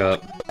back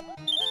up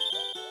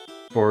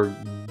before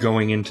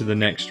going into the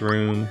next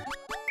room.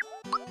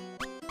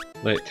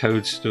 Let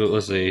Toadstool...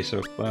 Let's see.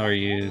 So flower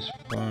use...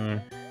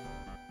 Flower...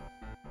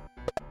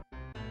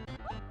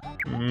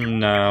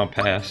 No, I'll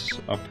pass.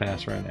 I'll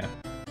pass right now.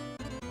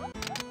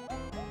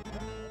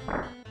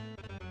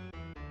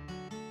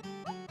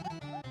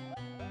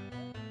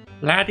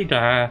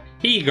 La-di-da.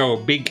 Here you go,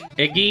 big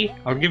Eggy.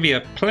 I'll give you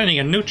plenty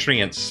of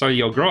nutrients so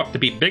you'll grow up to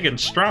be big and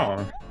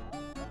strong.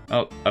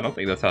 Oh, I don't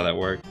think that's how that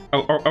works.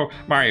 Oh,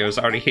 Mario's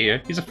already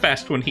here. He's a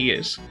fast one, he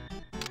is.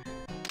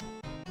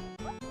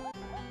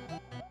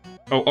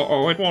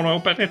 Oh, it won't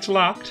open. It's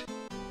locked.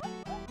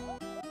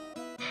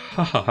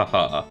 Ha ha ha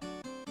ha.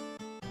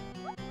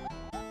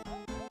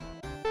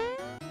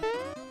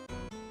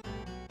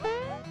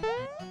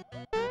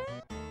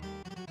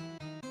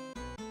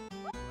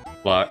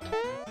 Locked.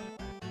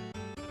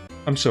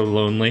 I'm so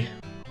lonely.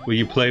 Will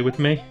you play with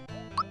me?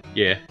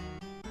 Yeah.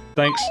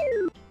 Thanks.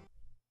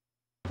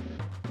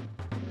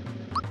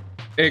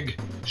 Egg.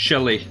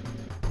 Shelly.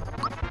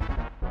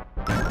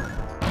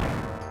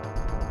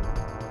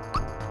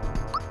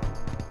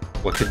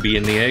 What could be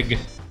in the egg?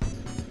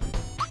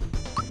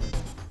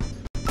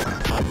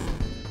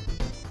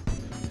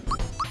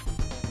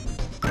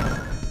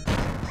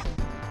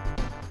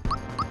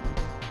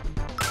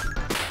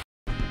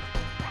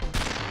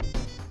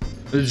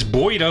 It's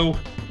Boydo.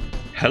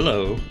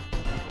 Hello.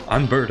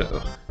 I'm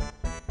Birdo.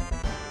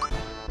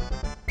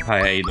 Hi,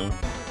 how you doing?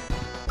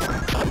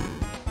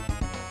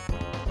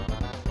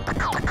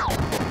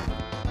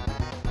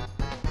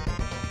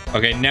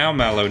 Okay, now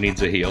Mallow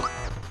needs a heal.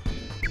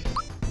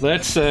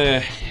 Let's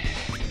give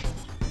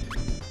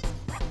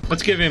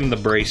him the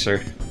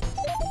bracer.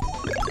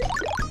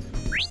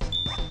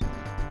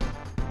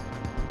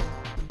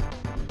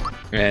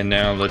 And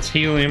now let's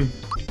heal him.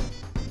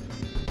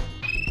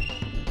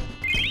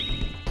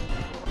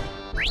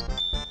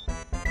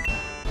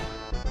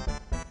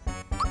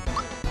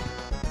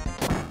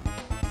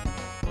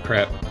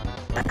 Crap.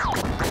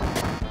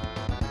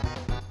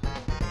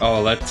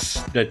 Oh,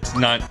 that's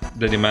not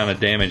the amount of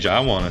damage I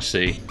want to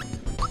see.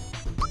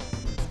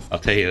 I'll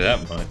tell you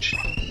that much.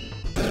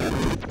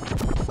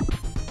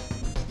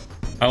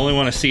 I only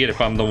want to see it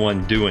if I'm the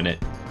one doing it.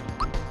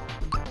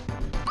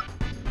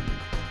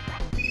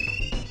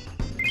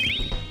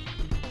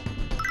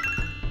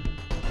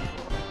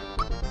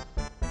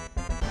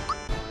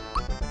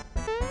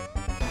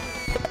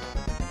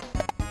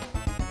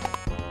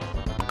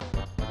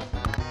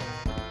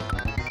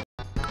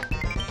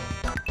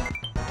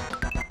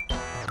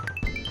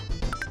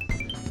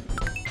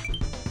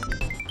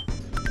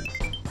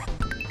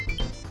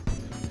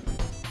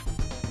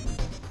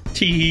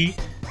 Tee.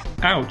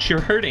 Ouch,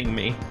 you're hurting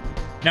me.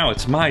 Now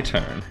it's my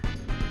turn.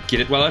 Get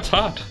it while it's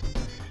hot.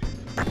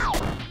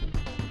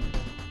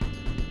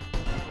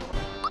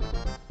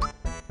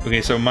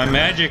 Okay, so my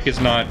magic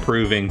is not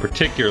proving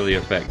particularly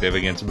effective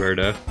against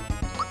Birdo.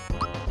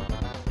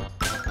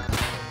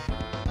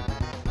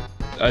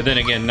 Then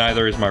again,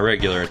 neither is my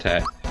regular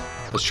attack.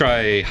 Let's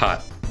try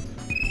hot.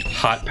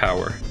 Hot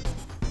power.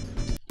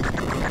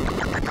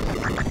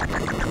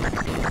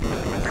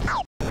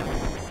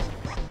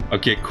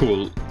 Okay,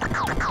 cool.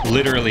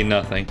 Literally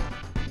nothing.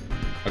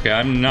 Okay,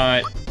 I'm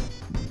not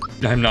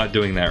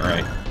doing that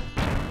right.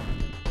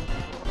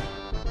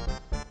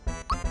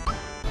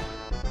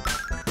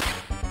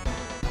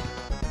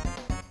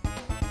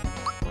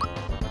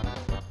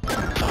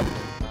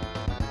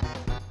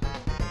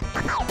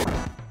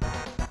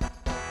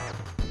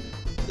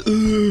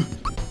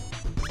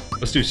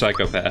 Let's do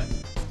Psychopath.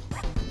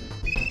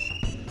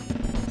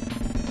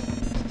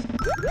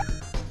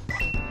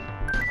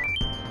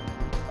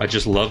 I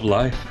just love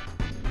life.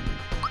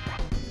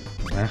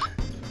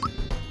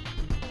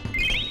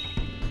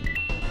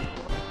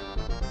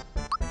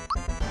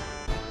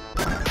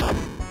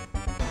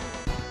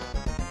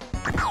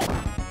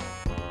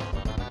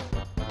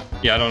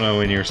 Yeah, I don't know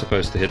when you're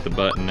supposed to hit the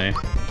button there.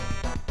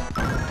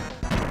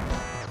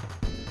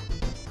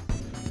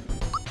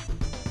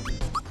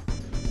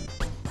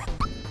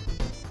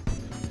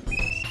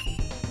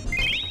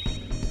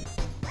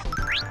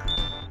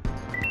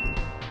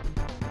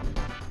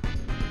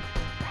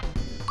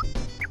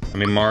 I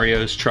mean,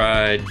 Mario's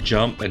tried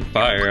jump and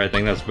fire. I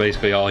think that's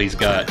basically all he's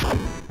got.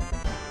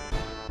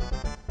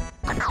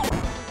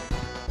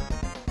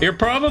 You're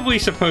probably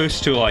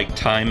supposed to, like,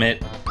 time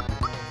it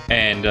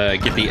and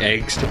get the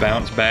eggs to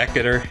bounce back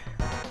at her.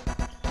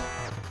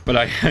 But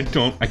I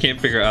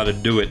can't figure out how to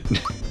do it.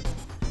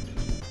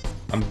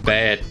 I'm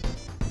bad.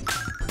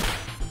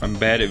 I'm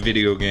bad at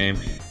video game.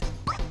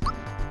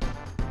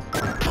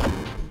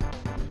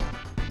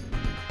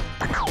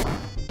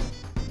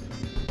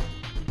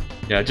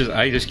 Yeah,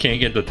 I just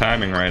can't get the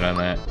timing right on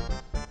that.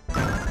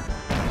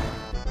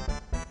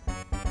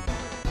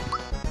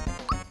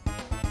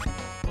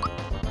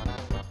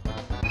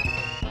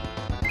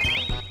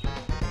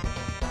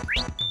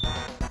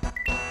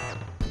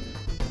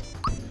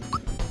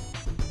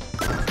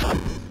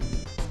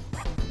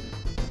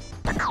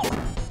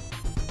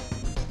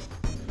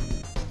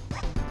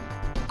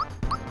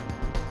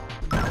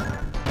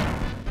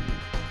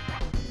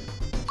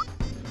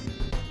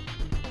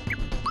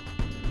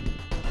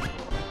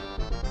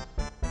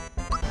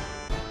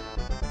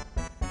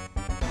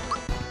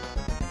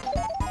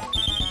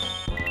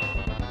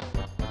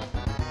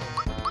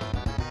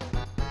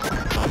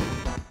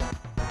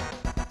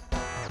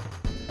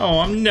 Oh,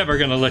 I'm never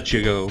gonna let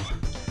you go.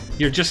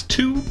 You're just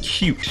too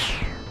cute.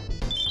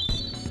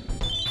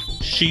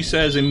 She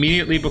says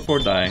immediately before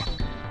dying.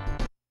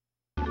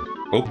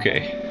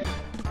 Okay.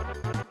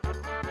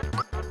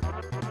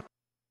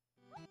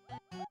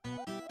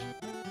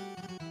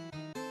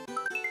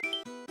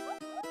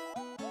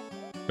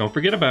 Don't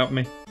forget about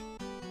me.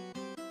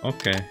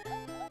 Okay.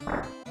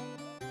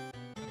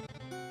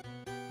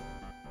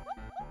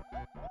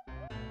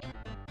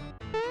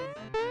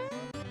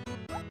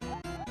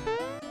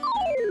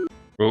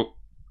 Oh.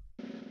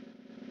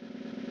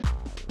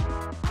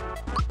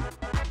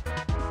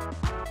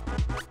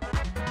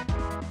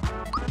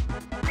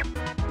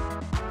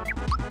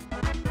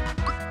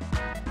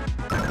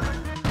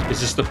 Is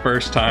this the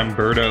first time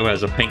Birdo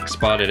has a pink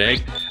spotted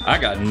egg? I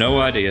got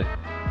no idea.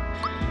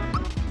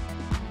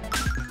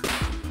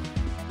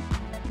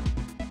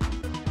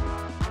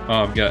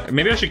 Oh, God.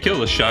 Maybe I should kill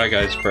the Shy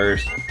Guys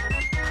first.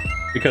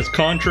 Because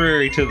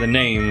contrary to the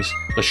names,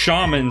 the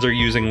shamans are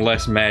using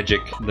less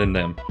magic than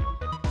them.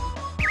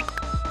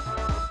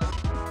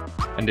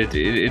 And it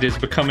is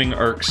becoming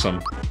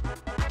irksome.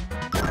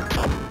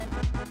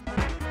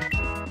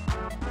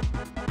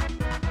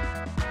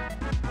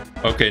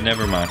 Okay,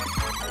 never mind.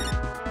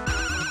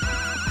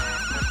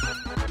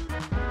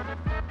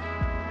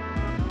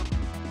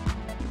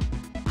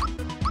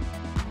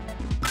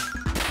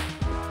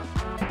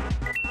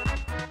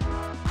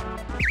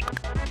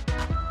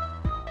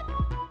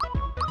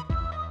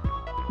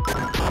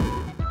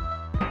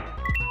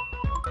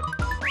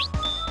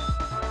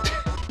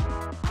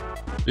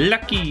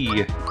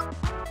 Lucky!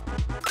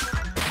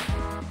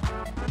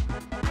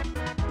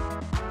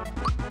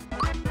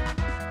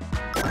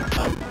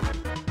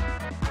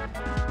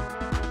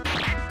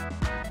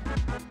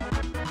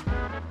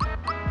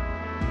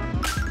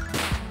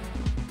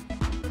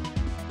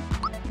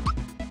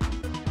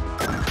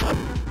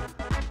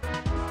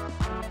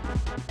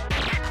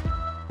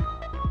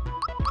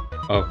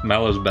 Oh,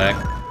 Mallow's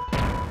back.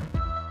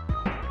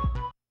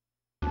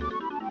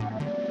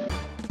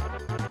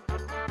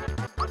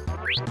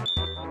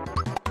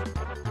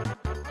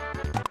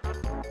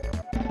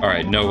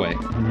 Alright, no way.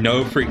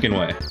 No freaking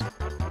way.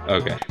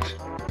 Okay.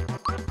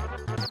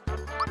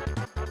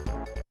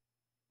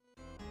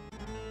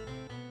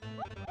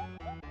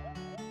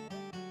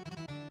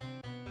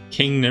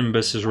 King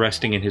Nimbus is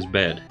resting in his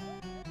bed.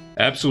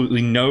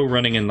 Absolutely no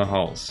running in the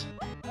halls.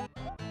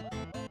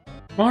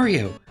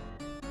 Mario!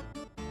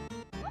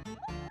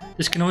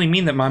 This can only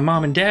mean that my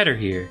mom and dad are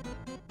here.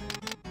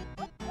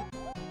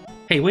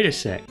 Hey, wait a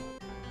sec.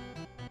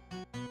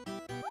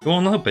 It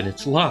won't open,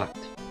 it's locked.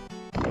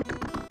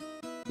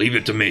 Leave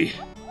it to me.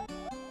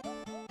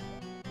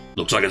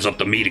 Looks like it's up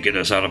to me to get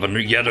us out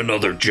of yet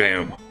another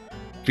jam.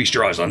 Feast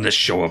your eyes on this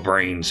show of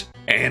brains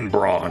and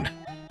brawn.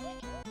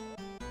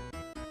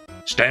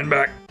 Stand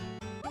back.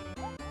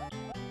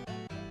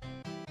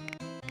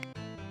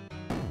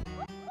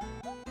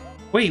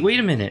 Wait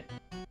a minute.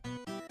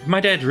 If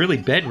my dad's really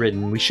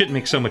bedridden, we shouldn't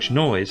make so much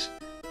noise.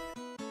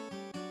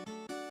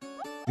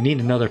 We need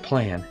another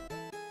plan.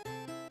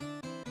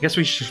 I guess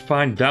we should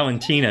find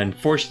Valentina and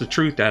force the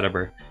truth out of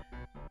her.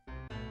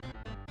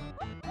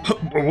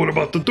 But what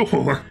about the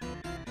door?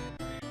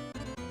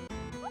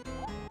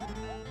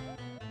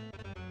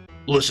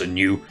 Listen,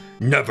 you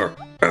never,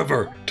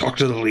 ever talk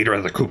to the leader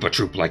of the Koopa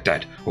Troop like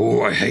that.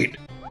 Oh, I hate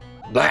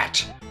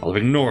that. I'll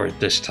ignore it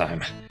this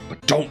time,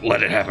 but don't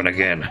let it happen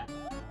again.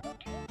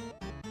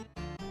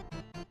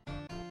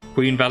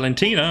 Queen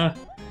Valentina!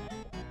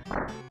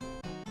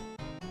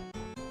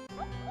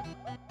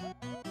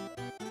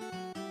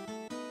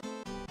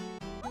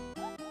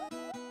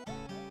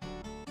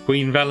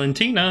 Queen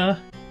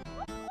Valentina!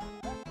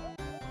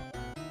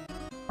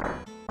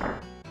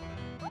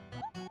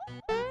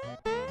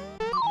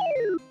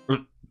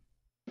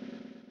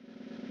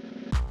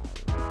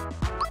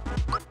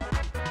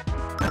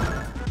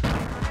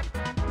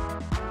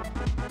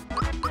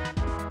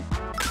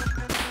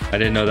 I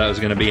didn't know that was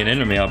going to be an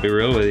enemy, I'll be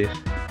real with you.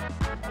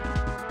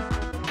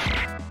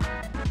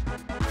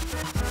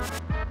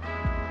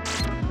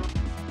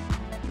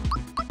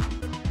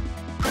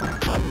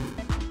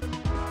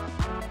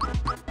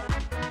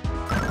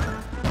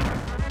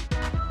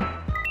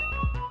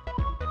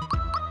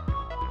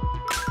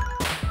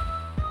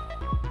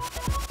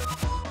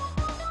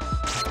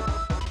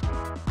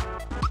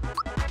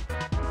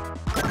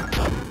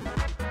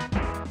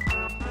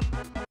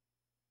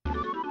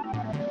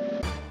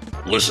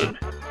 Listen,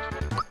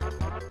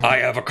 I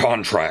have a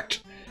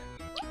contract.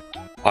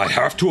 I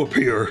have to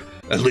appear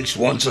at least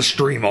once a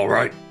stream,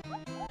 alright?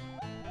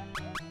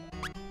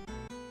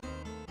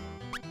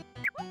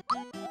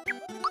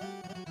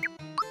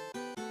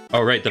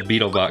 Oh right, the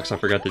beetle box, I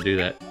forgot to do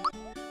that.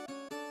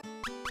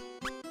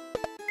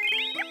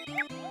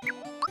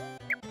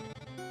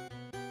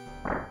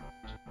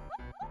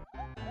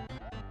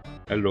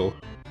 Hello.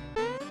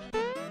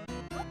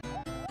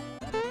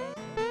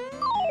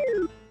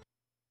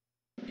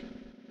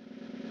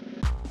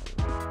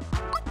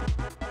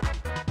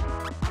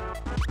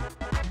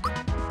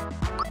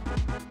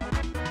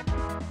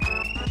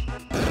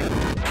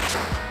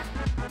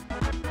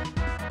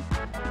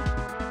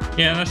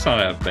 Yeah, that's not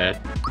that bad.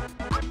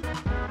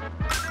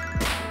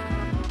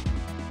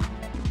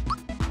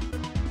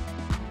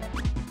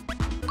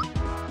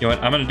 You know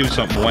what? I'm gonna do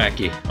something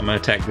wacky. I'm gonna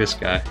attack this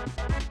guy.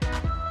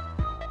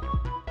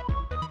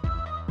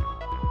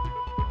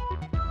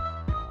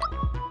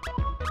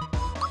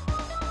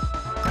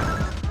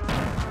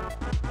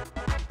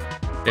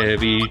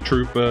 Heavy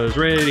troopers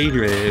ready,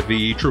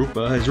 heavy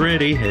troopers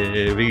ready,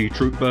 heavy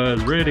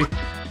troopers ready.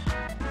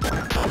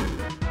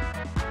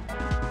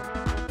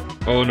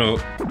 Oh no.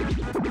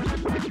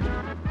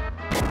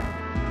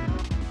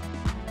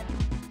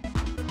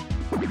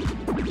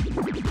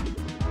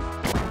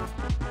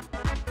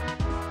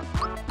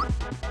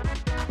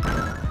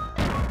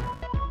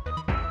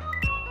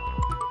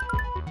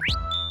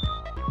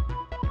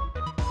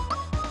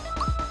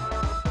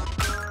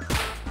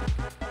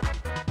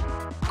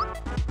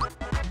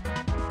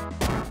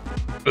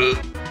 Peach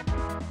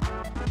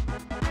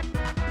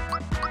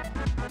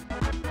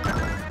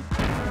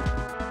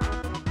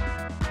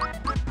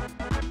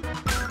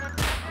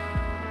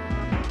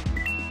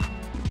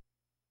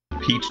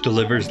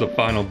delivers the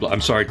final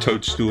I'm sorry,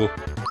 Toadstool.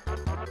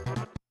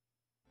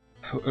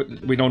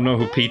 We don't know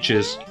who Peach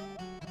is.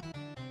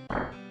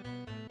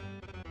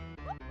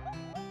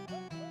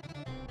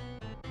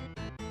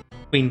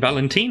 Queen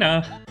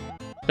Valentina!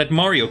 That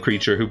Mario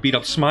creature who beat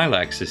up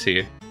Smilax is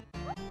here.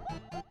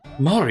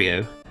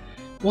 Mario?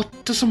 What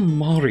does a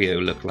Mario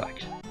look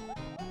like?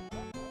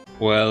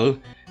 Well,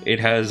 it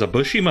has a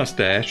bushy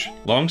mustache,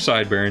 long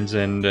sideburns,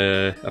 and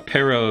a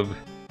pair of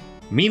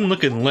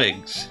mean-looking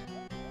legs.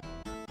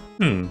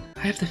 I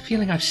have the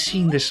feeling I've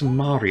seen this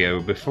Mario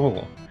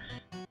before.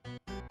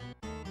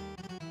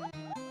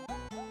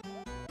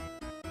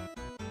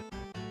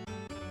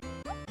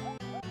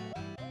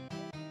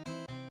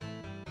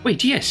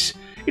 Wait, yes!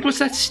 It was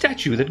that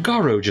statue that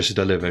Garo just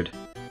delivered.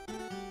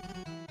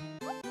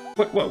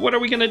 What are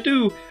we gonna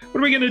do? What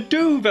are we gonna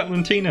do,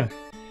 Valentina?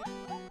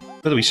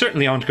 Well, we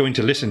certainly aren't going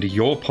to listen to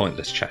your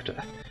pointless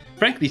chatter.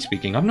 Frankly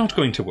speaking, I'm not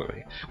going to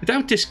worry.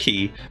 Without this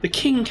key, the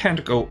king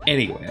can't go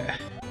anywhere.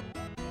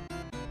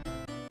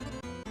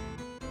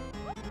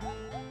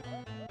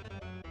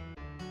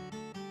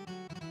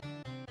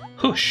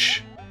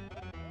 Hush!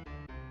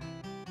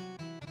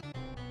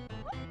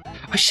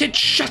 I said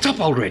shut up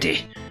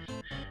already!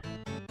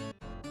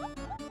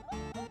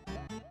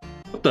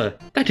 What the?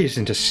 That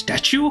isn't a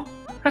statue!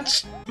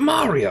 That's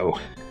Mario!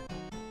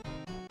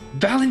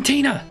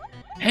 Valentina!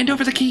 Hand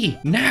over the key,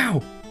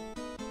 now!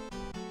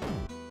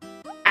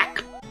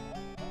 Ack!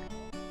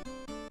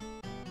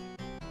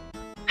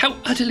 How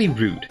utterly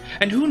rude!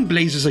 And who in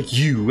blazes are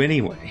you,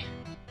 anyway?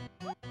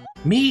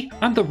 Me?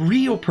 I'm the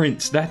real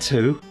prince, that's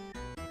who.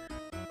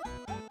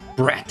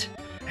 Brat!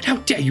 And how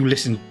dare you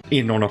listen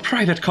in on a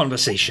private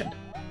conversation?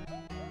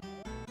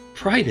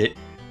 Private?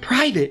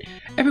 Private?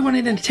 Everyone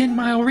in a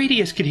 10-mile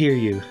radius could hear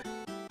you.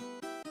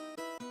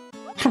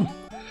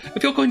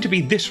 If you're going to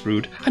be this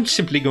rude, I'm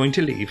simply going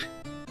to leave.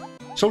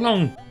 So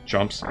long,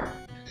 chumps.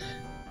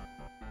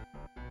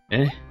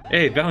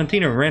 Hey,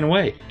 Valentina ran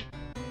away.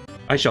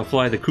 I shall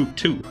fly the coop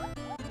too.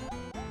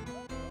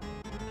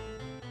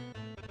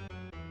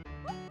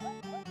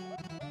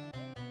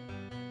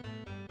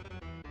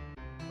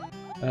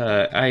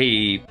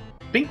 I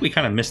think we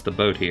kind of missed the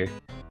boat here.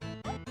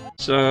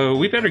 So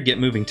we better get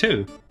moving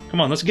too. Come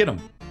on, let's get them.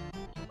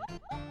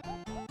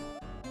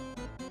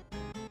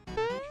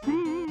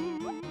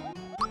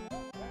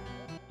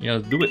 Yeah,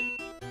 let's do it.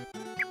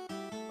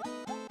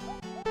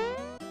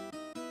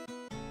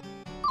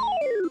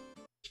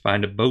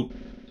 Find a boat.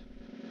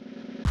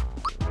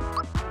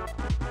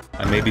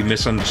 I maybe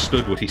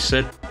misunderstood what he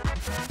said.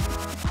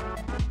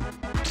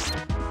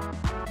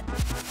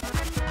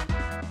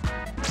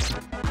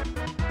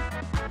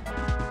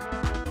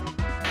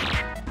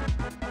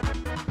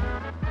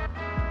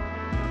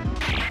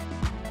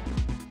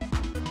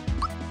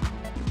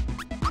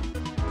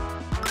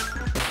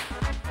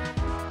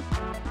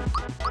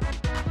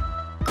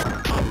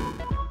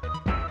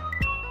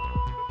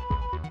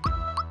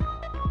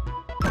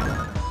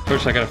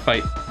 First I gotta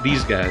fight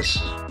these guys.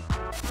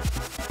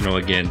 No,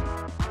 again.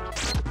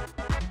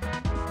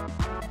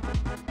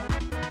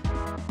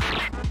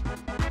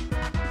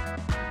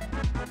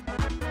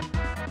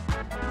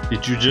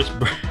 Did you just...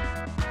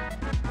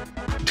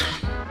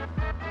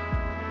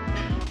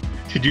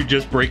 Did you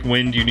just break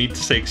wind? You need to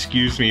say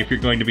excuse me if you're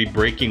going to be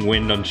breaking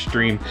wind on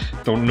stream.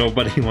 Don't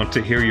nobody want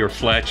to hear your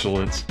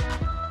flatulence.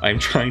 I'm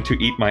trying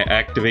to eat my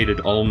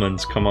activated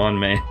almonds. Come on,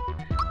 man.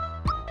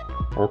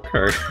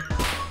 Okay.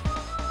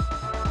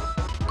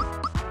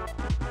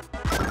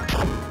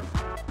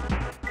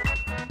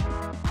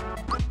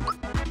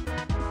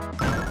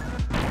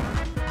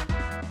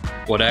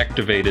 What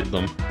activated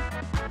them?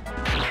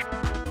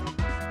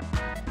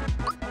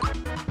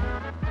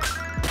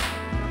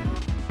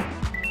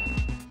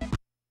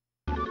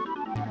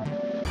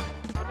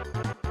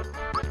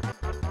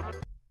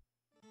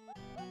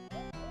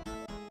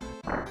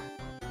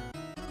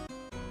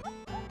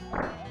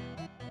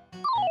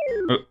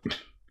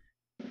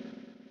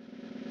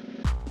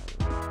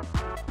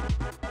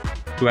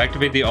 To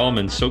activate the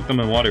almonds, soak them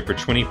in water for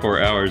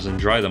 24 hours and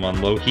dry them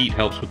on low heat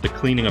helps with the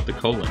cleaning of the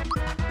colon.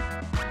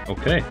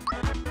 Okay,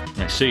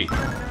 I see.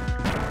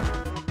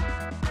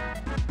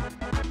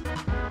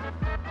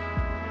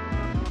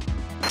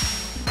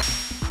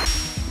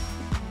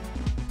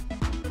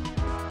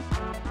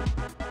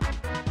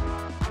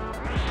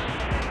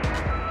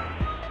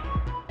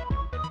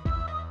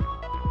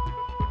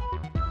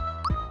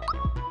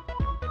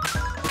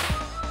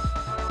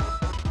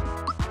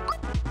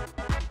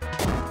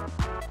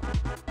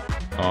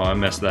 Oh, I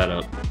messed that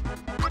up.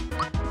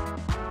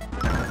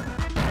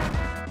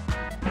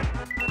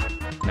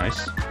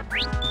 Nice.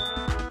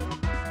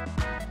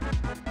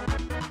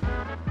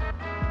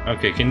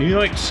 Okay, can you,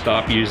 like,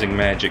 stop using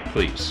magic,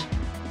 please?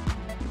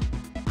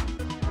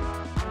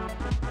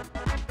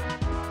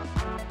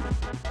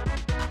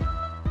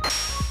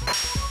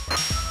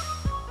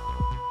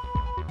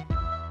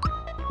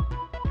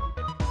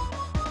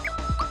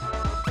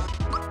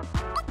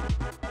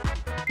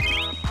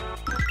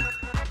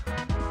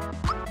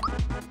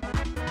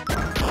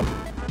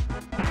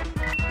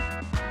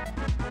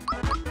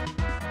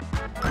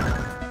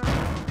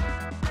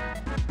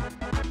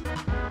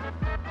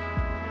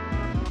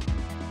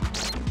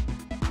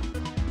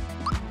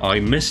 Oh, he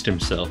missed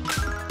himself.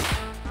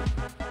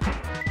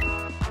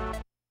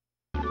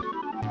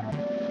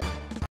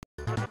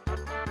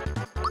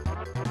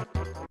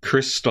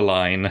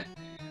 Crystalline.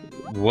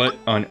 What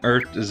on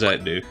earth does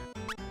that do?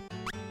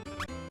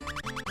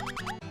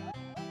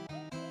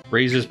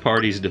 Raises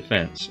party's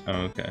defense.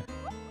 Oh, okay.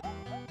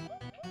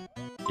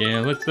 Yeah,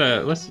 let's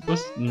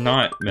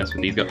not mess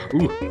with these guys.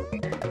 Ooh.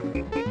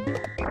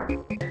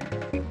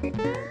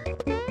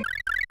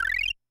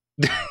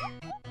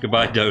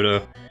 Goodbye,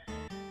 Dodo.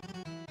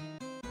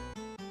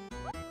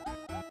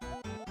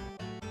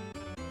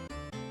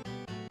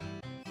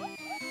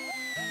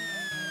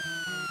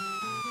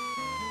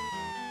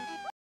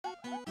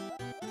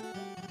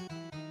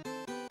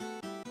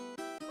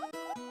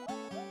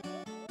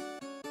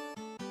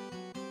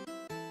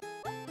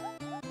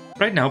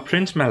 Right now,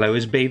 Prince Mallow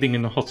is bathing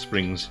in the hot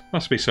springs.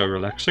 Must be so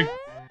relaxing.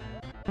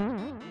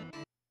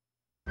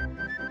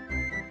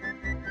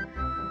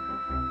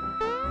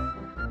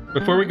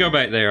 Before we go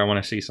back there, I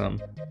want to see some.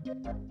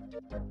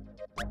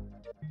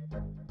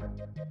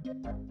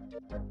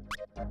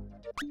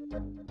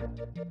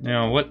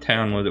 Now, what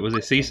town was it? Was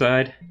it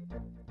Seaside?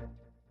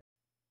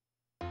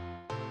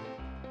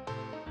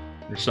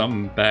 There's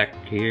something back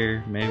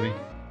here, maybe?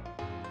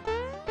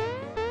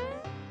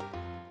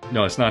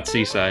 No, it's not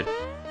Seaside.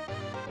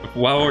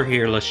 While we're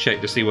here, let's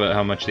check to see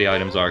how much the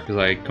items are, because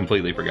I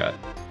completely forgot.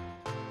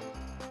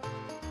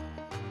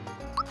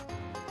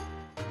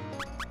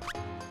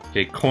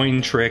 Okay,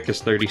 coin trick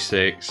is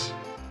 36.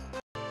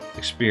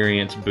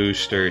 Experience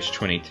booster is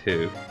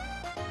 22.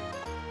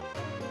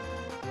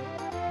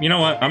 You know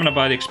what? I'm gonna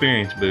buy the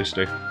experience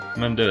booster.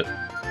 I'm gonna do it.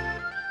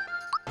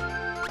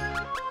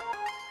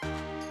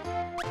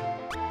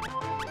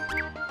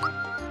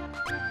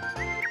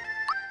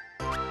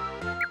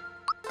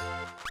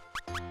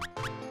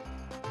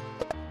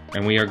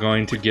 And we are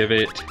going to give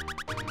it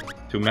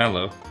to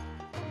Mallow.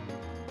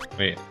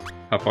 Wait,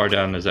 how far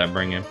down does that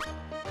bring him?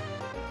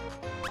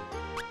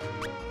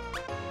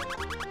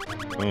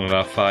 Oh,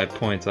 about 5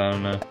 points, I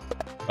don't know.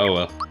 Oh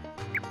well,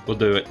 we'll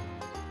do it.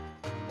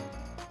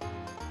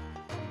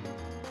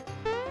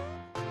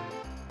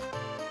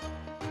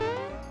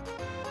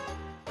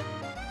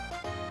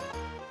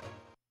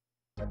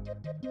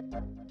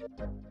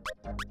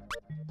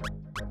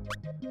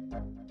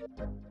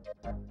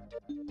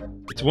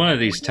 It's one of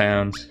these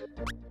towns.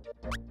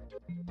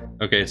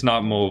 Okay, it's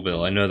not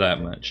Moleville, I know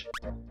that much.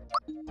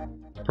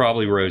 It's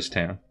probably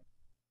Rosetown.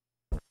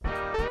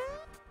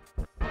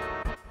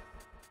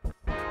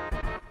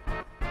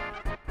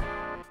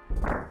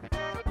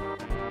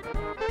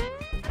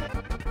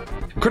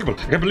 Incredible!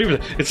 I can't believe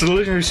it! It's the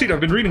legendary seed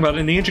I've been reading about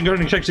in the ancient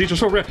gardening texts. These are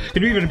so rare.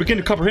 Can you even begin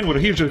to comprehend what a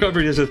huge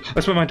discovery this is?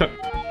 I spent my time.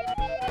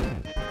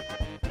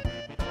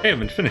 I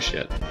haven't finished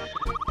yet.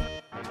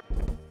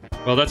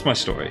 Well, that's my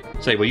story.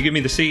 Say, will you give me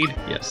the seed?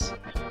 Yes.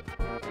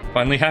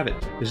 Finally have it.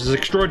 This is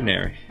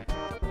extraordinary.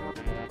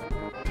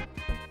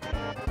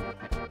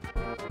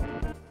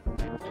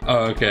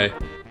 Oh, okay.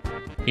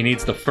 He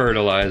needs the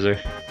fertilizer.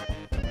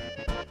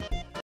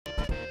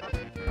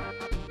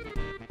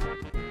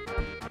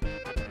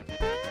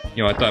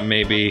 You know, I thought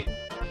maybe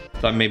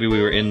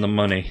we were in the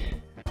money,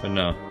 but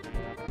no.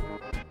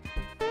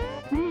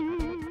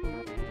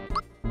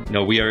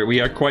 No, we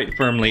are quite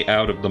firmly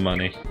out of the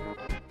money.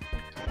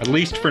 At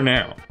least for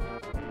now.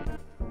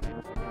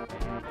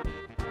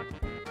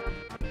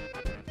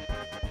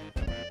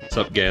 What's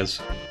up, Gaz?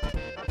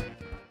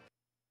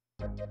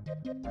 I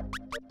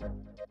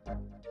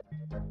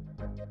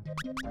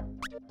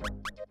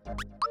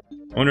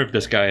wonder if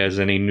this guy has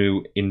any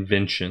new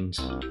inventions.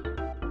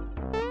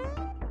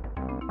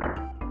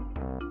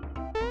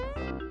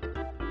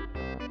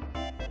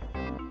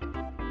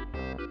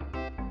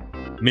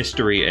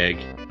 Mystery egg.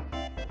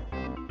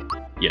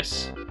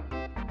 Yes.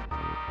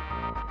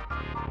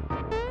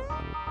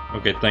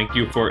 Okay, thank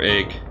you for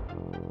egg.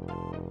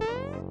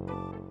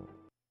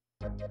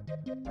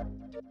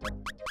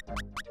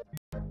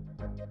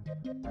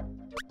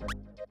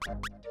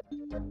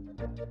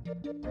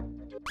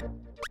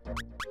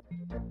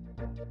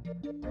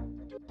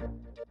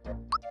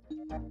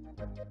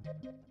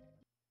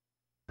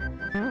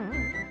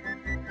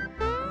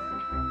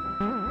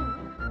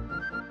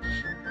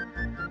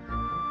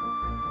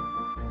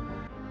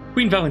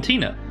 Queen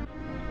Valentina.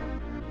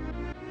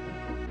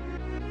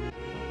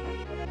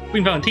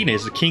 Queen Valentina,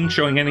 is the king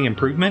showing any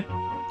improvement?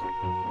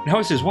 And how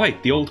is his wife,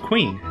 the old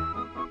queen?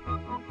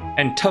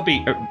 And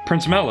Tubby,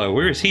 Prince Mallow,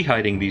 where is he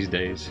hiding these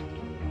days?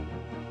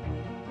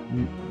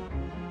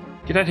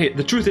 Get out of here,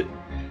 the truth is...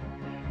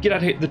 Get out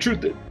of here, the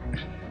truth is...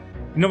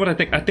 You know what I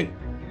think? I think...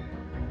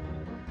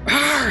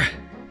 Arrgh!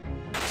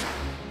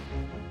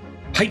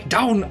 Pipe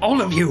down,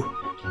 all of you!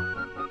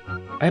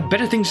 I have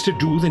better things to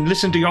do than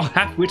listen to your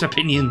half-wit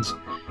opinions.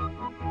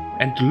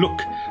 And look,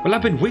 while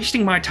I've been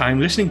wasting my time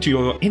listening to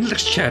your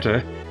endless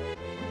chatter,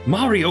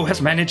 Mario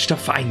has managed to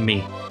find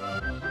me.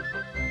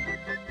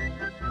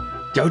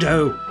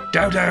 Dodo!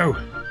 Dodo!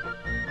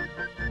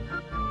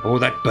 Oh,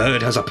 that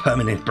bird has a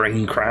permanent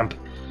brain cramp.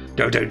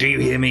 Dodo, do you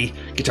hear me?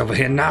 Get over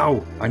here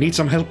now. I need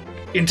some help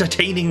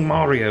entertaining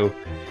Mario.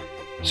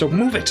 So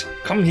move it!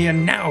 Come here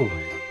now!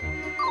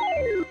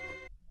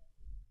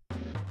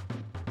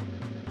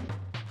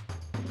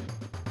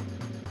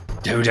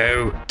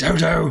 Dodo!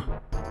 Dodo!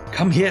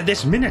 Come here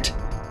this minute!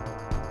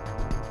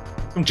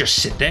 Don't just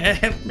sit there,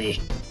 help me!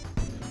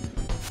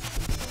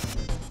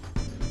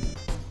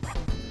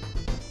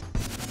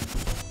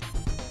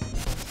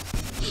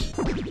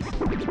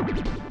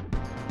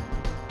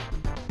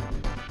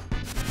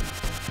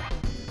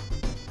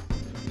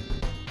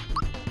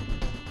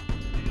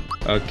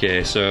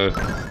 Okay, so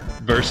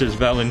versus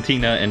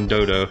Valentina and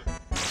Dodo.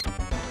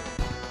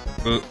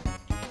 Ooh.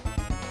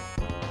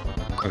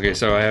 Okay,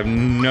 so I have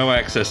no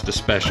access to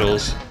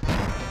specials.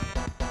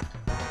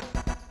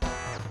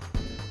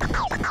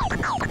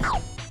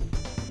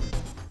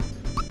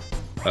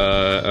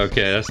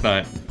 Okay, that's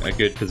not a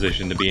good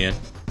position to be in.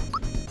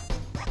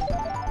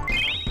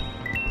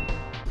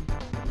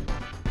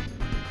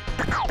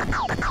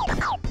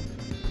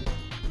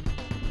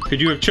 Could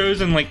you have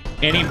chosen, like,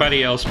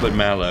 anybody else but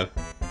Mallow?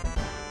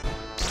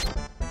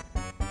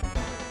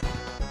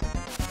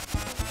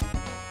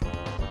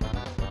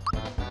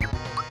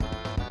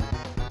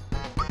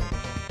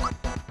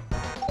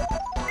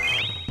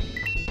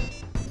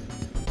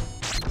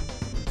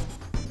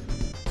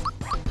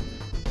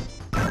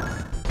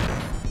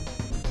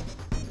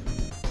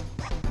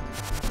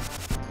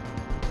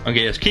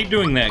 Okay, yes, keep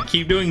doing that.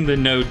 Keep doing the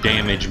no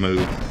damage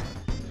move.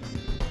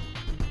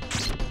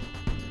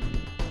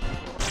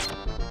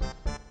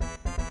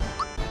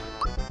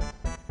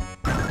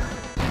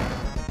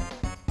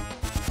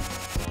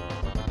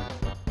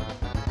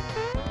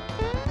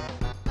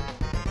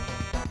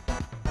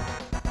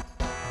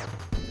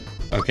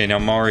 Okay, now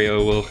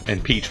Mario will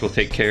and Peach will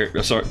take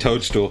care. Sorry,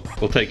 Toadstool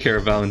will take care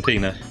of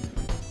Valentina.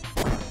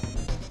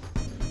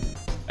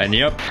 And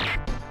yep.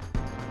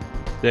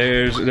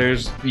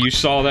 There's, you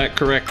saw that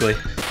correctly.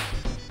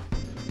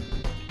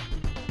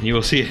 You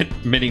will see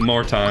it many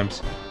more times.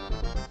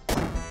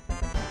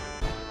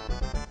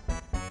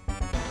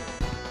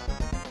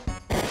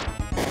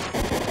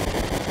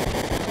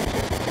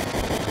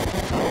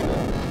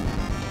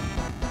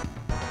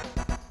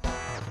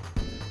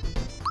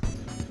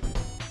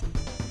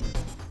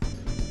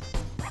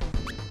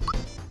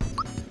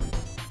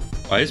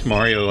 Why is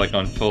Mario, like,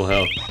 on full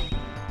health?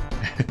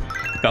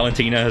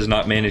 Valentina has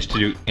not managed to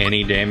do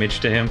any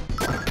damage to him.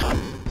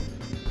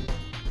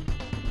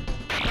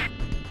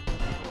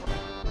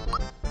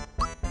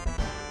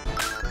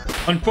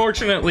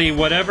 Unfortunately,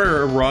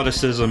 whatever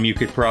eroticism you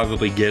could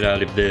probably get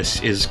out of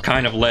this is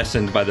kind of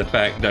lessened by the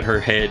fact that her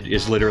head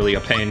is literally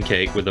a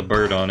pancake with a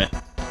bird on it.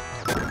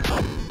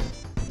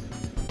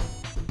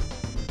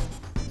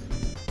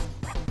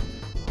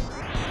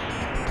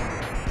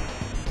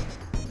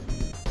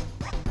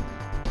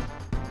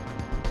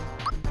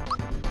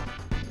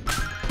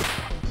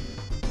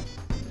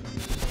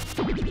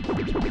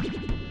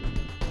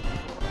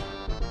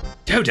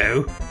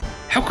 Dodo,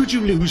 how could you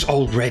lose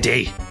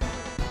already?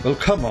 Well,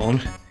 come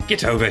on,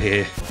 get over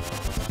here.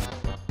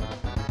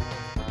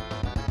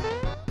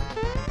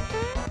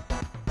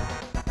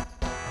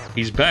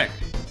 He's back.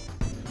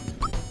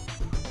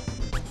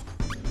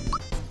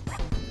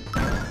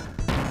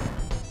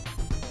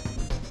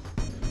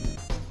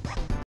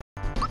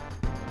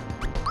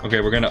 Okay,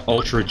 we're gonna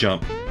ultra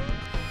jump.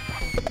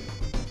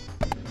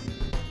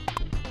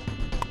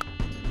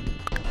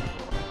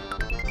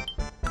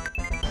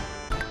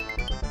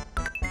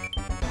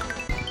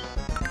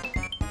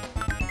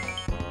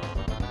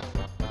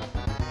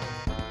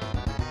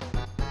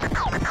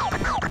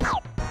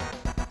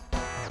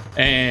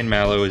 And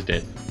Mallow is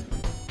dead.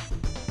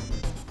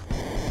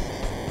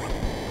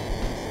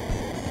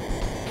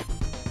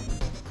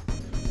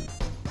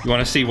 You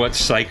want to see what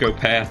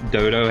psychopath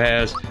Dodo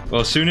has?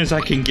 Well, as soon as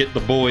I can get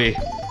the boy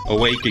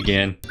awake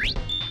again.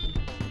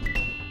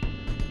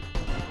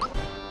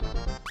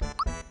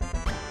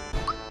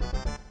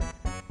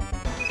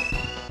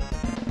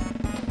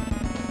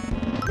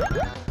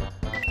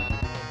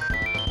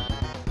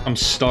 I'm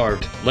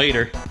starved.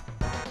 Later.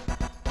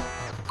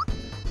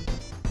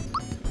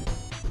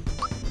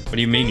 What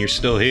do you mean you're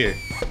still here?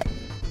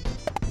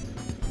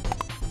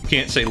 You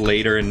can't say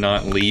later and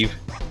not leave.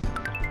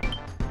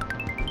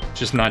 It's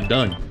just not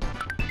done.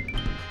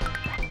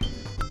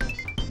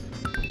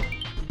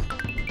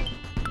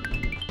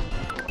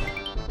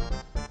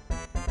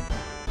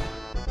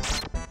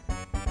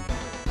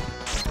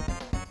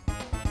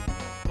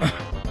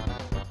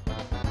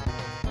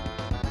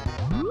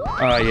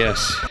 Ah,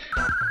 yes.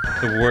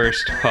 The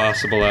worst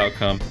possible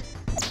outcome.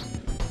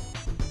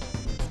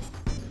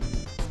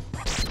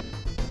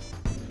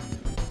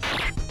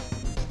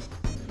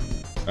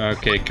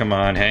 Okay, come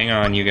on, hang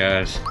on, you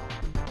guys.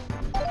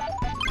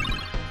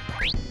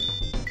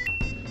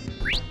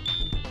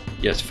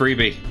 Yes,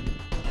 freebie.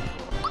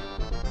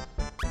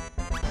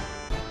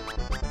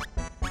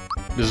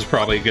 This is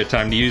probably a good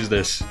time to use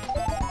this.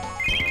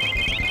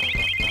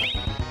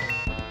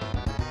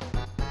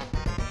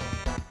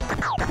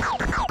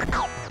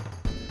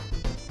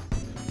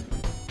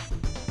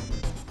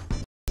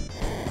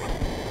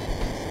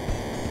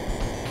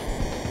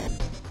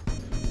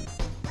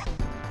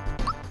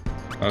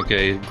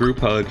 Okay, group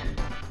hug.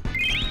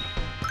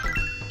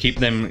 Keep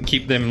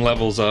them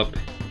levels up.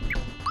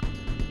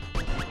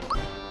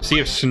 See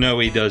if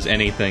Snowy does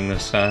anything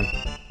this time.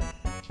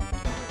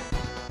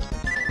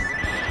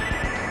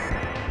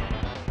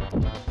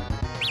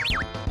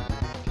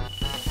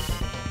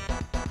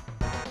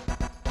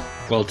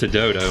 Well, to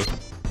Dodo.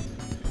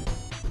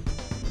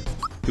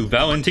 To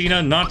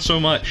Valentina, not so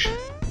much.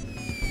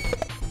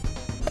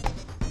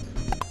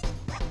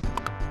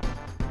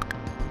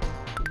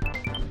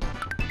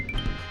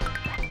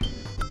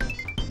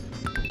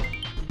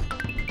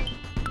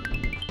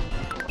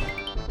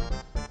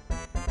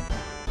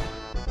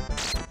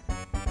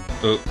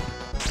 Oh,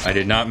 I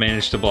did not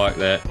manage to block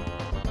that.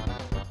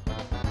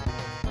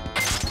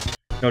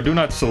 No, do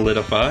not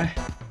solidify.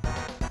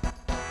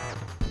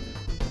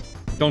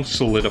 Don't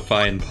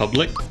solidify in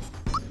public.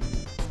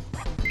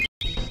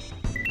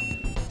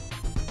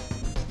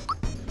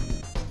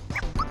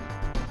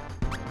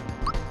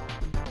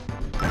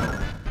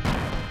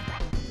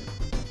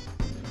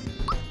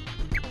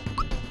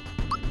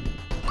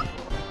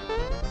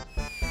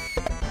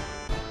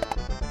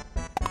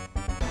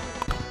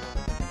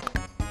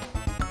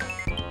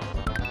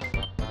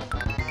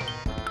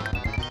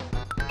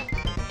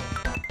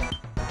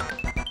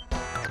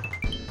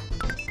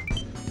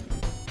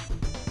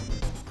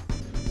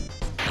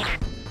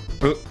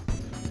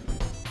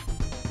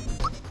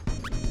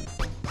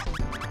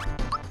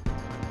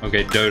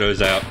 Okay,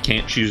 Dodo's out.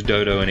 Can't choose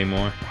Dodo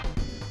anymore.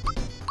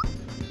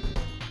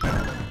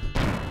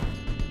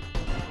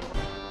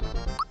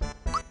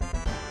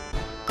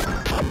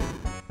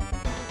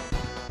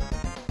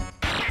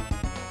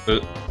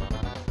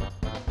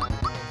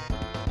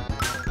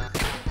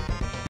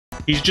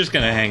 He's just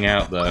gonna hang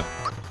out, though.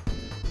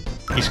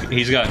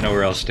 He's got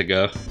nowhere else to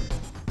go.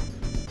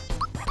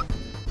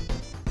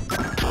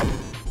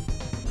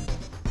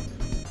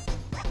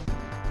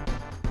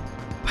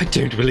 I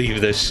don't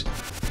believe this.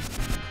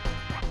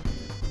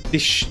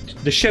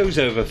 The show's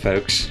over,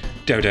 folks.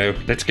 Dodo,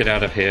 let's get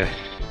out of here.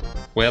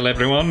 Well,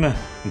 everyone,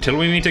 until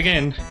we meet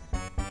again.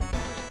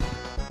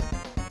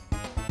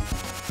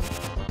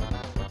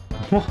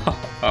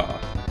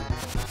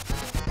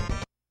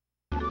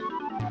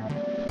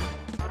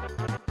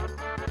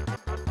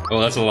 Oh,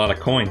 that's a lot of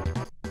coin.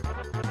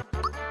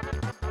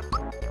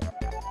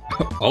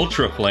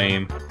 Ultra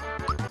Flame.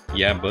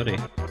 Yeah, buddy.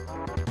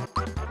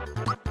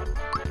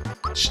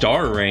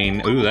 Star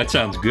Rain. Ooh, that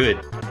sounds good.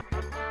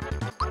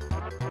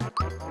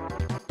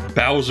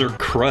 Bowser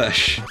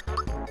Crush.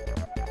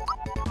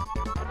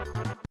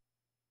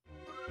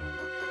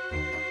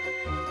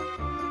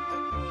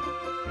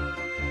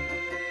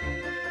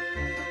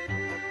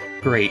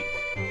 Great.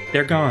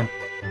 They're gone.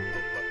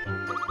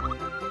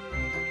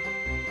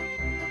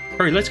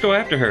 Hurry, let's go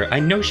after her. I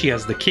know she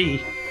has the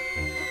key.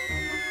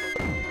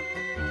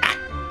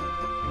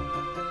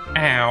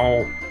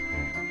 Ow.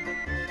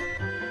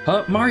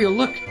 Mario,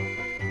 look!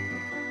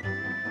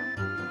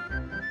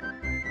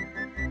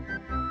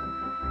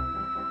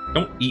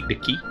 Don't eat the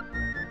key.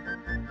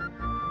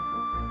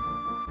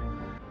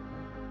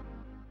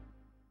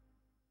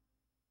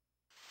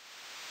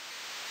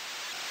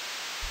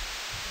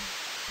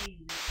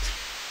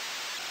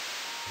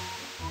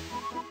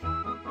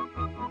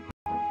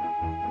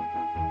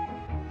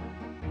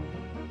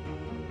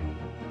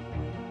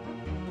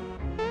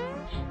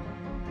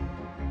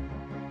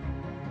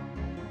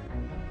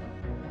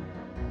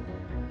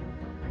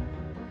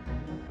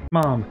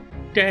 Mom,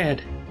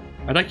 Dad,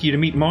 I'd like you to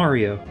meet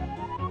Mario.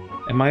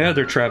 And my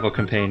other travel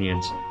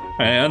companions.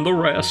 And the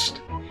rest.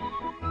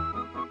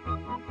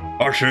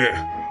 I say,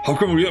 how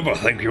can we ever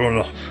thank you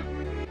enough?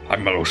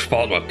 I'm Mellow's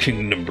father,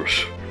 King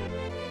Nimbus.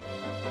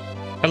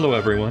 Hello,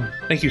 everyone.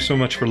 Thank you so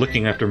much for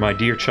looking after my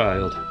dear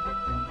child.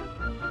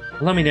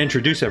 Allow me to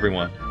introduce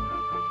everyone.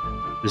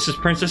 This is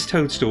Princess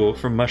Toadstool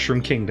from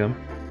Mushroom Kingdom.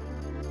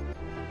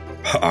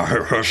 I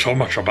have heard so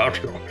much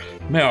about you.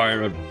 May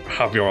I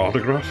have your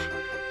autograph?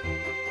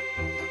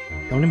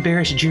 Don't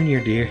embarrass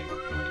Junior, dear.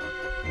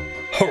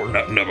 Oh,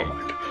 never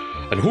mind.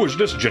 And who is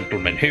this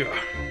gentleman here?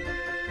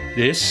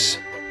 This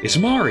is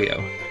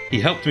Mario. He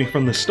helped me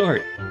from the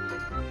start.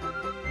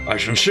 I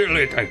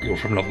sincerely thank you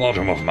from the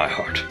bottom of my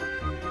heart.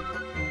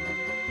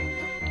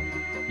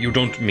 You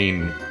don't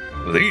mean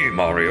the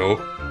Mario?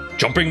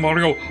 Jumping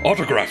Mario,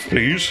 autograph,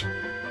 please.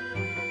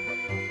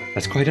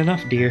 That's quite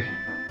enough, dear.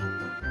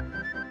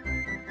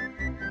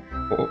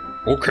 Oh,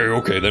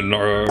 okay, then,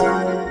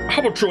 how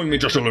about showing me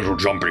just a little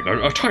jumping?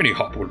 A tiny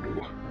hop will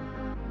do.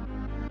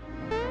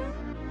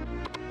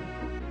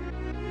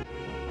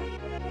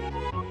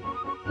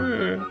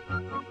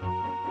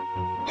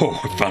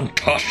 Oh,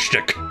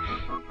 fantastic!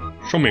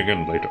 Show me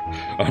again later.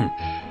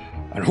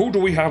 And who do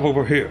we have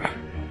over here?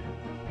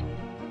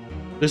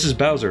 This is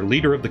Bowser,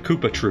 leader of the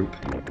Koopa Troop.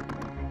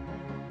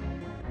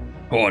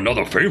 Oh,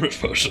 another famous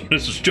person.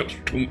 This is just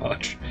too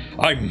much.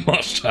 I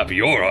must have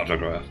your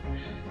autograph.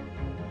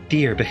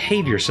 Dear,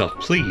 behave yourself,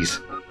 please.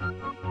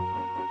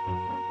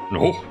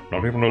 No,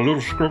 not even a little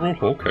scribble?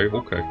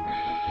 Okay.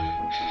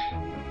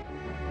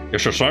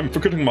 Yes, I'm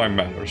forgetting my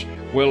manners.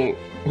 Well,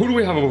 who do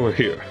we have over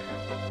here?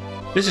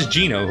 This is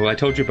Gino, who I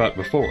told you about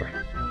before.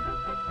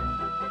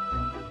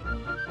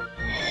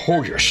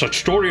 Oh yes, that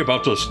story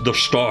about the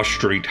Star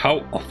Street.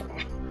 How awful.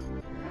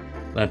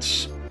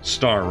 That's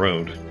Star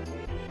Road.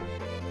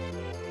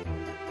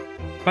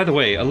 By the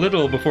way, a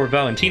little before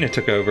Valentina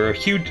took over,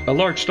 a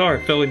large star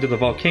fell into the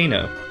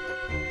volcano.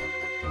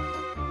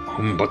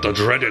 But the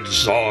dreaded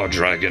Tsar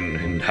Dragon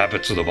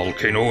inhabits the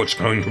volcano. It's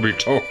going to be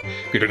tough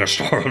getting a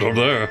star out of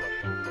there.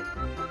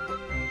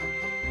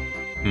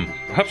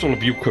 Perhaps all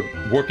of you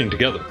working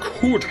together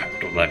Could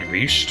handle that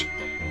beast.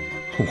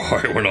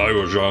 Why, when I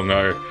was young,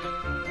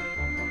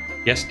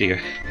 Yes, dear.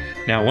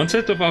 Now, once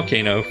at the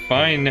volcano,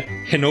 find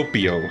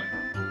Hinopio.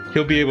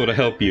 He'll be able to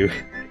help you.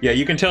 Yeah,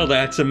 you can tell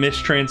that's a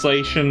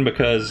mistranslation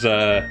because,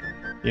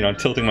 you know, I'm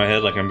tilting my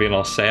head like I'm being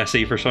all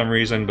sassy for some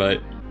reason,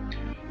 but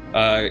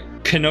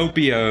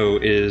Canopio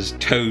is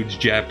Toad's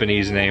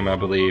Japanese name, I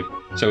believe.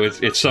 So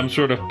it's some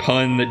sort of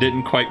pun that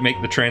didn't quite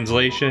make the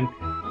translation.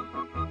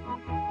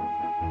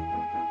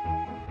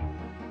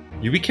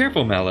 You be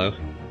careful, Mallow.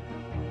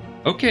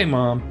 Okay,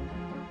 Mom.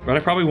 But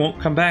I probably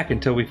won't come back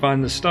until we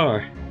find the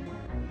star.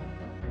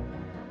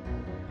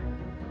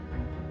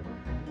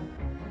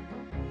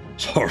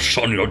 Oh,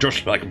 son, you're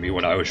just like me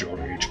when I was your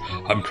age.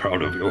 I'm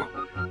proud of you.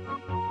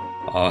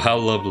 Oh, how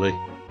lovely.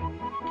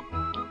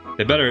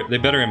 They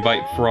better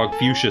invite Frog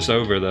Fuchsius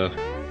over, though.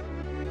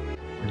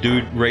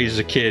 Dude raises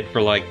a kid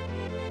for like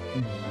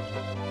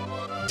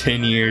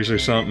 10 years or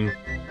something.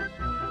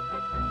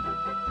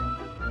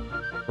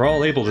 We're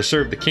all able to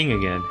serve the king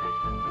again.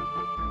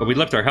 But we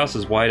left our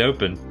houses wide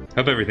open.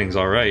 Hope everything's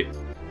alright.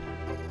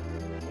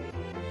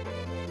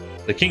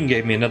 The king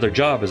gave me another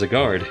job as a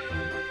guard.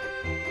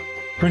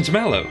 Prince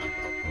Mallow!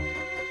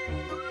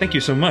 Thank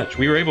you so much.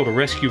 We were able to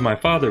rescue my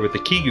father with the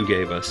key you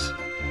gave us.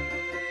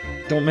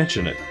 Don't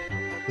mention it.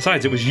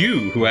 Besides, it was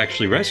you who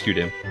actually rescued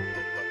him.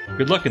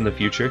 Good luck in the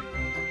future.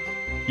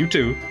 You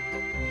too.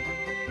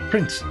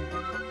 Prince.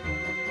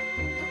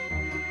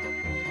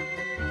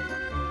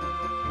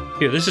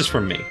 Here, this is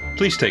from me.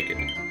 Please take it.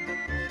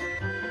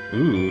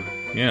 Ooh.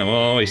 Yeah, well,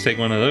 I'll always take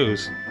one of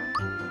those.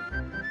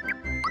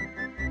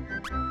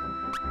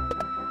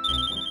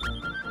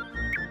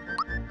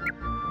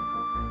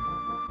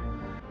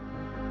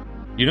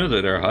 You know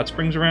that there are hot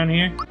springs around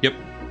here? Yep.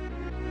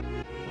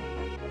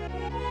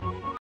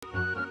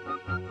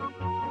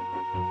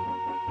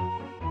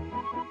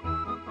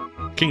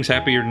 King's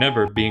happier than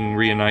ever being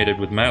reunited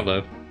with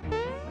Mallow.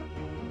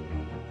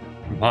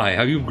 My,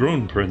 how you've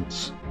grown,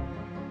 Prince.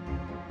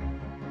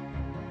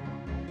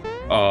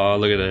 Aw,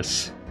 look at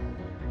this.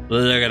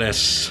 Look at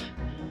this.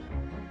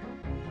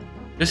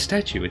 This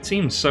statue, it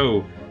seems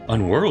so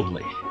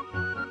unworldly.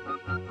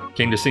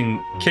 Came to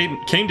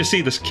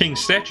see this king's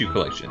statue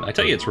collection. I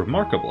tell you, it's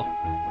remarkable.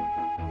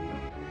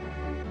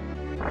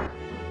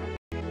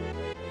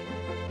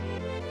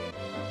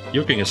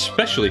 You're looking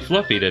especially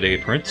fluffy today,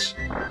 Prince.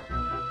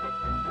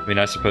 I mean,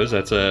 I suppose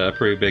that's a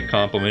pretty big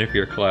compliment if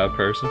you're a cloud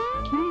person.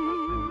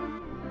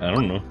 I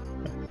don't know.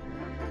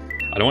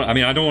 I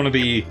don't want to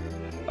be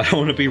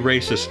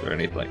racist or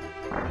anything.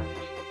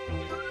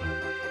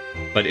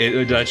 But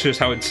that's just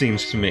how it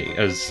seems to me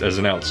as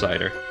an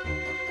outsider.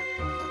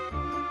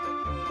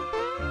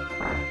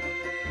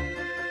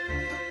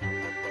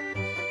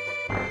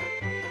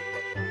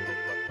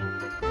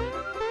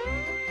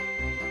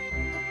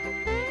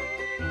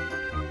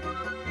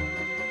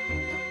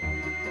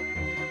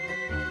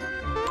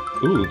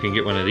 Ooh, we can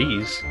get one of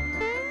these.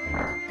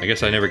 I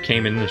guess I never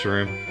came in this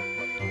room.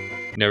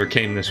 Never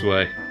came this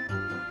way.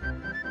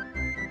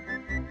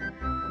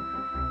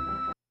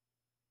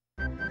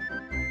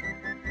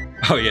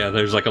 Oh yeah,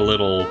 there's like a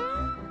little...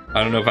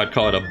 I don't know if I'd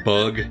call it a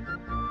bug,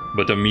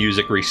 but the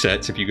music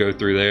resets if you go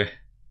through there.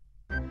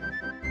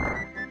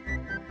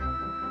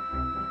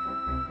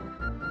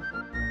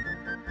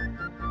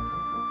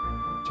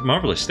 It's a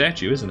marvelous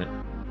statue, isn't it?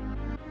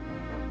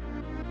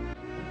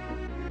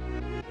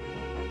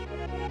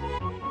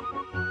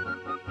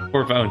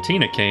 Before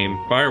Valentina came,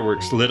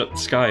 fireworks lit up the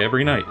sky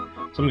every night.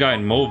 Some guy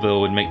in Moleville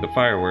would make the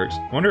fireworks.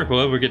 I wonder if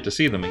we'll ever get to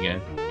see them again.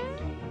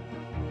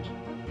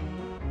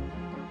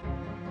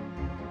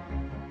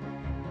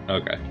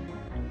 Okay.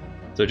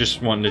 So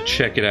just wanting to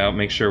check it out,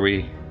 make sure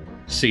we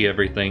see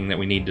everything that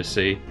we need to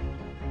see.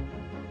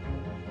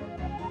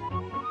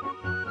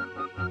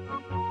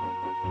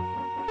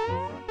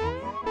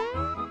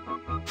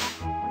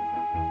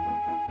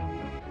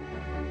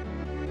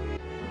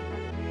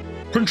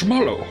 Prince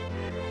Mallow,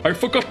 I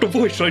forgot the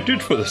voice I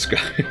did for this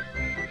guy.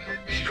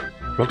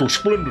 That was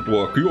splendid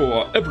work. You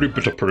are every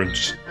bit a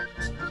prince.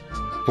 If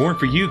it weren't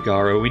for you,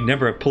 Garo, we'd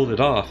never have pulled it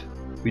off.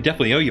 We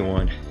definitely owe you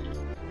one.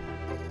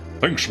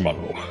 Thanks,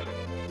 Mallow.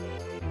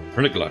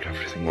 Really glad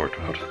everything worked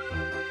out.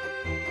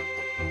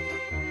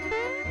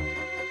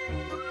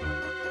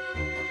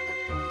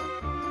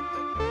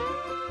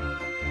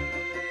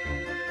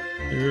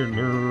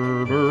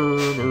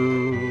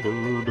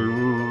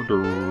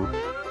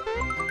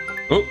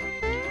 Oh!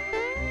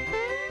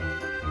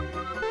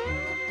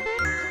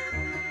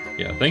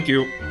 Yeah, thank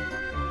you.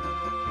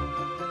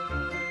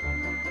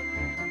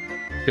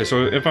 Okay,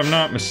 so if I'm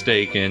not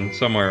mistaken,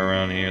 somewhere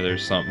around here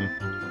there's something.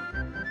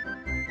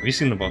 Have you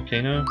seen the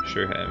volcano?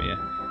 Sure have, yeah.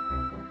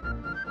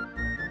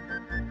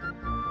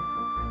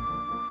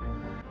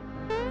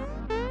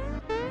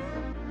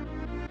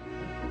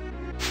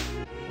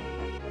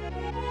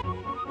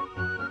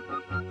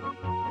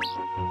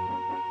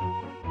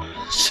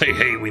 Say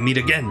hey, we meet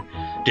again.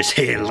 This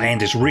here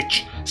land is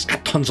rich. It's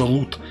got tons of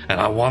loot, and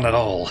I want it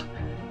all.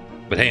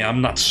 But hey,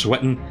 I'm not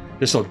sweating.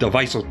 This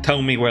device will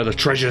tell me where the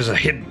treasures are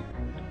hidden.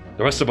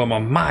 The rest of them are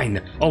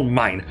mine. All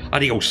mine.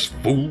 Adios,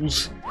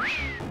 fools.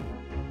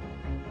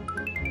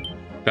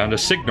 Found a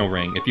signal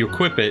ring. If you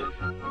equip it,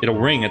 it'll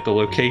ring at the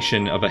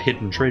location of a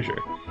hidden treasure.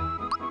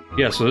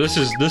 Yeah, so this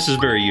is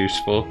very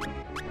useful.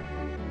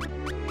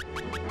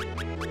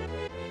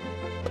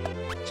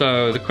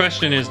 So the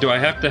question is, do I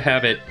have to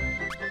have it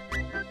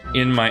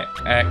in my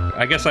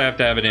I guess I have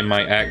to have it in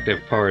my active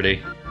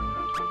party.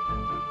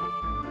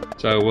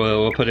 So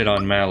we'll put it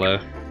on Mallow.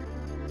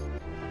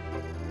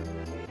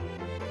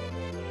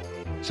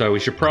 So we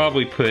should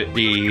probably put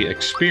the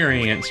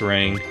experience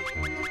ring.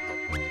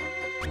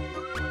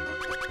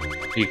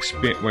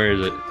 Where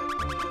is it?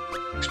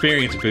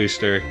 Experience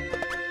booster.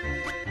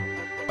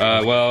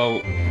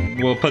 Well,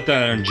 we'll put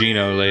that on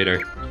Geno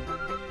later.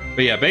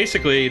 But yeah,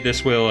 basically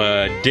this will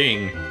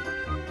ding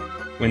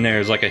when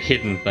there's like a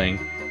hidden thing.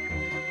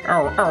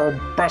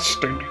 Oh,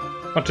 busted.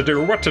 What to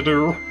do, what to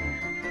do?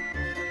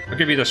 I'll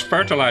give you this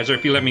fertilizer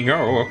if you let me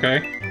go,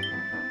 okay?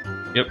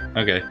 Yep,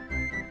 okay.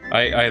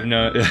 I have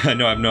no I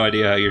have no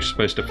idea how you're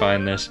supposed to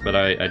find this, but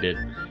I did.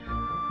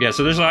 Yeah,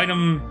 so this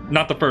item,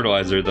 not the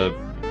fertilizer,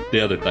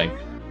 the other thing.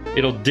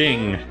 It'll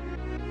ding.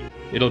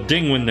 It'll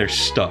ding when there's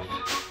stuff.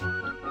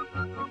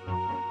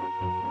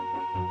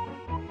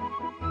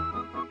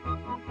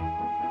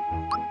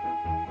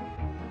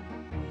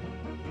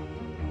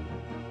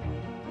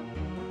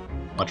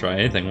 I'll try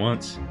anything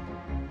once.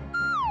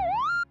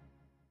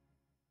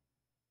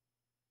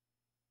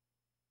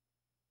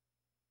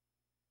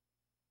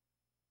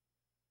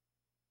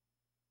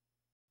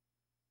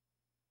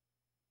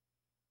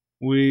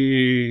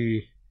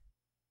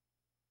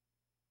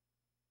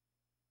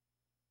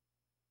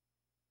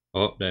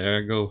 Oh, there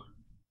I go.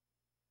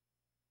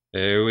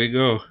 There we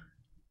go.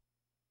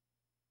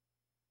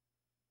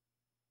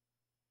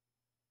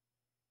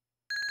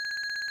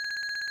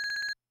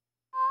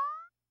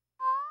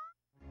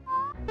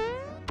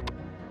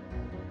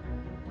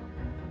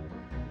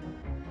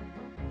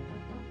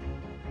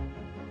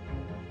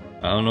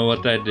 I don't know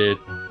what that did.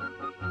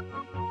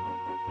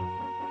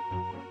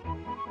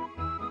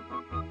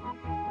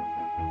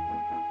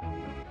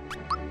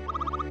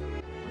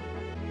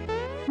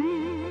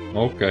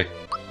 Okay.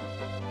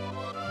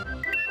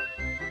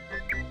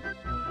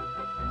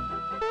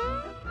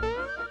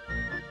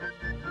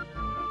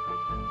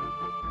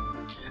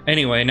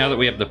 Anyway, now that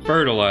we have the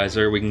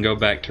fertilizer, we can go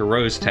back to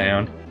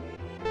Rosetown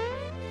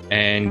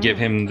and give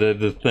him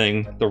the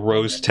thing, the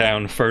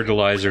Rosetown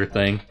fertilizer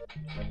thing.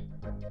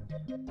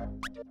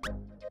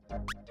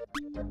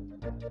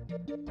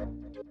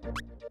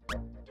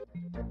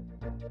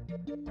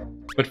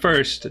 But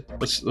first,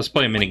 let's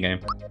play a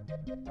minigame.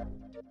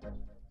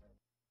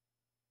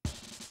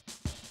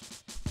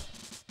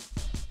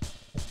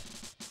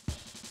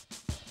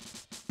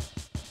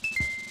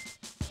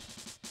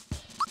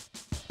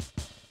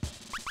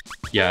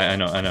 Yeah, I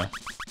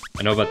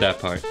know about that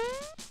part.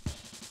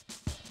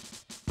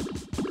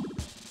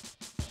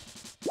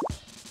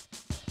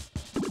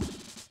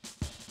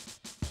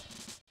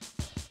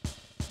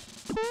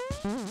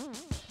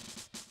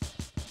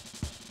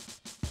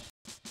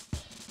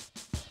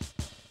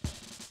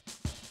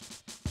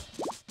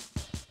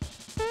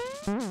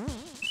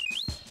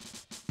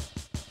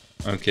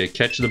 Okay,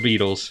 catch the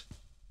beetles.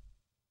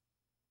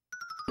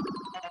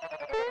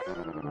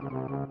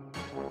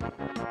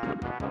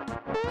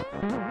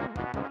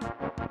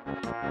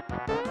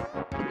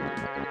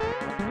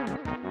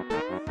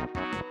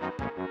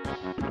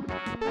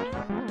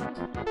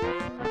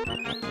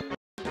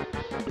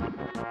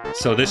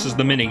 So this is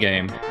the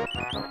minigame.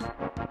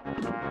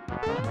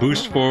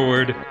 Boost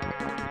forward,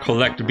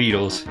 collect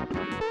beetles.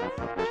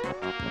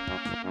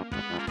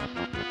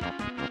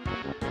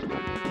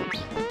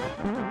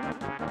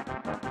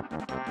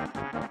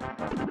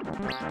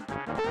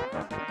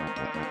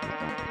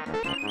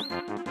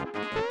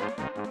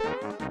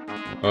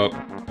 Oh,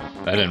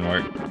 that didn't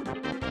work.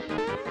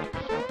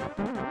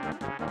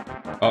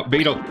 Oh,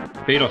 beetle!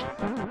 Beetle!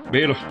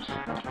 Beetle!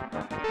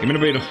 Give me the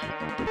beetle!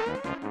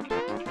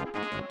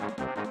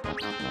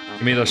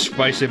 Give me the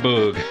spicy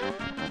bug.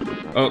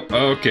 Oh,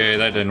 okay,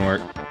 that didn't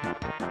work.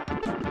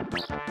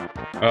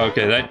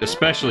 Okay, that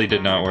especially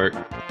did not work.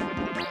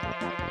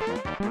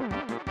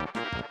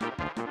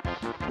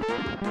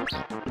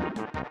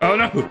 Oh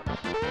no!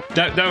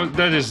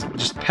 That is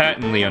just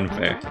patently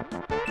unfair.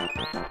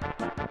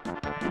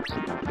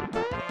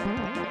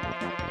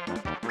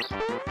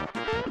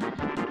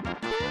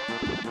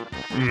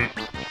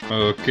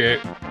 Okay.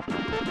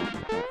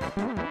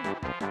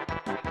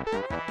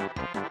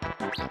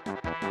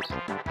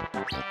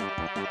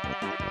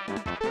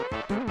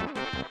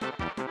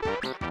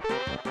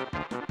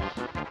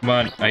 Come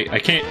on, I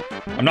can't.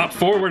 I'm not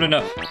forward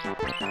enough.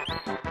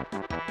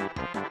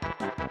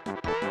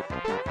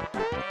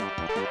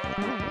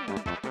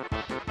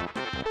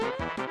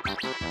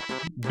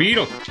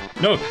 Beetle!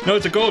 No, no,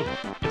 it's a gold!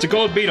 It's a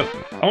gold beetle!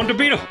 I want the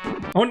beetle!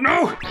 Oh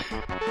no!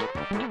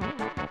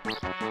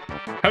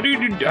 How do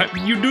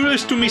you do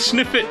this to me,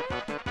 Sniff It?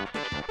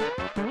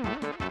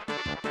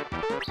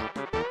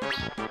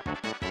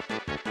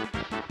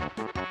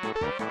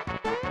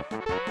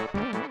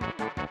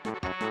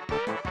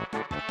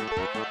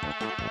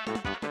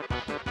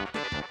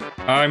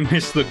 I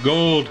missed the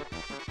gold.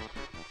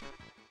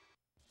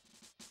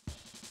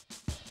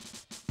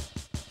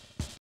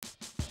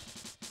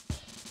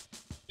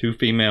 Two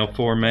female,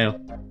 four male.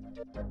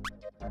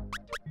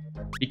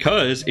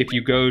 Because if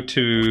you go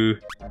to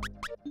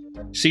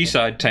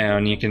Seaside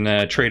Town, you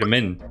can trade them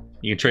in.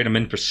 You can trade them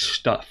in for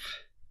stuff.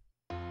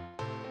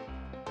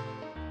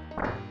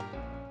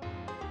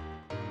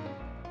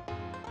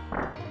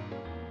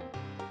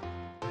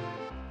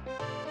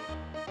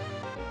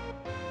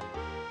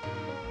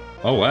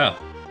 Oh wow.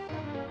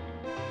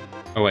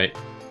 Oh wait.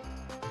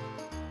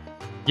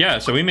 Yeah,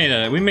 so we made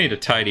a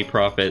tidy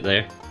profit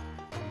there.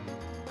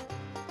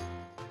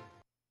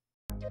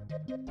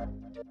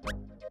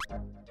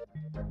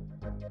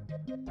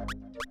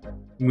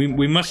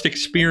 We must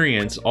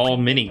experience all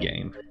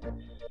minigame.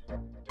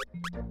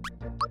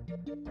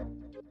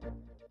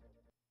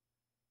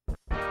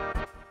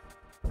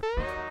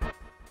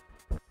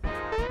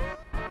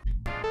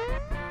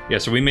 Yeah,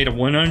 so we made a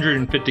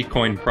 150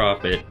 coin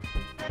profit,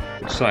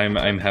 which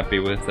I'm happy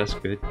with. That's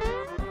good.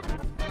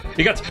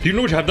 Hey guys, do you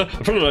know what you have? The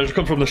fertilizer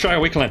come from the Shy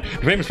Wakeland,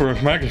 famous for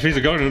magnificent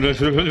of garden.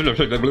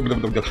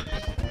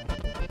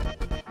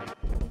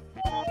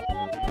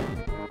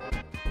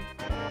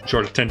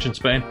 Short attention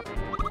span.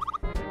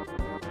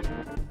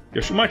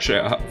 Yes, you might say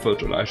I have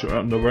fertilizer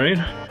on the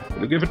brain.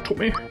 Will you give it to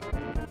me?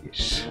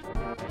 Yes.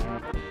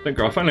 I think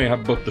I finally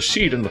have both the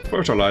seed and the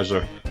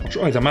fertilizer. I'll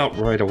try them out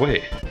right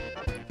away.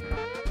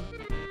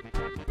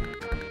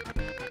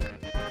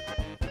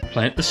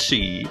 Plant the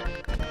seed.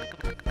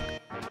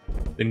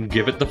 Then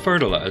give it the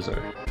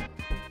fertilizer.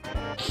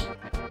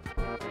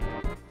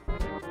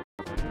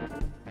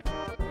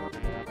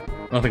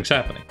 Nothing's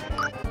happening.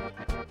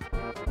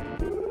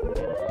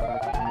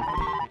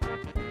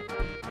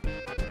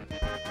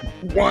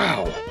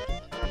 Wow!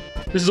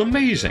 This is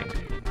amazing!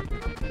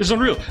 This is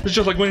unreal. This is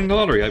just like winning the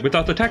lottery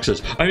without the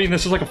taxes. I mean,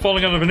 this is like a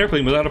falling out of an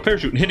airplane without a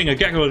parachute and hitting a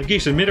gaggle of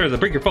geese in midair that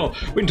break your fall.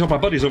 Wait until my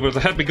buddies over at the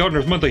Happy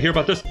Gardeners Monthly hear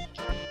about this.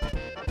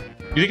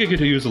 You think I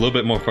could use a little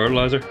bit more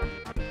fertilizer?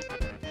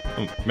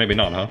 Oh, maybe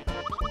not, huh?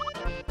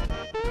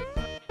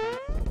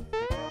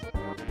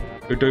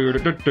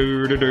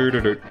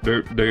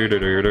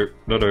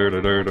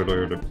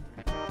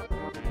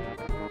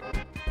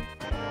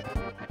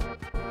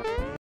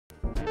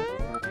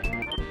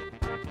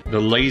 The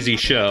lazy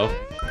shell.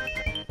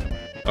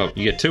 Oh,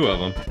 you get two of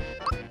them.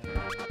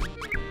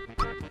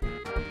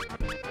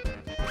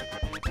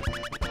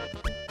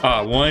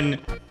 Ah,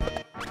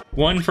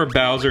 one for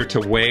Bowser to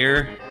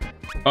wear.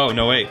 Oh,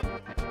 no, wait.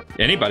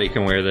 Anybody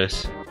can wear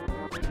this.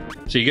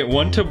 So you get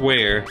one to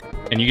wear,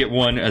 and you get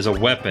one as a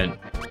weapon.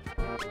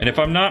 And if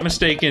I'm not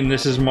mistaken,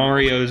 this is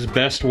Mario's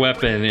best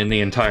weapon in the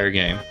entire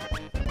game.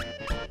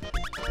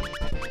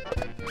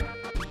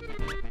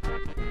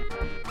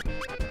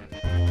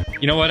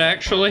 You know what,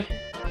 actually?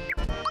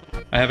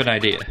 I have an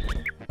idea.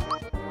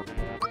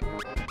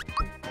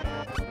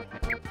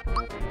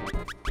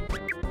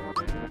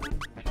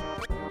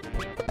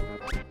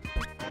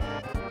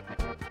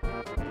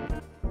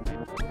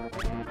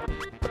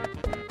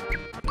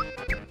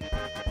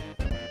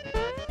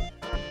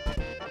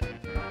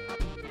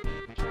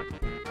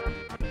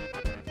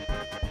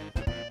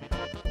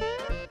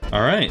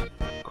 Alright.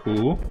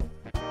 Cool.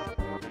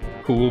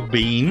 Cool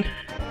bean.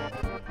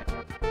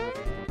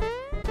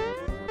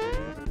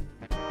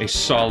 A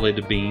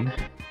solid bean.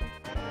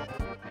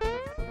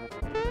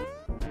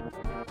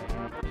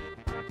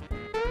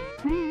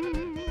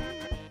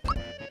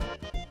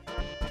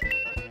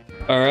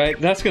 Alright,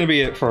 that's gonna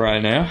be it for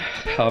right now.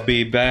 I'll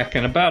be back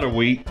in about a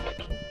week.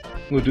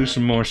 We'll do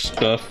some more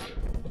stuff.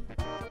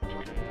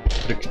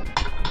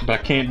 But I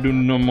can't do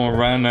no more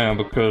right now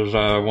because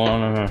I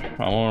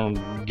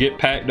wanna get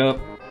packed up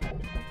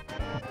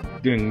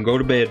and go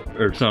to bed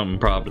or something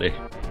probably.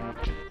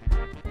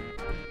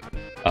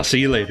 I'll see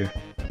you later.